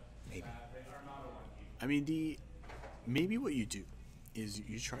 Maybe. I mean, maybe what you do is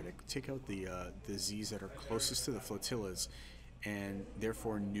you try to take out the Zs that are closest to the flotillas, and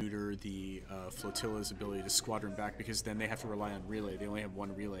therefore neuter the flotilla's ability to squadron back, because then they have to rely on relay. They only have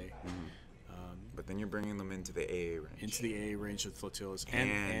one relay. But then you're bringing them into the AA range. Into the AA range of flotillas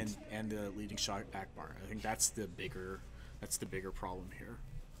and the leading shot Ackbar. I think that's the bigger problem here.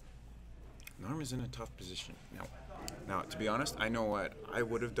 Norm is in a tough position now. To be honest, I know what I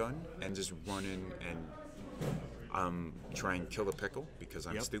would have done, and just run in and try and kill the pickle, because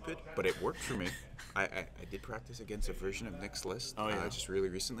I'm stupid. But it worked for me. I did practice against a version of Nick's list just really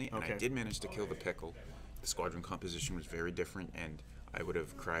recently, and I did manage to kill the pickle. The squadron composition was very different, and I would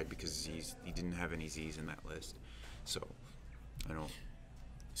have cried because he didn't have any Zs in that list. So, I don't.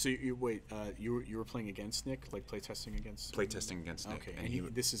 So you were playing against Nick, like playtesting against. Playtesting against Nick. Okay,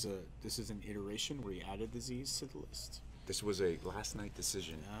 and this is an iteration where he added the Zs to the list. This was a last night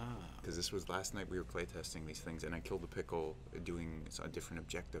decision, because this was last night we were playtesting these things, and I killed the pickle doing a different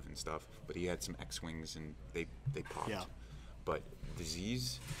objective and stuff. But he had some X-wings, and they popped. Yeah. But the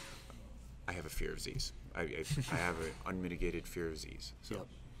Zs, I have a fear of Zs. I have an unmitigated fear of Zs. So. Yep.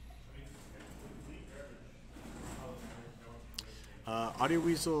 Audio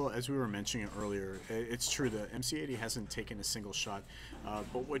Weasel, as we were mentioning earlier, it's true that MC80 hasn't taken a single shot,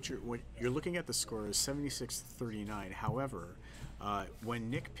 but what you're looking at, the score is 76-39. However, when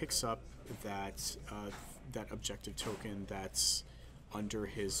Nick picks up that objective token that's under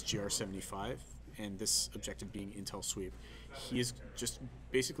his GR75, and this objective being Intel Sweep, he is just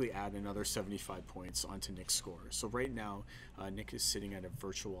basically add another 75 points onto Nick's score. So right now, Nick is sitting at a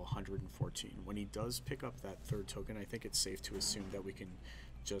virtual 114. When he does pick up that third token, I think it's safe to assume that we can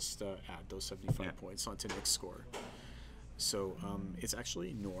just add those 75 points onto Nick's score. So it's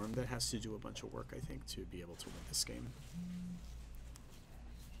actually Norm that has to do a bunch of work, I think, to be able to win this game.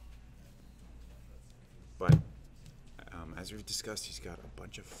 But as we've discussed, he's got a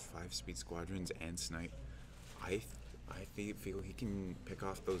bunch of 5-speed squadrons and snipe. I feel he can pick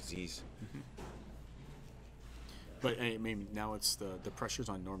off those Zs. But I mean, now it's the pressure's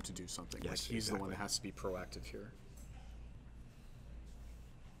on Norm to do something. Yes, like he's the one that has to be proactive here.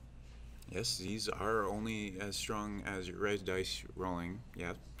 Yes, these are only as strong as your red dice rolling.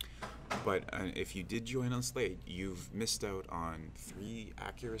 Yeah. But if you did join us late, you've missed out on 3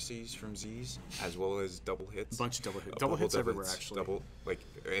 accuracies from Zs, as well as double hits. A bunch of double hits. Double hits everywhere, actually.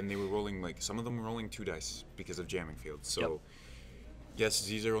 And they were rolling, some of them were rolling 2 dice because of jamming fields. So, yes,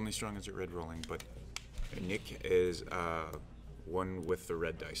 Zs are only strong as your red rolling, but Nick is one with the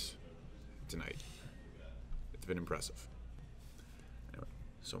red dice tonight. It's been impressive. Anyway,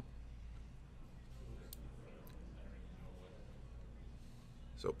 so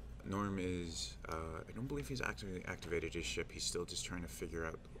Norm is, I don't believe he's activated his ship. He's still just trying to figure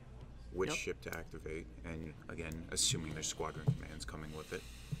out which ship to activate, and again, assuming there's squadron commands coming with it.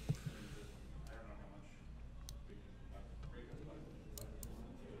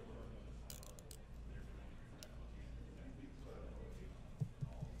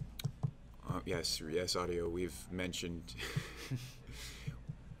 Yes, audio, we've mentioned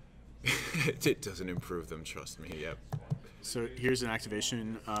it doesn't improve them, trust me, yep. So here's an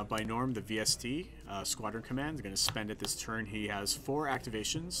activation by Norm, the VST, Squadron Command. Going to spend it this turn. He has 4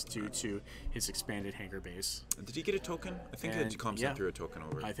 activations due to his expanded hangar base. Did he get a token? I think that Comsat yeah, threw a token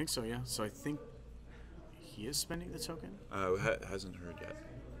over. I think so, yeah. So I think he is spending the token? Hasn't heard yet.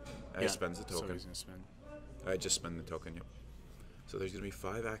 Yeah, Spends the token. So he's going to spend. I just spend the token, yep. So there's going to be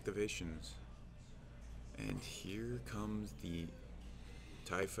 5 activations. And here comes the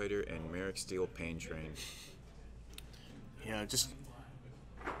TIE Fighter and Maarek Steel Pain Train. Yeah, just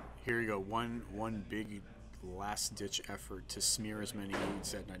here you go. One big last-ditch effort to smear as many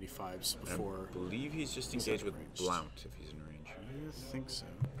Z95s before. I believe he's just engaged with Blount if he's in range. I think so.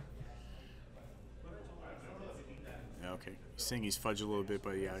 Yeah, okay. He's saying he's fudged a little bit,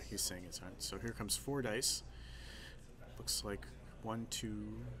 but yeah, he's saying it's fine. So here comes 4 dice. Looks like 1,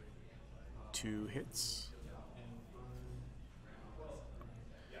 2 hits.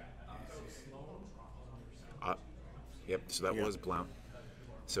 Yep, so that was Blount.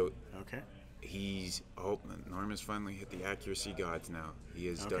 So okay. Norm has finally hit the accuracy gods now. He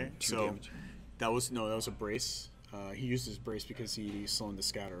has done 2 so damage. That was a brace. He used his brace because he slowed the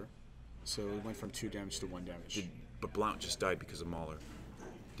scatter. So it went from 2 damage to 1 damage. But Blount just died because of Mauler.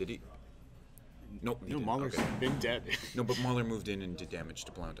 Did he? Nope. No, Mauler's been dead. No, but Mauler moved in and did damage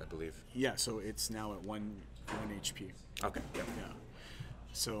to Blount, I believe. Yeah, so it's now at 1 HP. Okay. Yep. Yeah.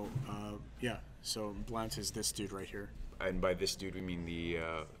 So so Blount is this dude right here. And by this dude, we mean the.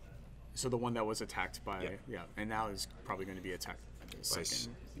 So the one that was attacked by and now is probably going to be attacked by the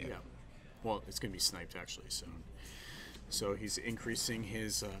second. Yeah. Well, it's going to be sniped actually. So he's increasing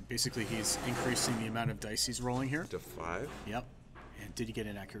his basically he's increasing the amount of dice he's rolling here to 5. Yep. And did he get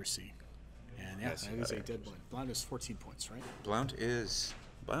an accuracy? And yes, that is a dead one. Blount is 14 points, right? Blount is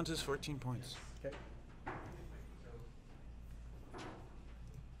 14 points. Okay.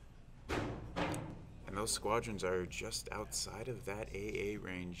 And those squadrons are just outside of that AA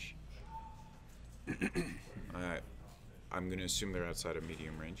range. I'm going to assume they're outside of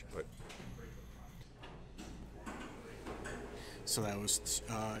medium range, but... So that was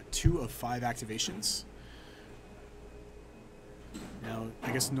 2 of 5 activations. Now,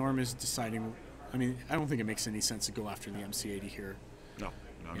 I guess Norm is deciding... I mean, I don't think it makes any sense to go after the MC-80 here. No.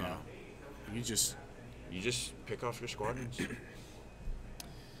 You just pick off your squadrons.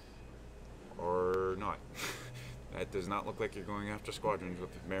 Or not. That does not look like you're going after squadrons with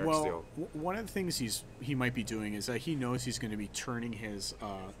Maarek Steel. One of the things he might be doing is that he knows he's going to be turning his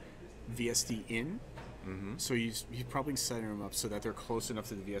VSD in. Mm-hmm. So he's probably setting them up so that they're close enough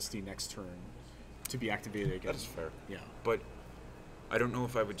to the VSD next turn to be activated again. That is fair. Yeah. But I don't know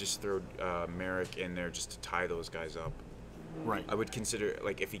if I would just throw Maarek in there just to tie those guys up. Right. I would consider,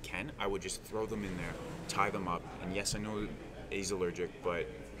 like, if he can, I would just throw them in there, tie them up. And yes, I know he's allergic, but...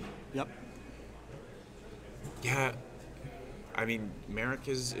 Yep. Yeah, I mean, Maarek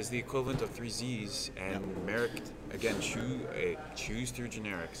is the equivalent of 3 Zs, and Maarek, again, choose through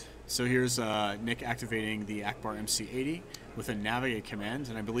generics. So here's Nick activating the Ackbar MC-80 with a navigate command,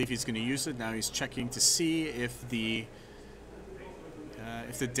 and I believe he's going to use it. Now he's checking to see if the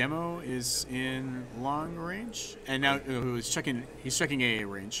demo is in long range, and now he's checking AA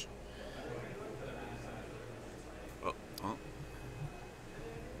range.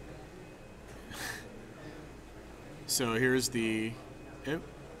 So here's the...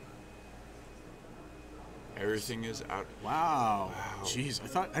 Everything is out. Wow. Jeez,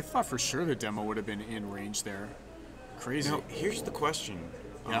 I thought for sure the demo would have been in range there. Crazy. Now, here's the question.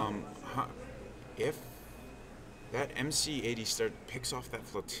 Yeah. If that MC-80 picks off that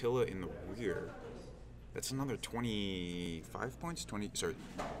flotilla in the rear, that's another 25 points?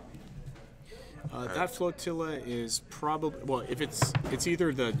 That flotilla is probably if it's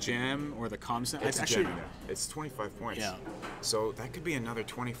either the jam or the comms. It's actually it's 25 points. Yeah. So that could be another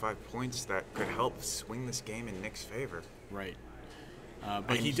 25 points that could help swing this game in Nick's favor. Right.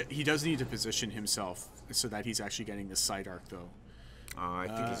 But he does need to position himself so that he's actually getting the side arc though. I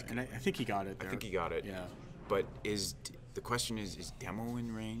think he got it there. I think he got it. Yeah. But the question is Demo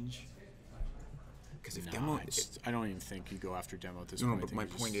in range? Because if Demo, I don't even think you go after Demo at this point. No, but my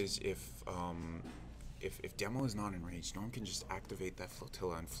point is, if Demo is not in range, Norm can just activate that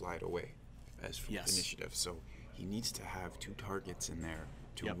flotilla and fly it away as initiative. So he needs to have 2 targets in there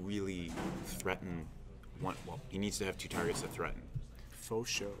to really threaten one. Well, he needs to have 2 targets to threaten. Faux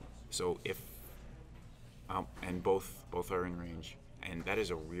show. So if and both are in range, and that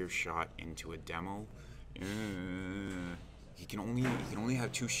is a rear shot into a Demo. He can only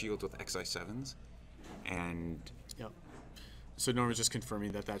have 2 shields with XI7s. And so Norm is just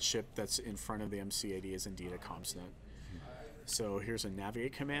confirming that ship that's in front of the MC-80 is indeed a comms net. So here's a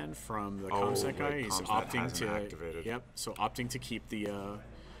navigate command from the ComSec guy. right, He's ComSec opting hasn't to activated. Yep. So opting to keep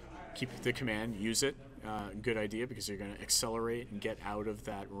the command, use it. Good idea because you're going to accelerate and get out of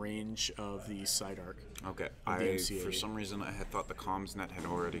that range of the side arc. Okay. Of the MC80. For some reason, I had thought the comms net had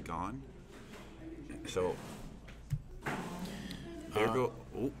already gone. So there go.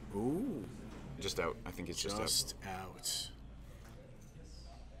 Ooh, Just out. I think it's just out. just out.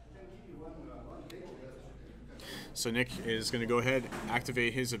 So Nick is going to go ahead,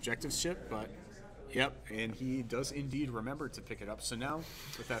 activate his objectives chip, but yep, and he does indeed remember to pick it up. So now,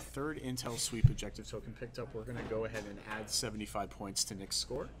 with that third Intel Sweep objective token picked up, we're going to go ahead and add 75 points to Nick's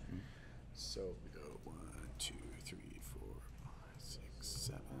score. So we go 1, 2, 3, 4, 5, 6,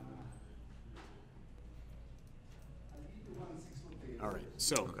 7. All right,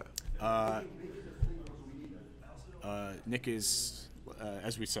 so Nick is,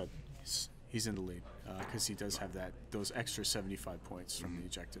 as we said, he's in the lead because he does have those extra 75 points from the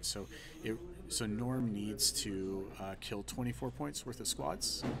objective. So Norm needs to kill 24 points worth of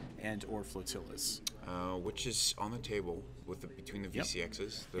squads and or flotillas. Which is on the table between the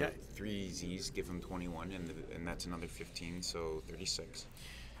VCXs. The 3 Zs give him 21, and that's another 15, so 36.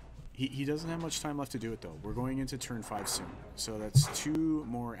 He doesn't have much time left to do it, though. We're going into turn 5 soon. So that's 2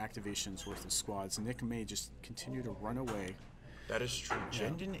 more activations worth of squads. Nick may just continue to run away. That is true.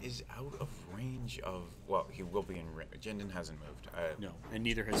 Jendon is out of range of... Well, he will be in range. Jendon hasn't moved. No, and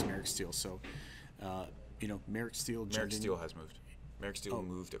neither has Maarek Stele. So, Maarek Stele... Maarek Stele has moved. Maarek Stele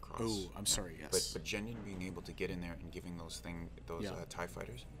moved across. Oh, I'm sorry, yes. But Jendon being able to get in there and giving those TIE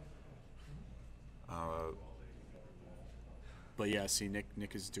fighters... But yeah, see,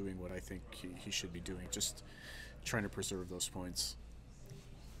 Nick is doing what I think he should be doing, just trying to preserve those points.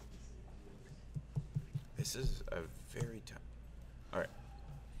 This is a very tough... All right.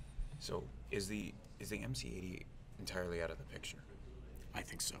 So is the MC80 entirely out of the picture? I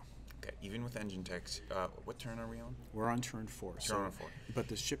think so. Okay. Even with engine techs, what turn are we on? We're on turn 4. Turn 4. But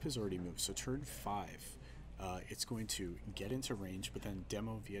the ship has already moved. So turn 5, it's going to get into range, but then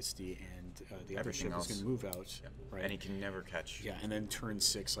demo VSD and the other ship is going to move out. Yeah. Right? And he can never catch. Yeah, and then turn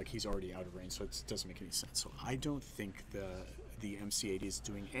 6, like he's already out of range, so it doesn't make any sense. So I don't think the MC80 is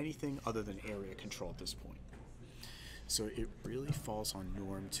doing anything other than area control at this point. So it really falls on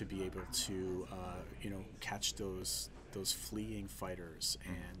Norm to be able to, catch those fleeing fighters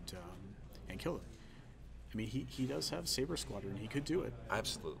and kill them. I mean, he does have Saber Squadron. He could do it.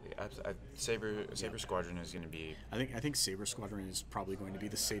 Absolutely. Saber Squadron is going to be... I think Saber Squadron is probably going to be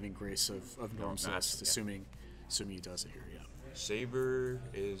the saving grace of Norm's list, assuming he does it here. Yeah. Saber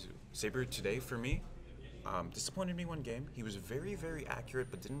today for me. Disappointed me one game. He was very, very accurate,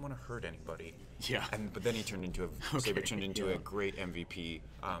 but didn't want to hurt anybody. Yeah. But then he turned into Saber turned into a great MVP,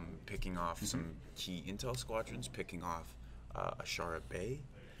 picking off some key intel squadrons, picking off Ashara Bay.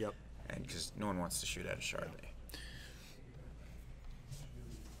 Yep. And because no one wants to shoot at Ashara Bay.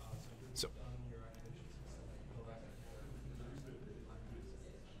 So.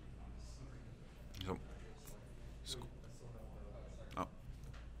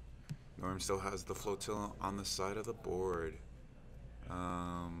 Norm still has the flotilla on the side of the board.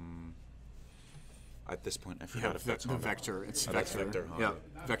 At this point, I forgot if that's the Hondo. Vector. It's Oh, Vector. that's Vector Hondo.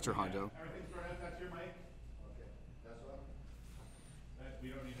 Yeah, Vector Hondo.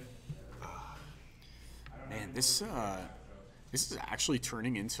 Man, this is actually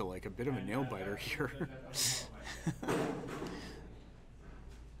turning into like a bit of a nail biter here.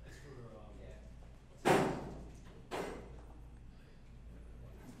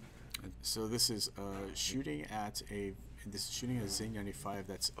 So this is shooting at a Z95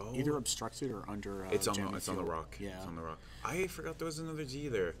 that's either obstructed or under. It's on the rock. Yeah, it's on the rock. I forgot there was another Z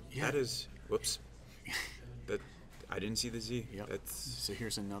there. Yeah. That is whoops. That I didn't see the Z. Yep. That's So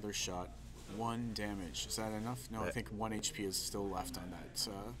here's another shot. 1 damage. Is that enough? No, I think 1 HP is still left on that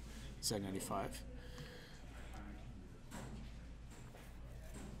Z95.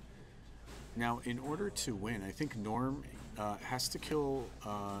 Now, in order to win, I think Norm has to kill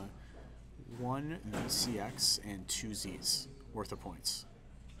 1 VCX and 2 Zs worth of points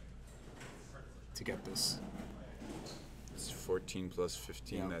to get this. it's 14 plus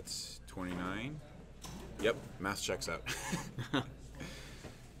 15. Yep. That's 29. Yep, math checks out. All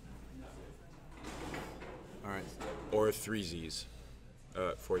right. Or 3 Zs.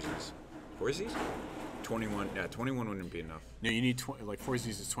 4 Zs. 4 Zs? 21. Yeah, 21 wouldn't be enough. No, you need 4 Zs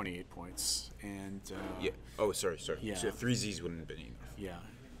is 28 points, and Yeah. Oh, sorry. Yeah. So 3 Zs wouldn't have been enough. yeah,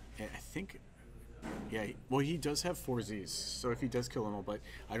 I think. Yeah, well, he does have 4 Zs, so if he does kill them all, but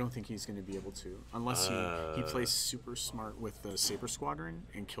I don't think he's going to be able to, unless he plays super smart with the Saber Squadron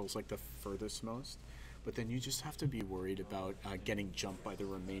and kills like the furthest most. but then you just have to be worried about getting jumped by the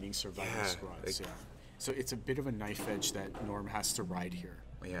remaining surviving squads. Like, so it's a bit of a knife edge that Norm has to ride here.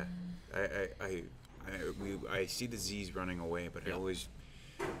 Yeah, I see the Z's running away, but I always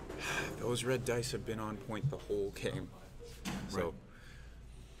those red dice have been on point the whole game. So, right.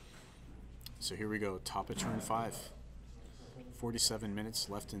 So here we go, top of turn 5. 47 minutes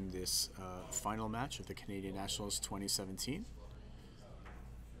left in this final match of the Canadian Nationals 2017.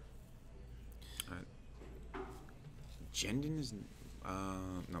 Jendon is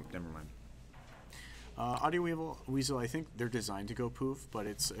no, never mind. Audio Weasel, I think they're designed to go poof, but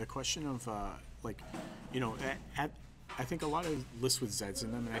it's a question of, I think a lot of lists with Zeds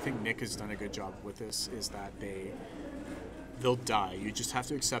in them, and I think Nick has done a good job with this, is that they'll die. You just have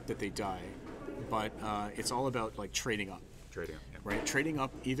to accept that they die, but it's all about, like, trading up. Trading up, yeah. Right? Trading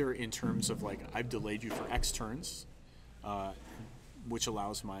up either in terms of, like, I've delayed you for X turns, which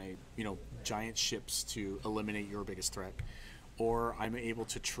allows my, giant ships to eliminate your biggest threat, or I'm able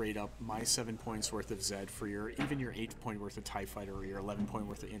to trade up my 7 points worth of Zed for your 8 point worth of TIE Fighter or your 11 point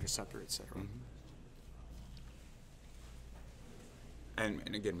worth of Interceptor, etc. Mm-hmm.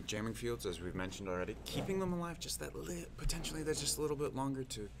 And again, with jamming fields, as we've mentioned already, keeping them alive just potentially that's just a little bit longer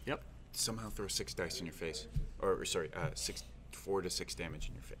to somehow throw 6 dice in your face, or sorry, 4 to 6 damage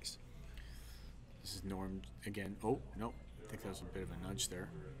in your face. This is Norm again. Oh no, I think that was a bit of a nudge there.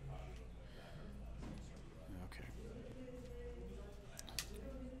 Okay.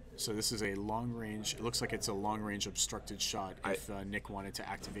 So this is a long range. It looks like it's a long range obstructed shot. If Nick wanted to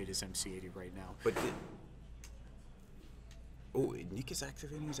activate his MC-80 right now, but. Nick is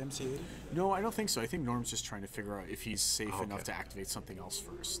activating his MC-80? No, I don't think so. I think Norm's just trying to figure out if he's safe enough to activate something else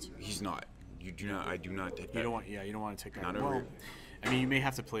first. He's not. You do not. I do not take that. You don't want. Yeah, you don't want to take that. Not well, I mean, you may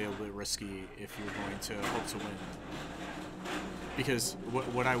have to play a little bit risky if you're going to hope to win. Because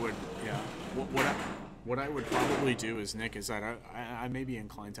what I would probably do as Nick is that I may be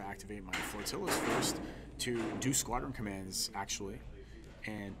inclined to activate my flotillas first to do squadron commands actually,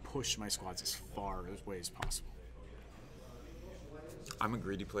 and push my squads as far away as possible. I'm a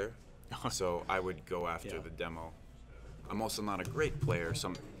greedy player, so I would go after the demo. I'm also not a great player.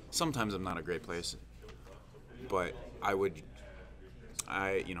 Sometimes I'm not a great player, but I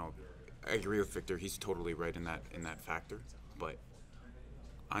agree with Victor. He's totally right in that factor. But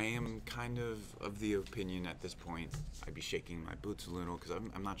I am kind of the opinion at this point I'd be shaking my boots a little because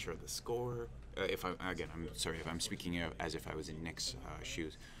I'm not sure of the score. I'm sorry if I'm speaking as if I was in Nick's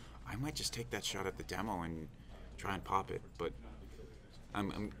shoes. I might just take that shot at the demo and try and pop it, but.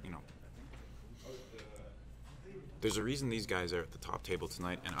 There's a reason these guys are at the top table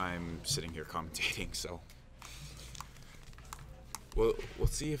tonight, and I'm sitting here commentating. So, we'll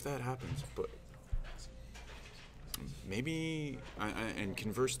see if that happens. But maybe, and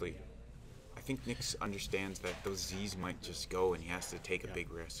conversely, I think Nick understands that those Z's might just go, and he has to take a big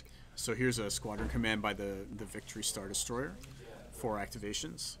risk. So here's a squadron command by the Victory Star Destroyer, 4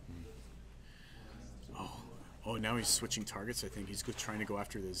 activations. Oh, now he's switching targets. I think he's trying to go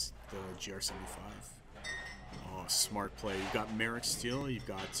after the GR-75. Oh, smart play. You've got Maarek Stele. You've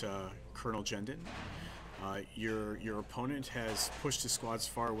got Colonel Jendon. Your opponent has pushed his squads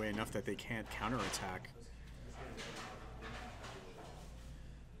far away enough that they can't counterattack.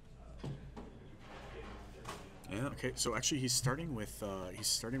 Yeah. Okay, so actually he's starting with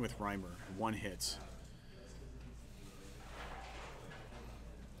Reimer. 1 hit.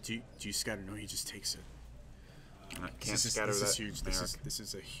 Do you scatter? No, he just takes it. Can't scatter that. This is huge. This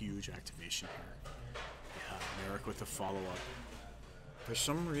is a huge activation here. Yeah, Maarek with the follow-up. For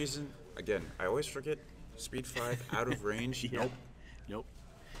some reason, again, I always forget speed 5 out of range. Nope.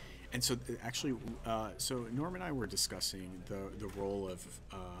 And so actually, so Norm and I were discussing the role of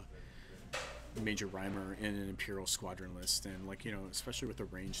Major Reimer in an Imperial Squadron list, and especially with the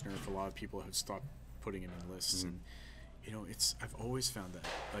range nerf, a lot of people have stopped putting him in lists. And I've always found that,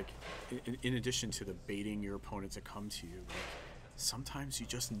 in addition to the baiting your opponent to come to you, sometimes you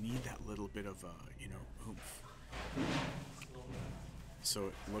just need that little bit of, oomph. So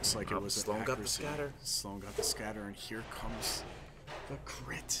it looks like it was Sloane got the scatter. Sloane got the scatter, and here comes the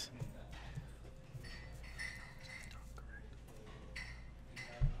crit.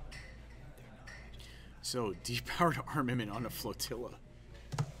 So, depowered armament on a flotilla.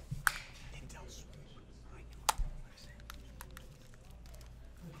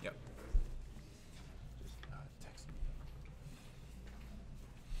 Yep.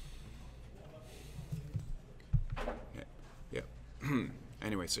 Yeah.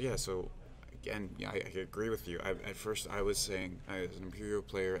 Anyway, so again, I agree with you. At first, I was saying, as an Imperial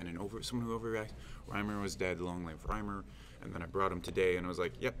player and someone who overreacted, Reimer was dead, long live Reimer, and then I brought him today, and I was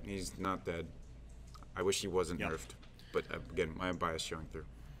like, yep, he's not dead. I wish he wasn't nerfed, but again, my bias showing through.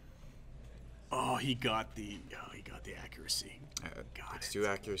 Oh, he got the accuracy. It's 2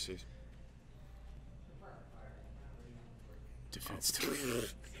 accuracies. Defense.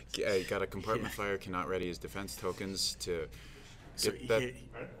 Yeah, he got a compartment fire, cannot ready his defense tokens to get that.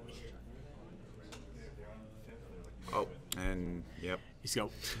 Oh, and yep. He's got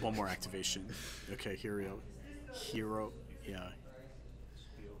one more activation. Okay, hero, yeah.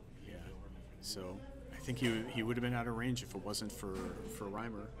 So I think he would have been out of range if it wasn't for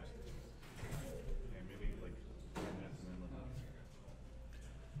Reimer.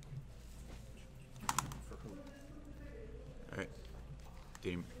 All right,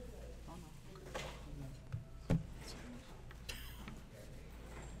 team.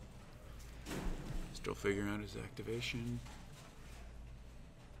 Still figuring out his activation.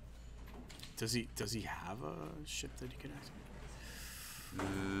 Does he have a ship that he can activate?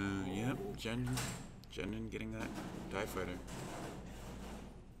 Yep, Jendon getting that TIE fighter.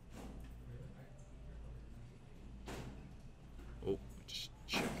 Oh, just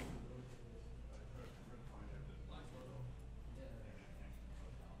checking.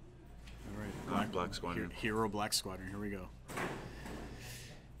 All right, Black Squadron. Hero Black Squadron. Here we go.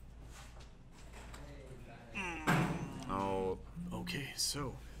 Oh. Okay,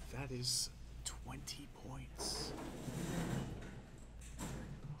 so that is 20 points.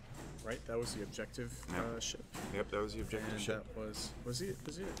 Right, that was the objective ship. Yep, that was the objective And ship. that was it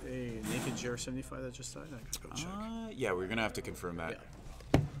a naked GR-75 that just died? I gotta go check. Yeah, we're gonna have to confirm that.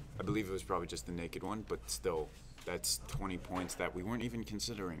 Yeah. I believe it was probably just the naked one, but still, that's 20 points that we weren't even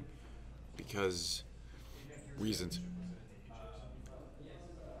considering because reasons.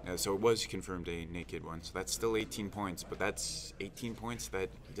 So it was confirmed a naked one, so that's still 18 points, but that's 18 points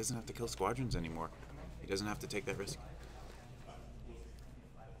that he doesn't have to kill squadrons anymore. He doesn't have to take that risk.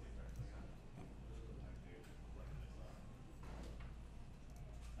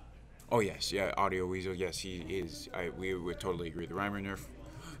 Oh yes, yeah, Audio Weasel, yes, he is. We would totally agree. The Reimer nerf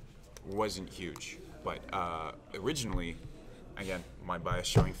wasn't huge, but originally, again, my bias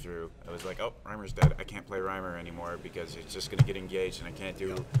showing through, I was like, oh, Reimer's dead. I can't play Reimer anymore because it's just going to get engaged and I can't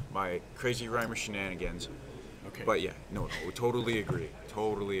do my crazy Reimer shenanigans. Okay. But yeah, no, totally agree.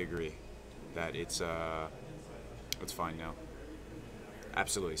 Totally agree that it's fine now.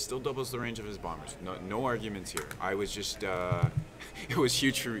 Absolutely. Still doubles the range of his bombers. No arguments here. I was just, it was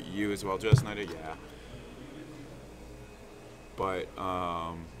huge for you as well, Just Snyder, yeah. But,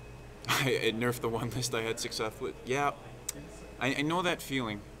 it nerfed the one list I had success with. Yeah, I know that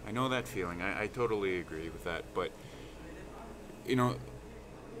feeling. I totally agree with that. But, you know,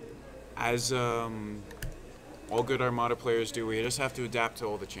 as all good Armada players do, we just have to adapt to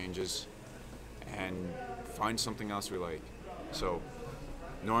all the changes and find something else we like. So,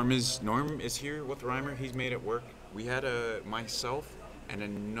 Norm is here with Reimer. He's made it work. We had myself and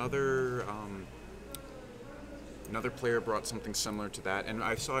another player brought something similar to that, and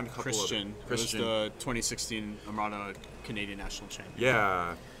I saw a couple Christian. of Christian. It was the 2016 Armada Canadian National Champion.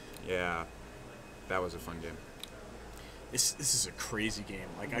 Yeah, that was a fun game. This is a crazy game.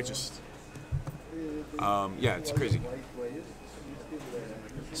 Like I just. Yeah, it's a crazy game.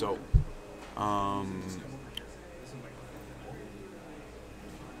 So,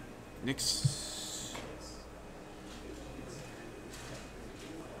 Nick's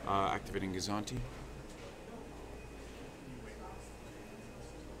activating Gozanti.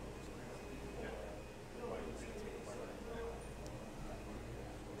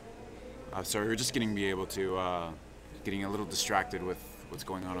 Sorry, we're just getting a little distracted with what's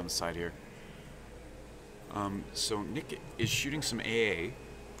going on the side here. So Nick is shooting some AA.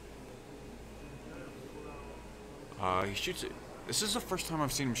 He shoots it. This is the first time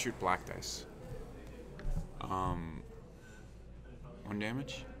I've seen him shoot black dice. 1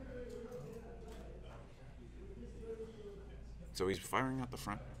 damage. So he's firing out the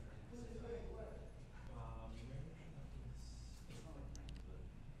front.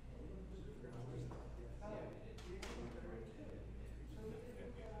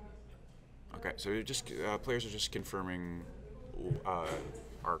 Okay, so you're just players are just confirming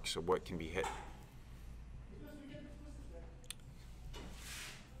arcs of what can be hit.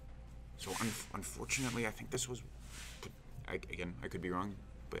 So unfortunately, I think this was, again, I could be wrong,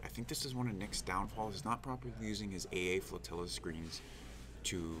 but I think this is one of Nick's downfalls, is not properly using his AA flotilla screens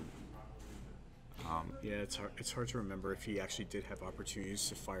to... yeah, it's hard to remember if he actually did have opportunities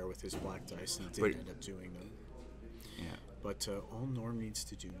to fire with his black dice and didn't end up doing them. Yeah. But all Norm needs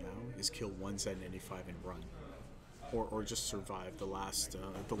to do now is kill one Z95 and run, or just survive the last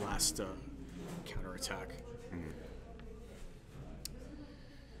counterattack.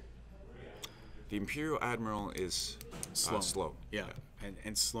 The Imperial Admiral is Sloane. Yeah.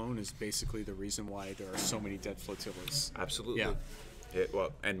 And Sloane is basically the reason why there are so many dead flotillas. Absolutely. Yeah.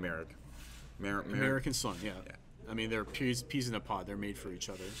 Well, and Maarek. American Sloane, yeah. I mean, they're peas in a pod. They're made for each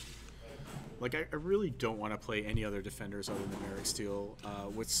other. Like, I really don't want to play any other defenders other than Maarek Stele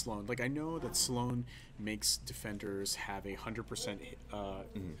with Sloane. Like, I know that Sloane makes defenders have a 100%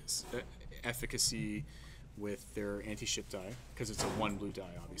 efficacy with their anti-ship die, because it's a 1 blue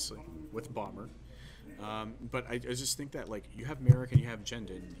die, obviously, with Bomber. But I just think that, like, you have Maarek and you have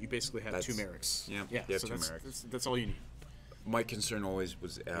Jendon. You basically have 2 Maareks. Yeah, so that's all you need. My concern always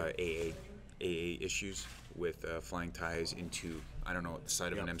was AA issues with flying ties into, I don't know, the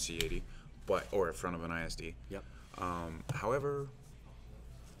side of an MC-80, or in front of an ISD. Yep. However,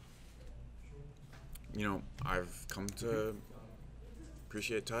 you know, I've come to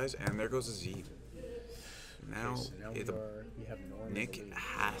appreciate ties, and there goes a Z. Now, we have Norm. Nick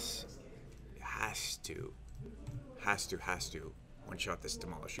has to one-shot this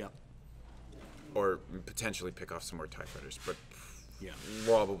Demolisher. Yep. Or potentially pick off some more TIE fighters, but Yeah.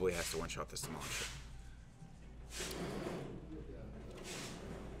 probably has to one-shot this Demolisher.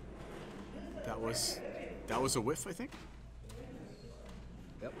 That was a whiff, I think.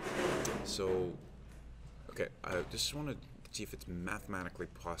 Yep. So, okay, I just want to see if it's mathematically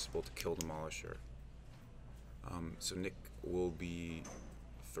possible to kill Demolisher. So Nick will be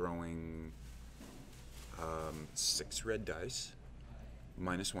throwing 6 red dice,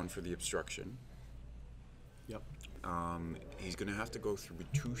 -1 for the obstruction. Yep. He's going to have to go through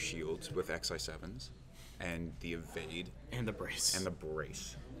 2 shields with XI7s, and the evade. And the brace.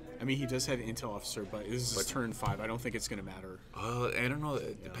 I mean, he does have Intel Officer, but this is turn 5. I don't think it's going to matter. I don't know.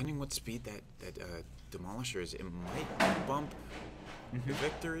 Depending what speed that Demolisher is, it might bump the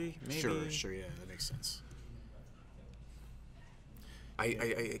victory, maybe. Sure, yeah, that makes sense.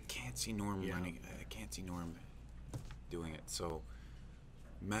 I can't see Norm running. I can't see Norm doing it. So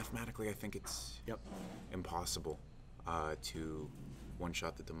mathematically, I think it's impossible to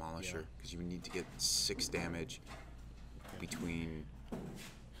one-shot the Demolisher, because you need to get 6 damage between.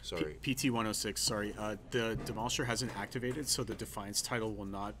 Sorry. PT-106. Sorry. The Demolisher hasn't activated, so the Defiance title will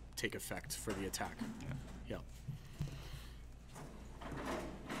not take effect for the attack. Yeah.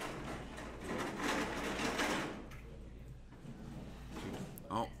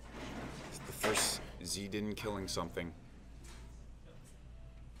 Oh, the first Z didn't killing something.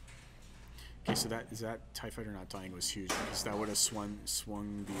 Okay, so that TIE fighter not dying was huge, because that would have swung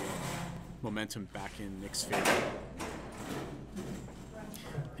the momentum back in Nick's favor.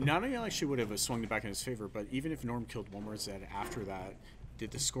 Not only actually would have swung it back in his favor, but even if Norm killed one more Z after that,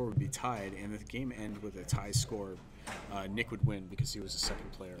 the score would be tied, and the game end with a tie score, Nick would win because he was the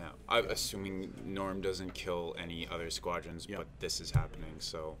second player. Yeah, I'm assuming Norm doesn't kill any other squadrons, but this is happening,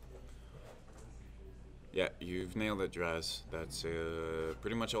 so. Yeah, you've nailed it, Draz. That's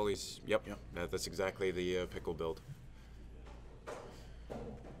pretty much all these. Yep. That's exactly the pickle build.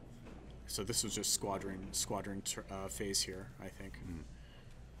 So this was just squadron phase here, I think.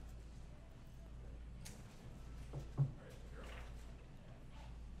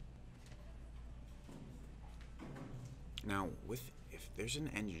 Now, if there's an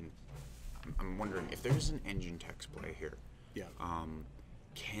engine, I'm wondering if there's an engine text play here. Yeah.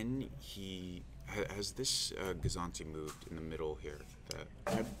 Can he? Has this Gozanti moved in the middle here?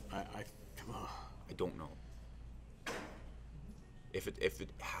 I don't know. If it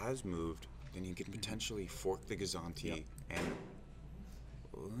has moved, then he can potentially fork the Gozanti and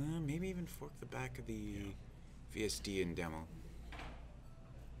maybe even fork the back of the VSD and demo.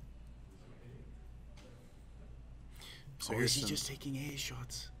 So or is he just taking AA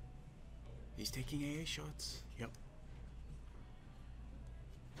shots? He's taking AA shots. Yep.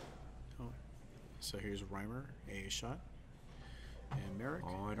 Oh, so here's Reimer, AA shot, and Maarek.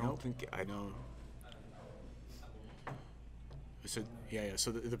 Oh, I don't think I know. So yeah.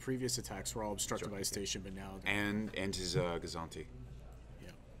 So the previous attacks were all obstructed by a station, but now and his Gozanti.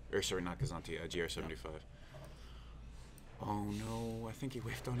 Yeah. Or sorry, not Gozanti, GR75. Yep. Oh no, I think he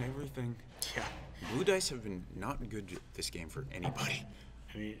whiffed on everything. Yeah. Blue dice have been not good this game for anybody.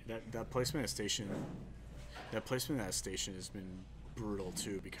 I mean, that placement at station, has been brutal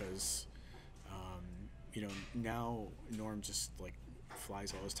too, because, you know, now Norm just like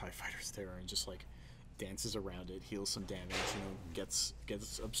flies all his TIE fighters there and just like dances around it, heals some damage, you know,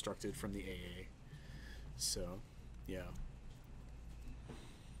 gets obstructed from the AA. So, yeah.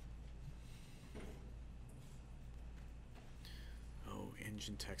 Oh,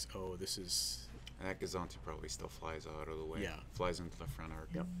 engine text. Oh, this is. That Gozanti probably still flies out of the way. Yeah. Flies into the front arc.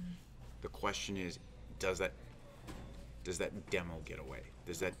 Yep. The question is, does that does that demo get away?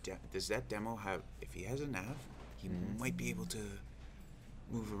 Does that demo have? If he has a nav, he might be able to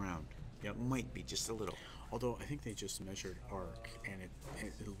move around. Yep. Might be just a little. Although I think they just measured arc, and it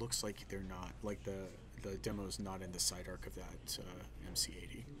looks like they're not, like the demo's not in the side arc of that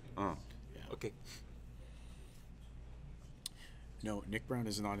MC-80. Oh. Yeah. Okay. No, Nick Brown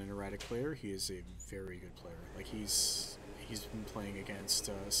is not an erratic player. He is a very good player. Like he's been playing against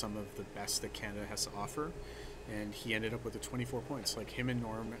some of the best that Canada has to offer, and he ended up with the 24 points. Like him and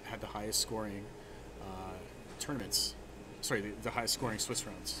Norm had the highest scoring tournaments. Sorry, the highest scoring Swiss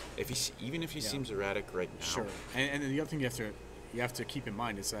rounds. Even if he seems erratic right now. Sure. And the other thing you have to keep in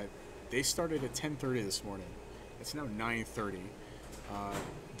mind is that they started at 10:30 this morning. It's now 9:30.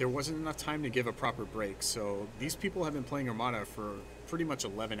 There wasn't enough time to give a proper break, so these people have been playing Armada for pretty much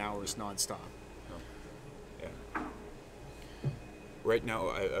 11 hours nonstop. Yeah. Right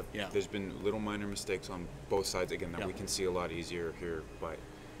now, there's been little minor mistakes on both sides again that we can see a lot easier here, but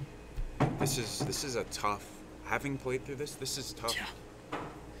this is a tough. Having played through this is tough. Yeah.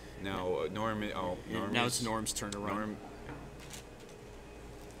 Now, Norm. Now it's Norm's turn to run. Norm.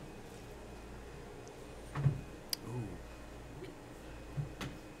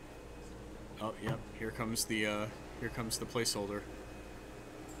 Oh, yep. Here comes the placeholder.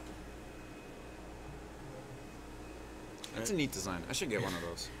 That's a neat design. I should get one of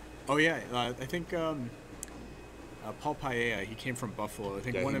those. Oh yeah, I think Paul Paella, he came from Buffalo. I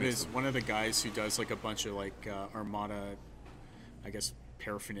think one of the guys who does like a bunch of like Armada, I guess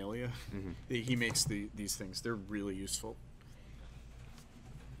paraphernalia. He makes these things. They're really useful.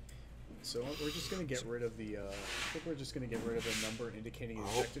 So we're just gonna get rid of the. I think we're just gonna get rid of the number indicating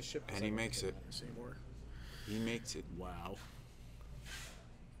objective ship. And he makes it. Anymore. He makes it. Wow.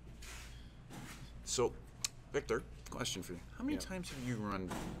 So, Victor, question for you: how many times have you run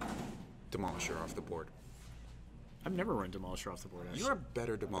Demolisher off the board? I've never run Demolisher off the board. Actually. You're a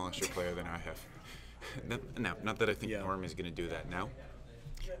better Demolisher player than I have. Not that I think Norm is going to do that now.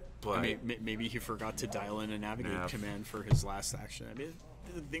 But I mean, maybe he forgot to dial in a navigate command for his last action. I mean,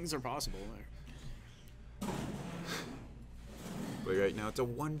 things are possible there. But right now, it's a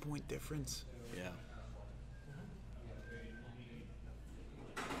 1 point difference. Yeah.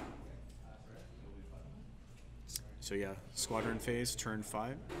 So yeah, Squadron phase, turn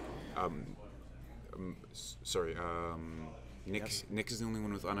 5. Nick is the only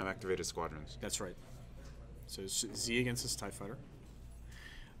one with unactivated squadrons. That's right. So Z against this TIE fighter.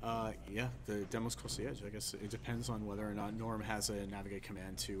 Yeah, the demo's close to the edge. I guess it depends on whether or not Norm has a navigate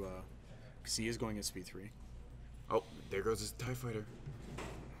command to, because he is going at speed 3. Oh, there goes his TIE fighter.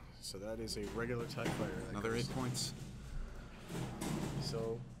 So that is a regular TIE fighter. Another 8 points.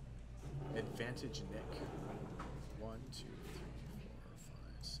 So, advantage Nick. 1, 2, 3, 4,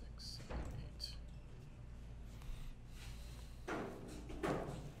 5, 6, 7, 8.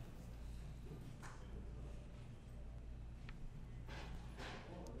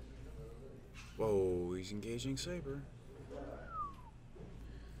 Whoa, he's engaging Saber.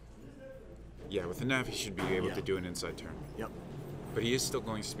 Yeah, with the nav, he should be able to do an inside turn. Yep. But he is still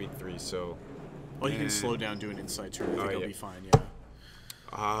going speed 3, so... Well, he can slow down, do an inside turn. I think he'll be fine, yeah.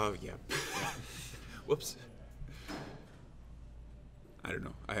 Whoops. I don't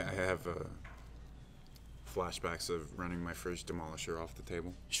know. I have flashbacks of running my first Demolisher off the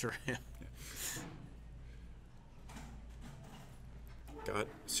table. Sure, yeah. Got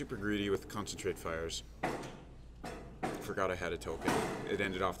super greedy with concentrate fires. Forgot I had a token. It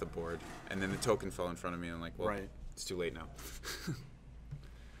ended off the board. And then the token fell in front of me, and I'm like, well, it's too late now.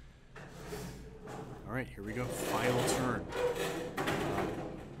 All right, here we go. Final turn.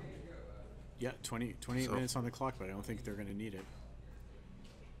 Yeah, 28 minutes on the clock, but I don't think they're going to need it.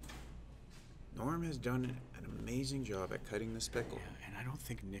 Norm has done an amazing job at cutting this pickle. Yeah, and I don't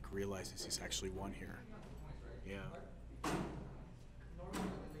think Nick realizes he's actually won here. Yeah.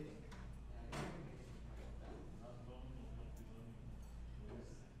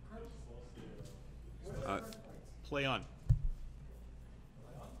 Play on.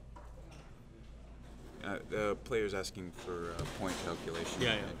 The player's asking for point calculation.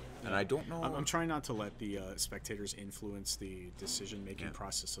 Yeah. And I don't know. I'm trying not to let the spectators influence the decision-making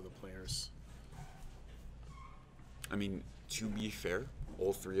process of the players. I mean, to be fair,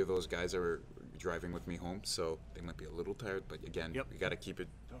 all 3 of those guys are driving with me home, so they might be a little tired. But again, we got to keep it.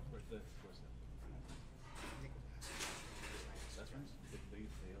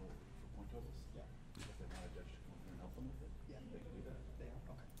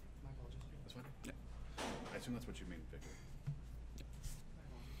 I assume that's what you mean, Victor.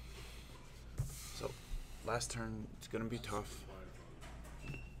 So, last turn, it's going to be tough.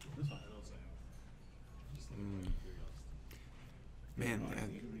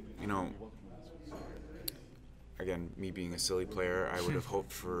 Man, you know, again, me being a silly player, I would have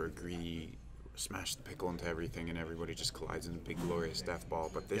hoped for a greedy smash the pickle into everything and everybody just collides in a big glorious death ball.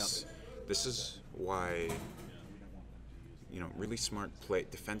 But this is why, you know, really smart play,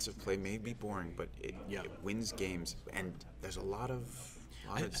 defensive play may be boring, but it wins games, and there's a lot of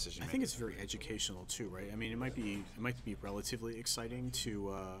decision making. I think it's very educational too, right? I mean, it might be relatively exciting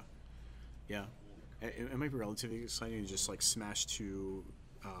to, it might be relatively exciting to just like smash two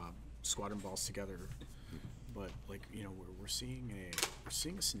squadron balls together. But like, you know, we're seeing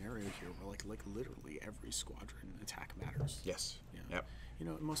a scenario here where like literally every squadron attack matters. Yes. Yeah. Yep. You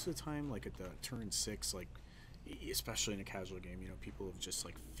know, most of the time, like at the turn 6, like especially in a casual game, you know, people have just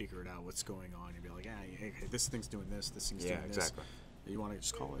like figured out what's going on and be like, hey, this thing's doing this thing's doing this. Exactly. You want to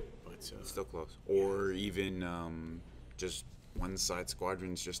just call it, but it's still close. Or even just one side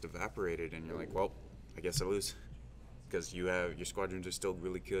squadron's just evaporated, and you're like, well, I guess I lose. Because your squadrons are still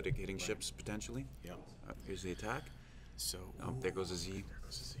really good at hitting ships potentially. Yeah. Here's the attack. So there goes a Z. There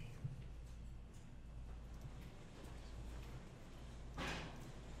goes a Z.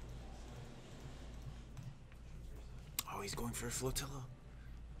 Oh, he's going for a flotilla.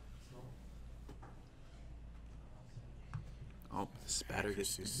 Oh, spatter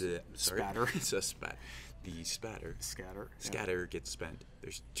gets spatter. It's a spat. The spatter. Scatter gets spent.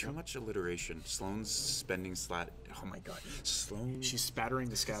 There's too much alliteration. Sloane's spending slat. Oh my God. Sloane. She's spattering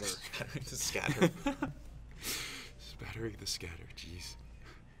the scatter. Spattering the scatter. Spattering the scatter. Jeez.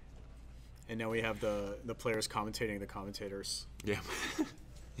 And now we have the players commentating the commentators. Yeah.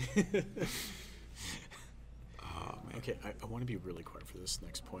 Okay, I want to be really quiet for this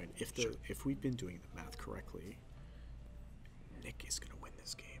next point. If we've been doing the math correctly, Nick is going to win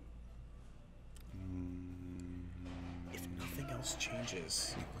this game. If nothing else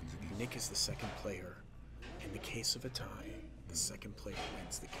changes, Nick is the second player. In the case of a tie, the second player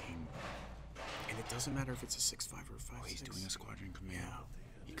wins the game. And it doesn't matter if it's a 6-5 or a 5-6. Oh, he's doing a squadron command. Yeah.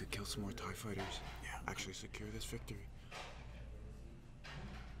 He could kill some more TIE fighters. Yeah. Actually secure this victory.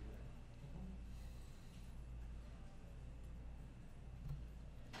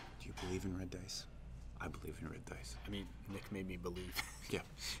 Do you believe in red dice? I believe in red dice. I mean, Nick made me believe. Yeah.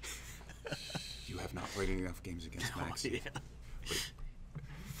 You have not played enough games against Max. Yeah.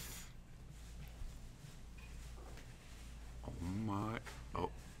 Oh my. Oh.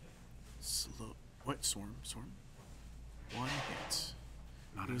 Slow. What? Swarm? One hit.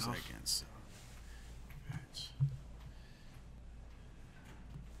 Not Who's enough. that against? Right.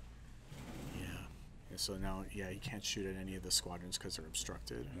 Yeah. So now, he can't shoot at any of the squadrons because they're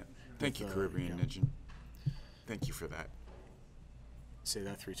obstructed. Yeah. Thank you, Caribbean Ninja. Thank you for that. Say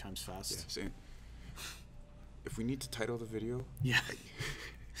that 3 times fast. Yeah, say it. If we need to title the video,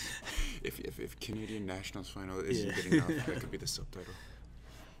 if Canadian Nationals Final isn't good enough, that could be the subtitle.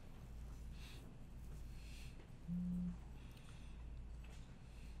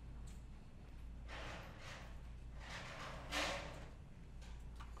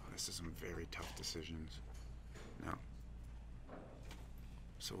 Oh, this is some very tough decisions. Now,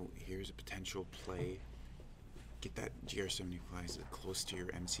 so here's a potential play. Get that GR75 as close to your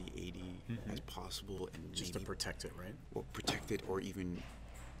MC80 as possible, and Just to protect it, right? Well, protect it, or even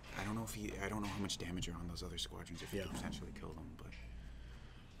I don't know how much damage are on those other squadrons if you could potentially kill them, but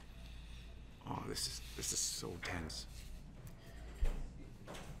oh, this is so tense.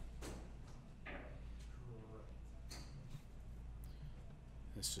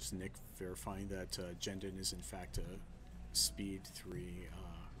 It's just Nick verifying that Jendon is in fact a Speed 3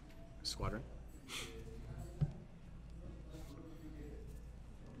 squadron.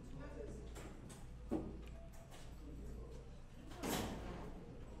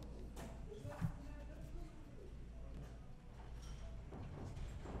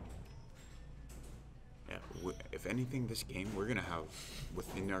 If anything, this game we're gonna have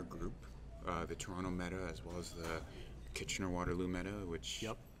within our group the Toronto meta as well as the Kitchener-Waterloo meta, which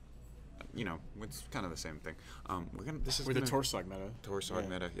you know, it's kind of the same thing. We're the Torsog meta. Torsog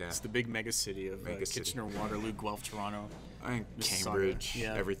meta, yeah. It's the big mega city of Kitchener, Waterloo, Guelph, Toronto. I think Cambridge,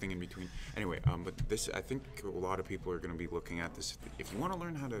 everything in between. Anyway, but this, I think a lot of people are going to be looking at this. If you want to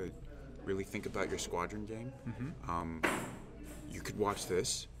learn how to really think about your squadron game, you could watch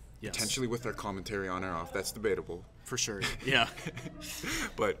this. Yes. Potentially with our commentary on or off. That's debatable. For sure, yeah.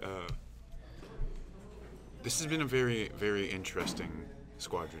 But this has been a very, very interesting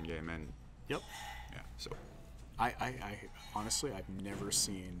squadron game, and yeah, so I honestly, I've never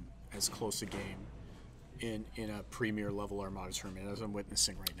seen as close a game in a premier level Armada tournament as I'm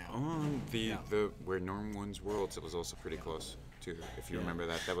witnessing right now. The where Norm wins Worlds, it was also pretty close too. If you remember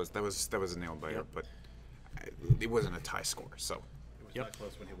that was a nail biter, but it wasn't a tie score, so. was not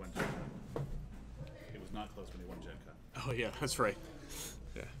close when he won Gen Con. It was not close when he won Gen Con. Oh, yeah, that's right.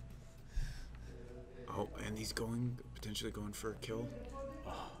 Yeah. Oh, and he's potentially going for a kill.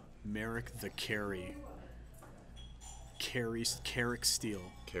 Maarek the Carry. Carrick Stele.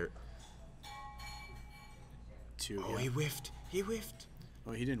 Oh, he whiffed. He whiffed.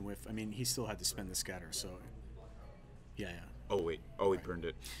 Oh, he didn't whiff. I mean, he still had to spend the scatter, so... Yeah. Oh, wait. Oh, he burned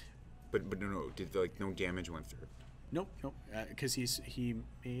it. But no. Did, no damage went through? Nope. Because he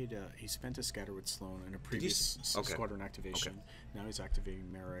spent a scatter with Sloane in a previous Squadron activation. Okay. Now he's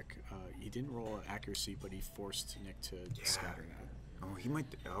activating Maarek. He didn't roll accuracy, but he forced Nick to scatter now. Oh, he might...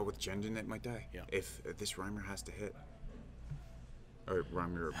 Oh, with Jendon, it might die. Yeah. If this Rhymer has to hit. Or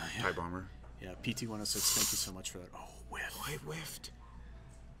Rhymer or TIE Bomber. Yeah, PT-106, thank you so much for that. Oh, whiff. Oh, it whiffed.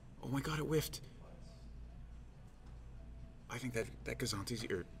 Oh my god, it whiffed. I think that Gozanti's...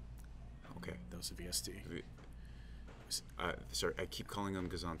 Okay. That was a VSD. Sorry, I keep calling them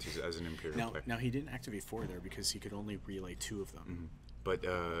Gozantis as an Imperial player. Now, he didn't activate 4 there because he could only relay 2 of them. Mm-hmm. But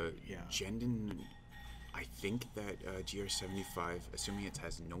Jendon... I think that GR75, assuming it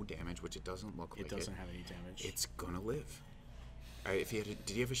has no damage, which it doesn't look like it doesn't have any damage. It's gonna live. If he had,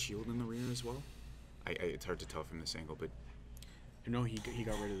 did he have a shield in the rear as well? It's hard to tell from this angle, but no, he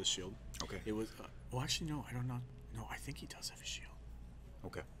got rid of the shield. Okay. It was well, actually, no, I don't know. No, I think he does have a shield.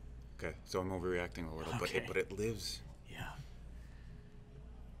 Okay. So I'm overreacting a little, but it lives. Yeah.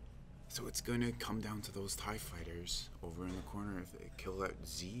 So it's gonna come down to those TIE fighters over in the corner. If they kill that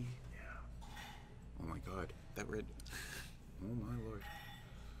Z. Oh my god, that red! Oh my lord!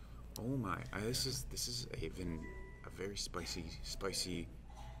 Oh my! This is even a very spicy.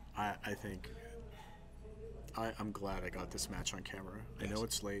 I think. I'm glad I got this match on camera. Yes. I know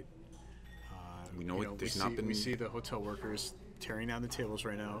it's late. We know it. There's not been. We see the hotel workers tearing down the tables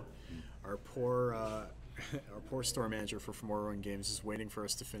right now. Our poor store manager for Morrowind Games is waiting for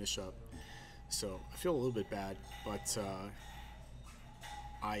us to finish up. So I feel a little bit bad, but.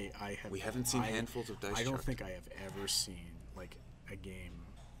 We haven't seen handfuls of dice. I don't think I have ever seen like a game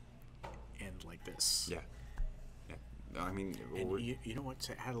end like this. Yeah. No, I mean, you know what?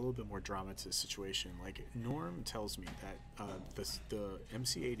 To add a little bit more drama to the situation, like Norm tells me that the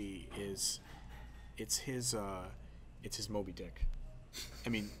MC80 it's his Moby Dick. I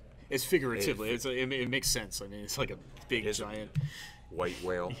mean, it's figuratively. It makes sense. I mean, it's like a big giant white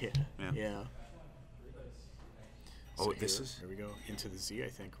whale. Yeah. Oh, so here we go into the Z, I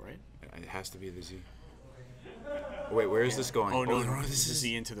think, right? It has to be the Z. Oh, wait, where is this going? Oh, no, this is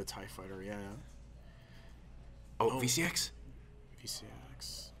Z into the TIE fighter, yeah. Oh, VCX?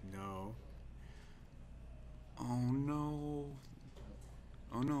 VCX, no. Oh, no.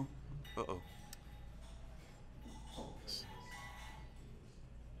 Oh, no. Uh-oh.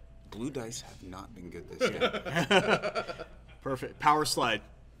 Blue dice have not been good this year. Perfect. Power slide.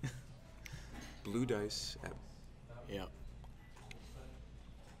 Blue dice... Yeah.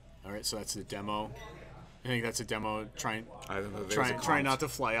 All right, so that's the demo. I think that's a demo. Trying not to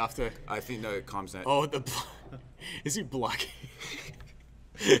fly off the. I think the comms net. Oh, is he blocking?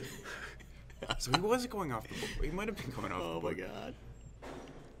 So he wasn't going off the board. He might have been going off the board. Oh my god.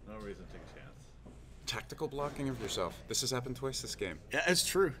 No reason to take a chance. Tactical blocking of yourself. This has happened twice this game. Yeah, it's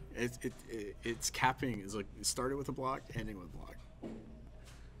true. It's capping. It's like it started with a block, ending with a block.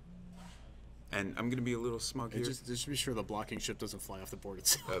 And I'm gonna be a little smug here. Just be sure the blocking ship doesn't fly off the board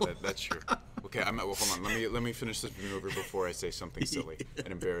itself. That's true. Okay, well, hold on. Let me finish this maneuver before I say something silly and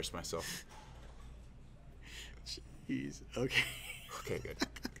embarrass myself. Jeez. Okay. Okay, good.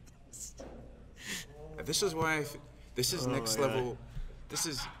 This is why this is next level. This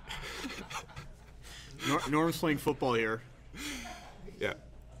is. Norm's playing football here. Yeah.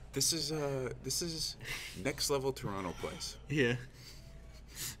 This is next level Toronto plays. Yeah.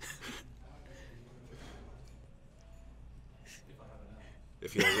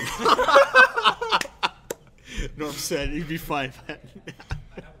 If he hasn't. Norm said he'd be fine.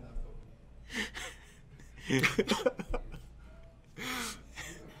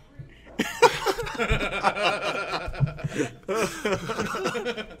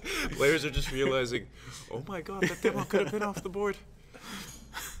 Players are just realizing, oh my god, that demo could have been off the board.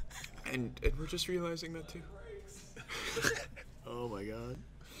 And we're just realizing that too. Oh my god.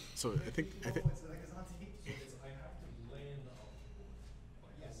 So I think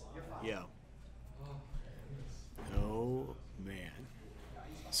yeah. Oh man.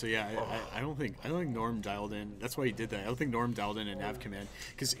 So yeah, I don't think Norm dialed in. That's why he did that. I don't think Norm dialed in a nav command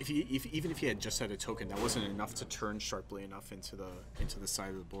because even if he had just had a token, that wasn't enough to turn sharply enough into the side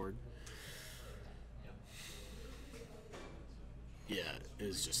of the board. Yeah,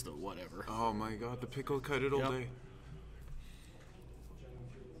 it's just the whatever. Oh my god, the pickle cut it all day.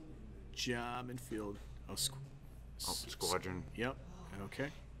 job in field. Oh, Squadron. Yep. Okay.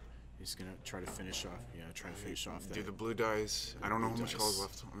 He's gonna try to finish off. Yeah, try to finish off that. Do the blue dice. I don't know how much colors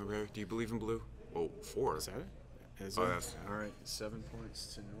left on the rare. Do you believe in blue? Oh, 4. Is that it? Is Oh, it? that's- All right. 7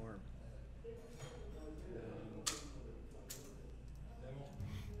 points to Norm.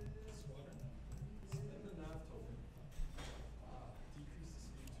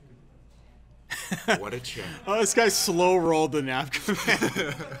 What a check. Oh, this guy slow rolled the nap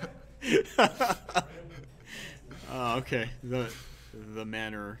command. Oh, okay. The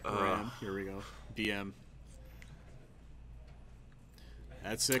manor ram. Here we go. BM.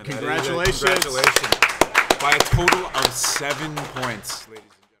 That's it. Congratulations. Congratulations. By a total of 7 points, ladies.